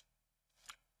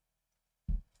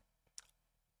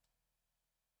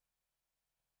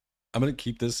 I'm going to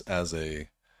keep this as a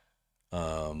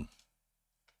I'm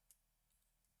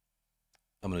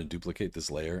going to duplicate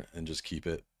this layer and just keep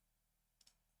it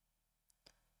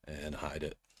and hide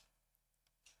it.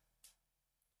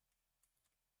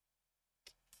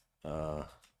 All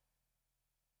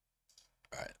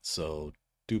right, so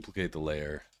duplicate the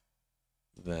layer,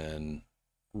 then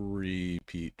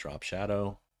repeat drop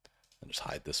shadow, and just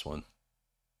hide this one.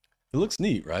 It looks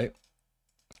neat, right?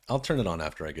 I'll turn it on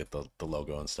after I get the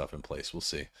logo and stuff in place. We'll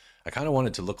see. I kind of want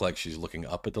it to look like she's looking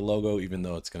up at the logo, even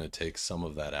though it's going to take some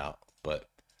of that out, but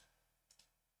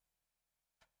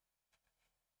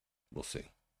we'll see.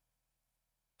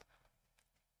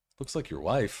 Looks like your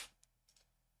wife.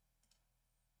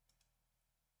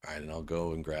 All right, and I'll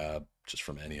go and grab just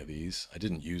from any of these. I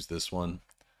didn't use this one,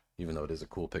 even though it is a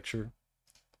cool picture.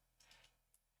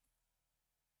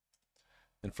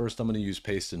 And first I'm going to use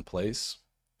paste in place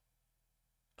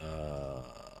to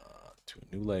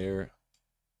a new layer.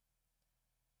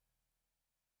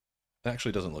 It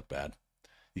actually doesn't look bad.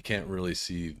 You can't really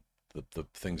see the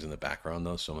things in the background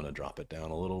though, so I'm going to drop it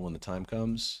down a little when the time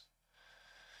comes.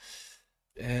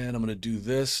 And I'm going to do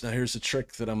this. Now here's a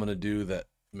trick that I'm going to do that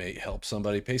may help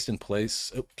somebody. Paste in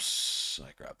place. Oops,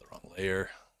 I grabbed the wrong layer.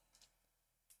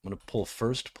 I'm going to pull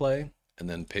first play and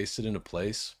then paste it into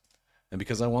place. And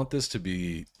because I want this to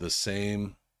be the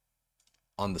same,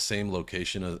 on the same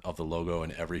location of the logo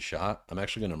in every shot, I'm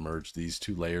actually going to merge these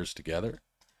two layers together.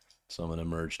 So I'm going to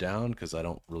merge down because I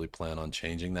don't really plan on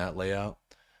changing that layout.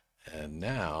 And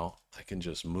now I can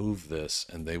just move this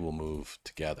and they will move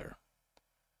together.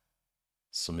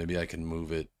 So maybe I can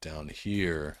move it down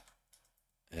here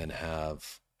and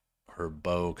have her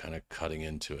bow kind of cutting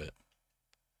into it.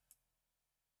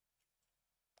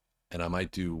 And I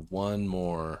might do one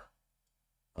more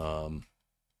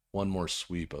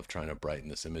sweep of trying to brighten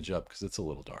this image up because it's a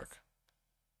little dark.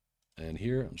 And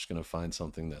here I'm just going to find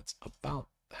something that's about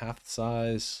half the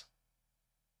size.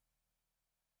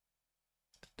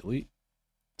 Delete.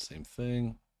 Same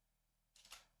thing.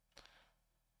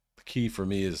 The key for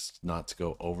me is not to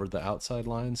go over the outside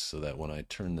lines so that when I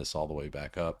turn this all the way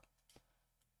back up,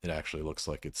 it actually looks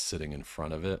like it's sitting in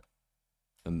front of it.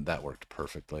 And that worked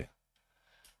perfectly.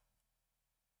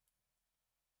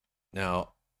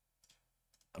 Now,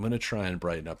 I'm going to try and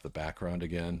brighten up the background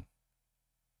again.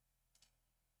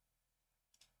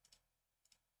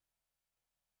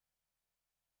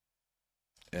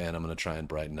 And I'm going to try and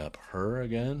brighten up her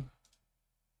again.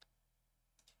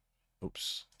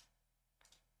 Oops.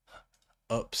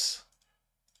 Oops.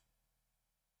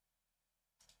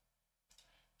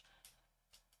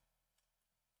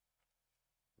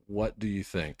 What do you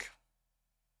think?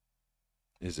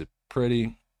 Is it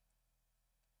pretty?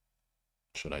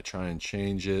 Should I try and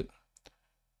change it?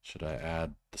 Should I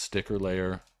add the sticker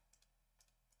layer?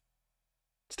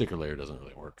 Sticker layer doesn't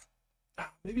really work.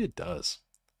 Maybe it does.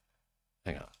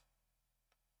 Hang on.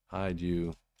 Hide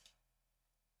you.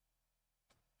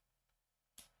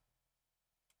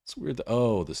 It's weird that,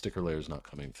 oh, the sticker layer is not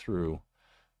coming through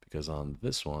because on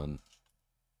this one,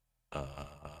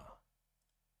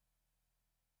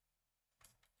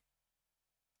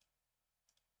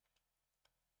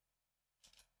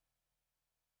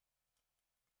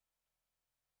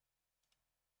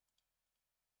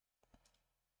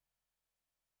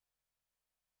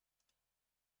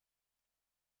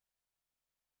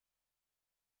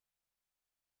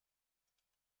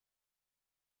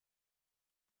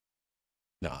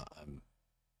 nah, I'm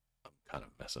kind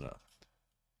of messing up.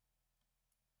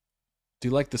 Do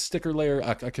you like the sticker layer?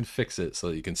 I can fix it so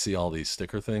that you can see all these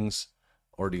sticker things.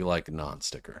 Or do you like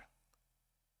non-sticker?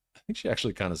 I think she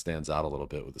actually kind of stands out a little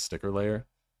bit with the sticker layer.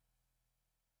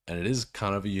 And it is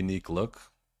kind of a unique look.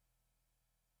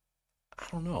 I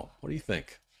don't know. What do you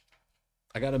think?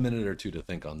 I got a minute or two to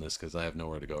think on this because I have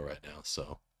nowhere to go right now.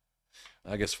 So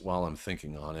I guess while I'm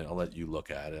thinking on it, I'll let you look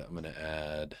at it. I'm going to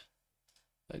add...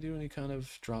 Did I do any kind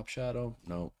of drop shadow?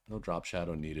 No, no drop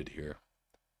shadow needed here.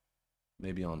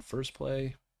 Maybe on first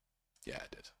play? Yeah, I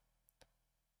did.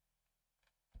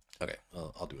 Okay,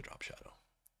 I'll do a drop shadow.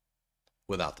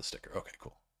 Without the sticker. Okay,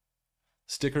 cool.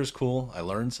 Sticker's cool. I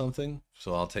learned something,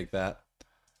 so I'll take that.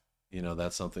 You know,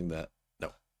 that's something that...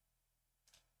 No.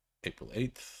 April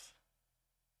 8th.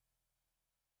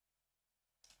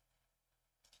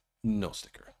 No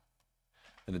sticker.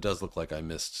 And it does look like I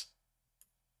missed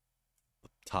the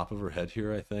top of her head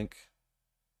here, I think.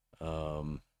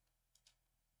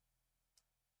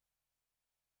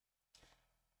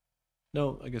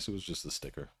 No, I guess it was just the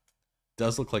sticker.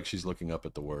 Does look like she's looking up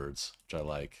at the words, which I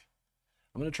like.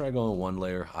 I'm going to try going one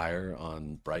layer higher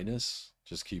on brightness.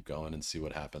 Just keep going and see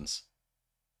what happens.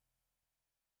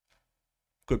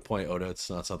 Good point, Oda. It's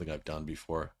not something I've done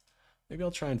before. Maybe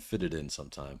I'll try and fit it in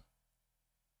sometime.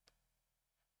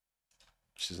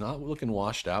 She's not looking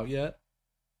washed out yet.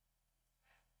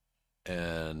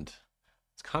 And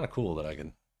it's kind of cool that I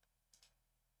can...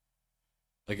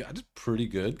 Like, I did pretty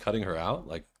good cutting her out.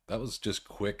 Like, that was just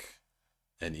quick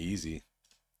and easy.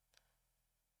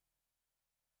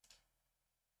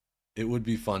 It would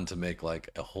be fun to make like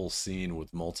a whole scene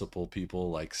with multiple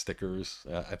people like stickers.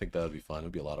 I think that would be fun. It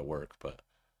would be a lot of work, but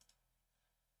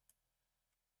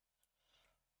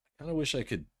I kind of wish I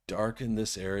could darken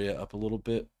this area up a little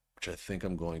bit, which I think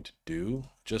I'm going to do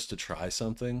just to try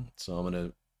something. So I'm going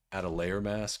to add a layer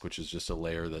mask, which is just a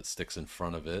layer that sticks in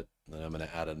front of it. Then I'm going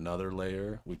to add another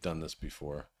layer. We've done this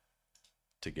before.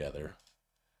 together.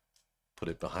 Put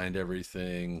it behind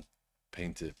everything,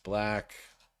 paint it black,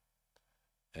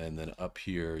 and then up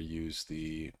here use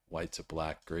the white to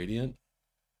black gradient.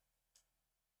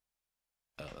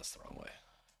 Oh, that's the wrong way.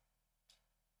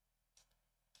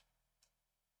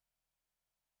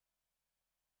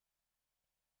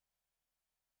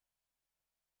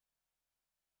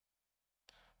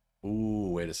 Ooh,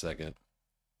 wait a second.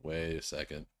 Wait a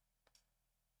second.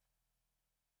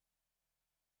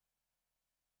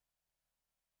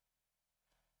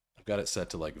 I've got it set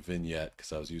to like vignette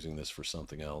because I was using this for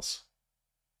something else.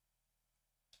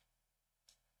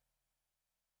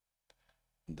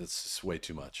 This is way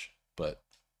too much, but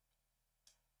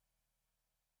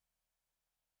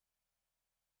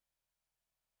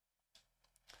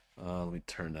let me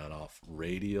turn that off.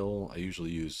 Radial, I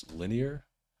usually use linear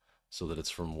so that it's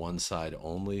from one side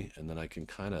only, and then I can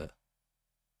kind of,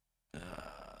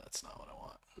 that's not what I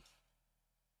want.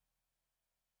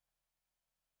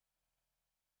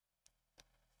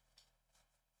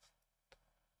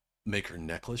 Make her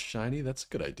necklace shiny? That's a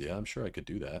good idea. I'm sure I could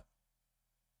do that.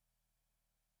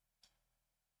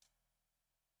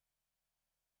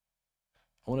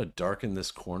 I want to darken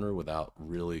this corner without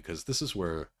really, because this is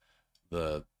where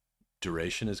the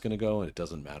duration is going to go, and it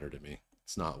doesn't matter to me.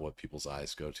 It's not what people's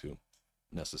eyes go to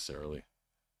necessarily.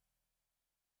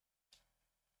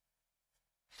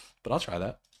 But I'll try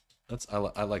that.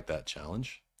 I like that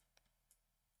challenge.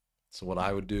 So what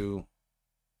I would do,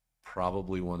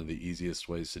 probably one of the easiest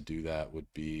ways to do that would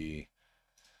be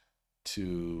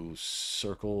to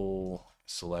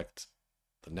select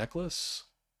the necklace.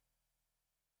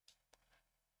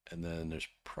 And then there's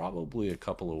probably a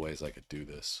couple of ways I could do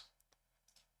this.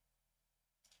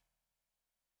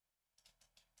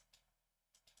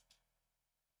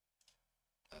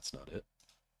 That's not it.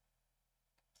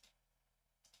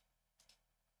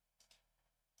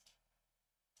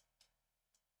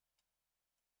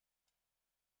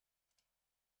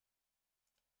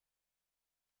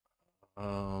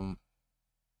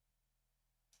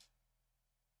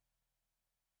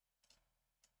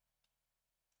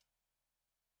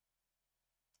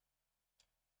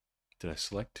 Did I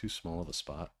select too small of a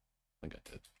spot? I think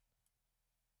I did.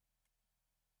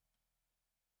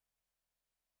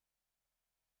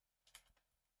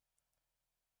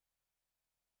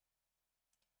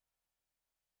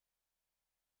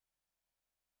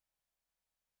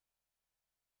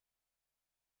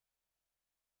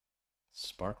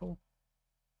 Sparkle?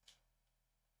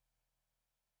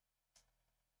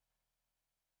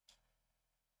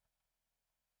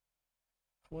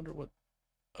 I wonder what...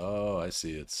 Oh, I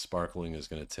see. It's sparkling is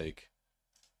going to take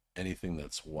anything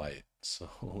that's white. So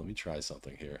let me try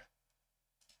something here.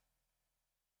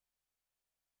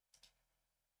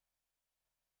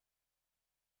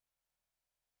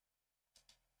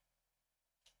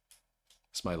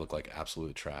 This might look like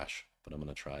absolute trash, but I'm going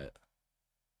to try it.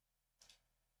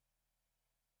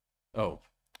 Oh,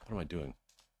 what am I doing?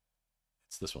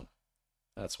 It's this one.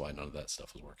 That's why none of that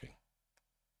stuff is working.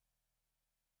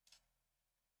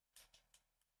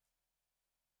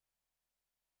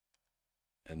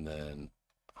 And then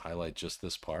highlight just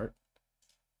this part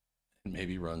and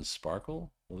maybe run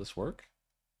sparkle. Will this work?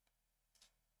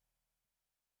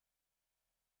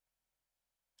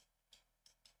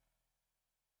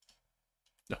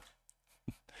 No.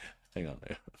 Hang on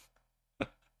there.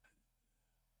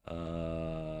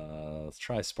 Let's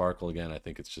try sparkle again. I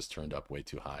think it's just turned up way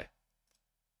too high.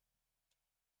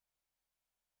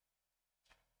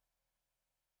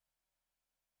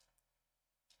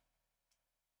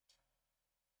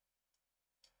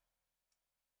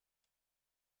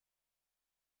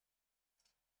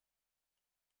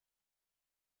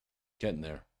 Getting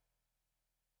there.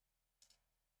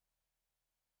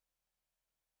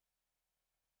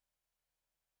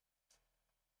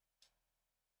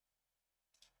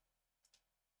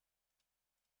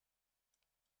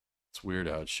 It's weird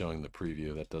how it's showing the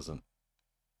preview. That doesn't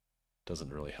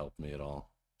really help me at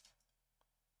all.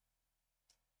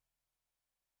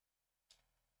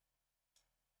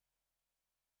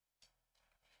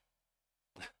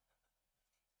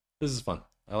 This is fun.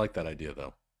 I like that idea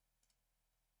though.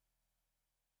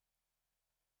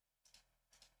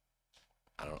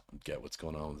 I don't get what's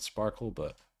going on with the sparkle,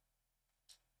 but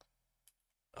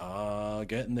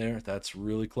getting there. That's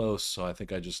really close. So I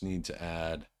think I just need to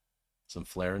add some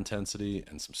flare intensity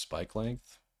and some spike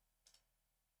length.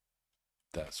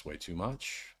 That's way too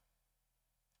much.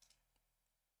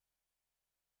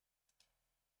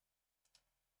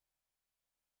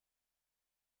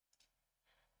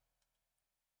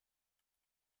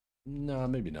 No,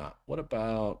 maybe not. What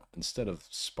about, instead of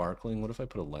sparkling, what if I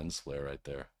put a lens flare right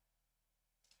there?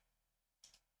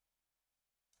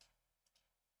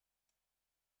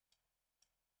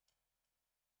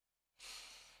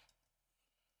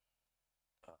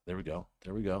 there we go.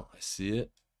 There we go. I see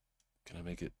it. Can I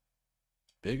make it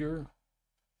bigger?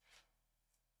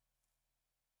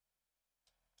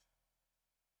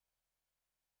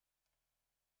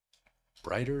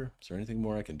 Brighter? Is there anything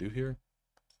more I can do here?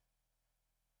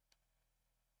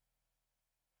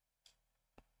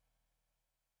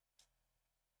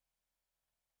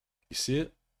 You see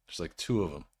it? There's like two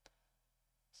of them.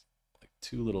 Like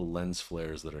two little lens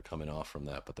flares that are coming off from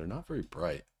that, but they're not very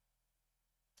bright.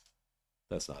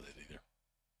 That's not it either.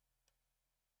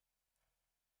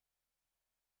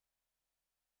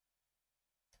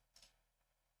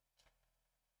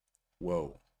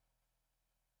 Whoa.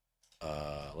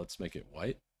 Let's make it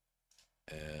white.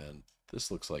 And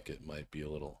this looks like it might be a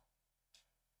little...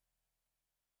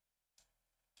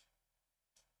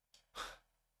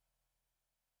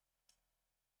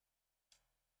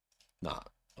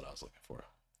 Not what I was looking for.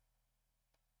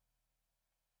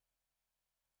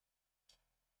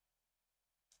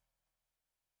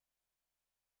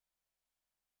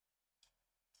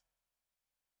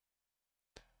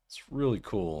 It's really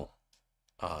cool.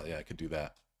 Yeah, I could do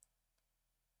that.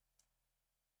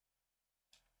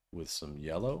 With some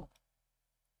yellow.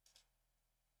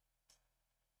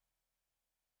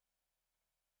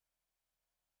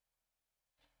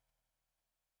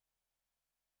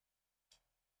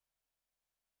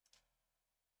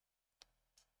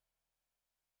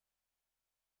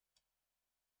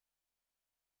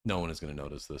 No one is going to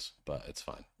notice this, but it's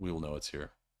fine. We will know it's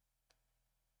here.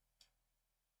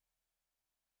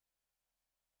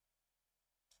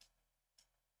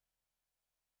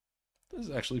 This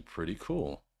is actually pretty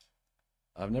cool.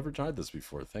 I've never tried this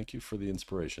before. Thank you for the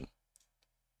inspiration.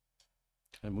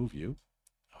 Can I move you?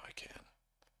 Oh, I can.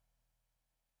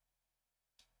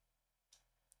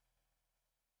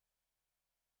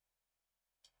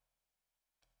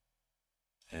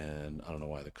 And I don't know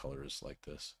why the color is like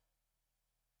this.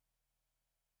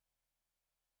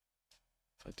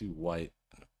 If I do white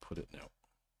and put it now.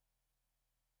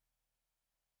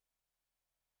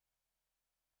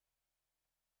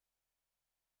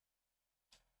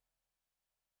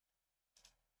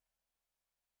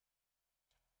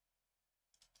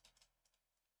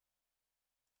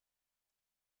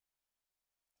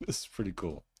 This is pretty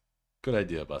cool. Good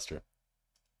idea, Buster.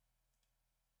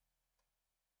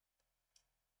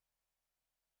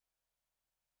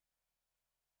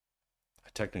 I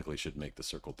technically should make the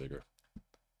circle bigger.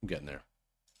 I'm getting there.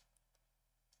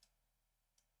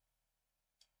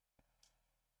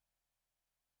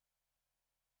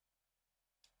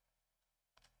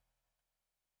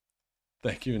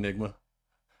 Thank you, Enigma.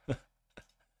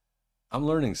 I'm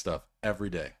learning stuff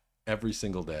every day. Every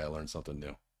single day I learn something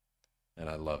new. And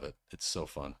I love it. It's so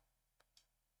fun.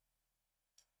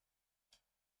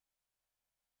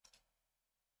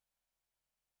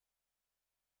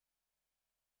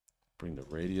 Bring the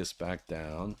radius back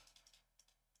down.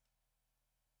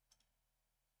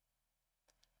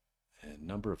 And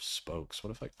number of spokes.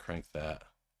 What if I crank that?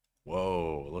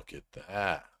 Whoa, look at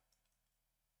that.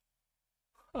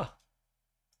 Huh.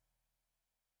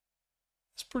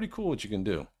 It's pretty cool what you can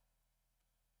do.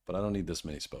 But I don't need this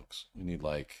many spokes. We need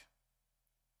like...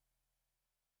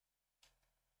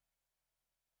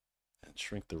 And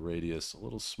shrink the radius a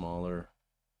little smaller.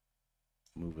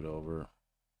 Move it over.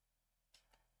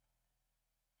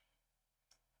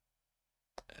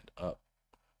 And up.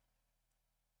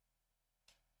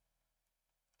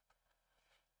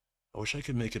 I wish I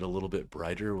could make it a little bit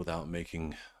brighter without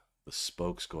making the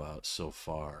spokes go out so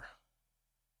far.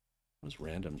 What does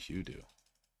random hue do?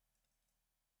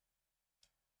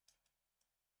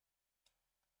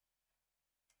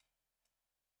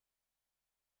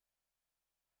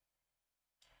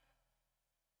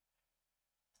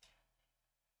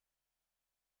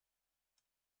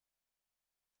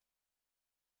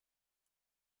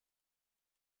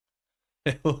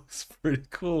 It looks pretty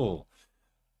cool.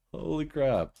 Holy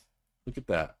crap. Look at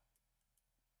that.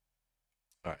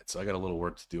 All right, so I got a little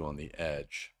work to do on the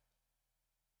edge.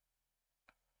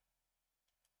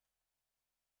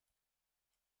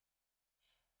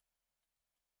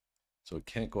 So it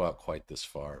can't go out quite this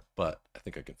far, but I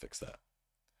think I can fix that.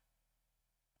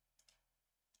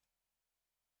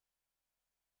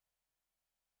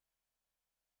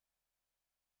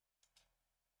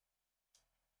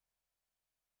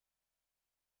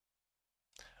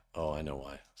 Oh, I know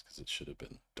why. It's because it should have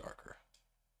been darker.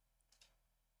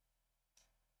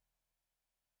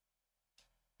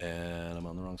 And I'm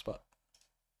on the wrong spot.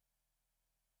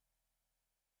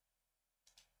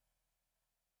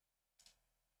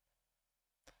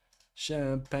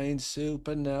 Champagne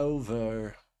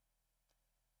supernova.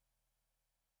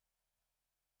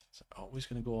 Is it always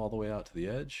going to go all the way out to the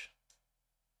edge?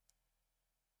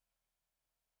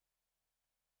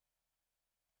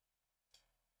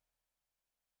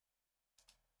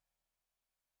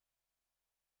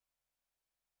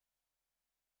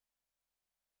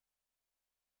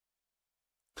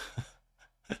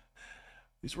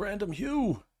 He's random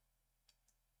Hugh.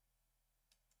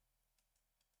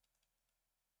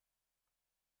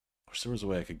 Wish there was a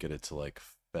way I could get it to like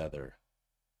feather.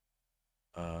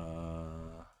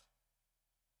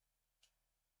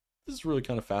 This is really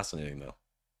kind of fascinating though.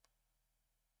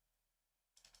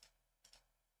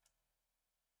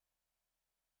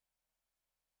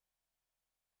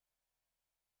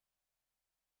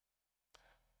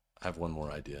 I have one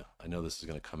more idea. I know this is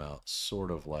going to come out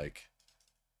sort of like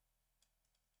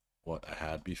what I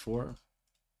had before.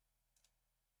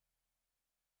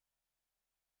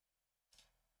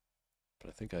 But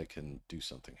I think I can do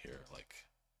something here, like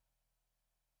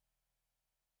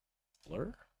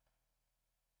blur?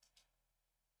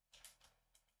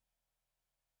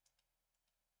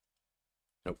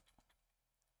 Nope.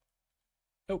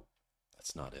 Nope.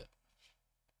 That's not it.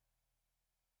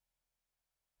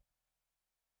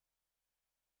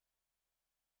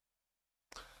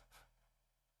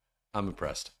 I'm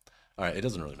impressed. All right, it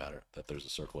doesn't really matter that there's a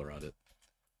circle around it.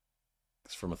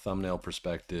 It's from a thumbnail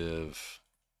perspective.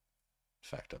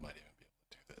 In fact, I might even be able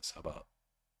to do this. How about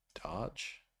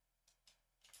dodge?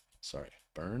 Sorry,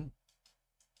 burn.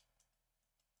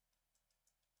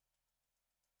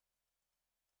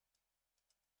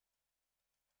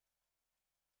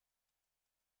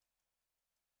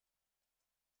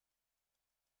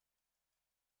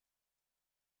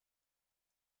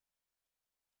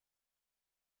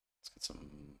 Let's get some.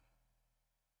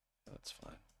 That's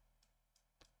fine.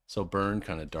 So burn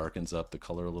kind of darkens up the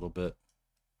color a little bit.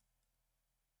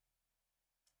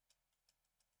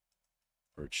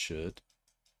 Or it should.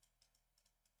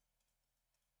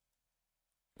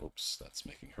 Oops, that's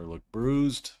making her look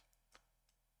bruised.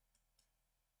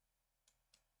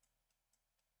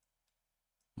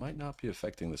 Might not be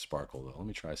affecting the sparkle though. Let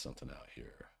me try something out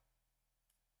here.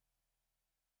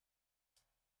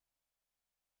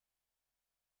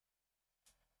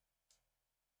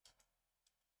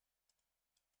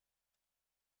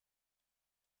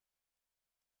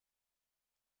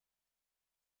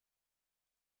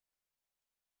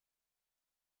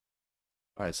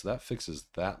 All right, so that fixes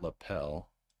that lapel.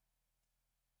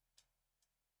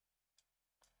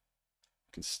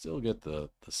 You can still get the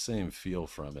same feel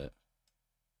from it.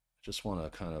 Just want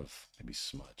to kind of maybe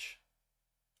smudge.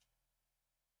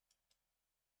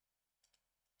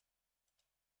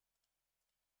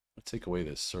 I'll take away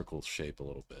this circle shape a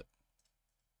little bit.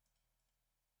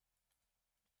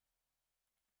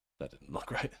 That didn't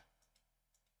look right.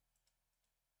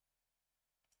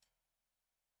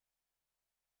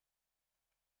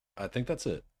 I think that's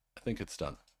it. I think it's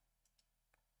done.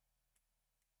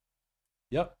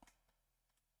 Yep.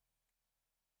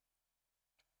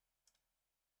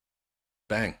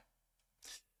 Bang.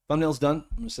 Thumbnail's done.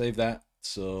 I'm going to save that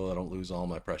so I don't lose all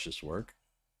my precious work.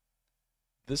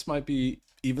 This might be,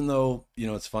 even though, you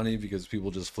know, it's funny because people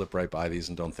just flip right by these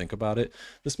and don't think about it.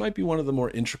 This might be one of the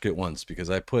more intricate ones because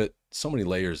I put so many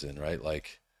layers in, right?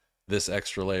 Like this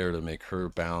extra layer to make her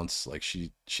bounce. Like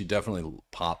she definitely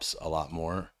pops a lot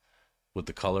more with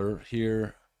the color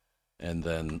here, and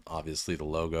then obviously the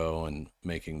logo and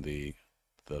making the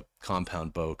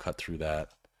compound bow cut through that.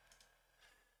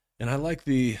 And I like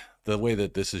the way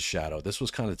that this is shadowed. This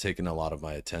was kind of taking a lot of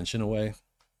my attention away.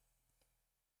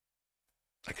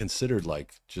 I considered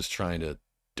like just trying to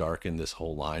darken this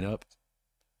whole lineup,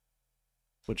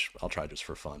 which I'll try just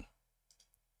for fun.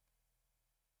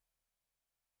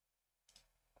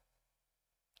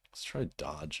 Let's try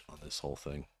dodge on this whole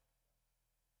thing.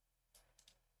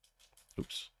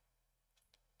 Oops.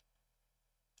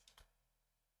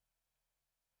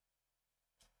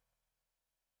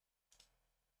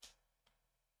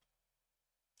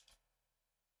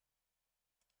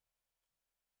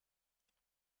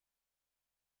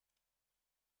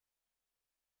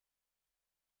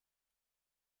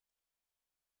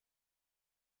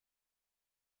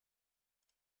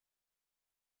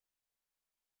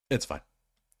 It's fine.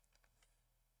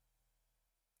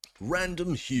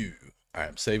 Random hue. All right,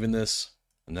 I'm saving this,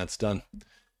 and that's done.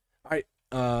 All right,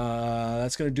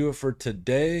 that's going to do it for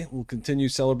today. We'll continue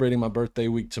celebrating my birthday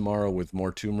week tomorrow with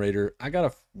more Tomb Raider. I got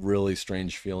a really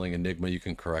strange feeling, Enigma, you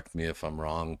can correct me if I'm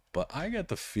wrong, but I get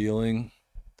the feeling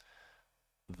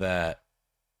that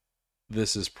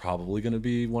this is probably going to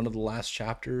be one of the last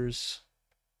chapters.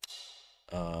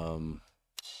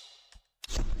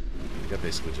 I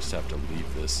basically just have to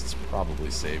leave this. It's probably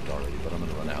saved already, but I'm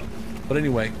going to run out. But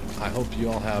anyway, I hope you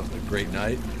all have a great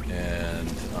night, and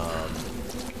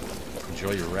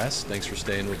enjoy your rest. Thanks for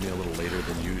staying with me a little later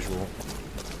than usual.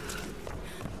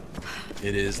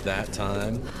 It is that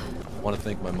time. I want to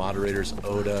thank my moderators,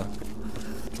 Oda,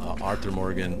 Arthur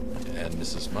Morgan, and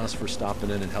Mrs. Muss for stopping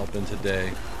in and helping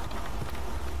today.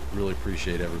 Really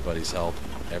appreciate everybody's help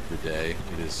every day.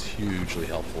 It is hugely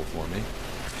helpful for me.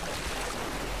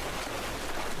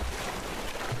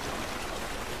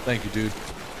 Thank you, dude.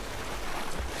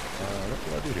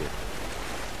 What do I do here?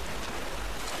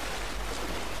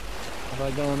 Have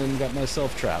I gone and got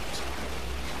myself trapped?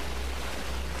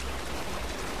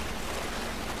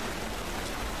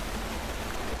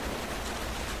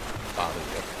 Ah, there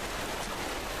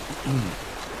we go.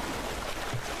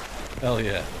 Hell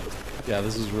yeah. Yeah,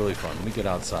 this is really fun. Let me get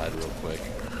outside real quick,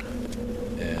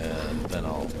 and then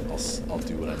I'll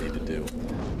do what I need to do.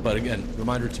 But again,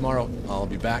 reminder, tomorrow I'll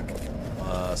be back,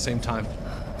 same time,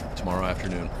 tomorrow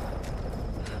afternoon.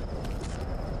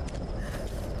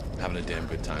 Having a damn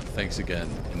good time. Thanks again,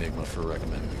 Enigma, for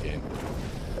recommending the game.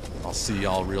 I'll see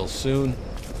y'all real soon.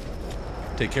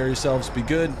 Take care of yourselves. Be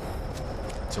good.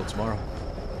 Until tomorrow.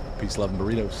 Peace, love, and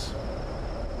burritos.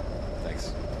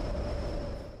 Thanks.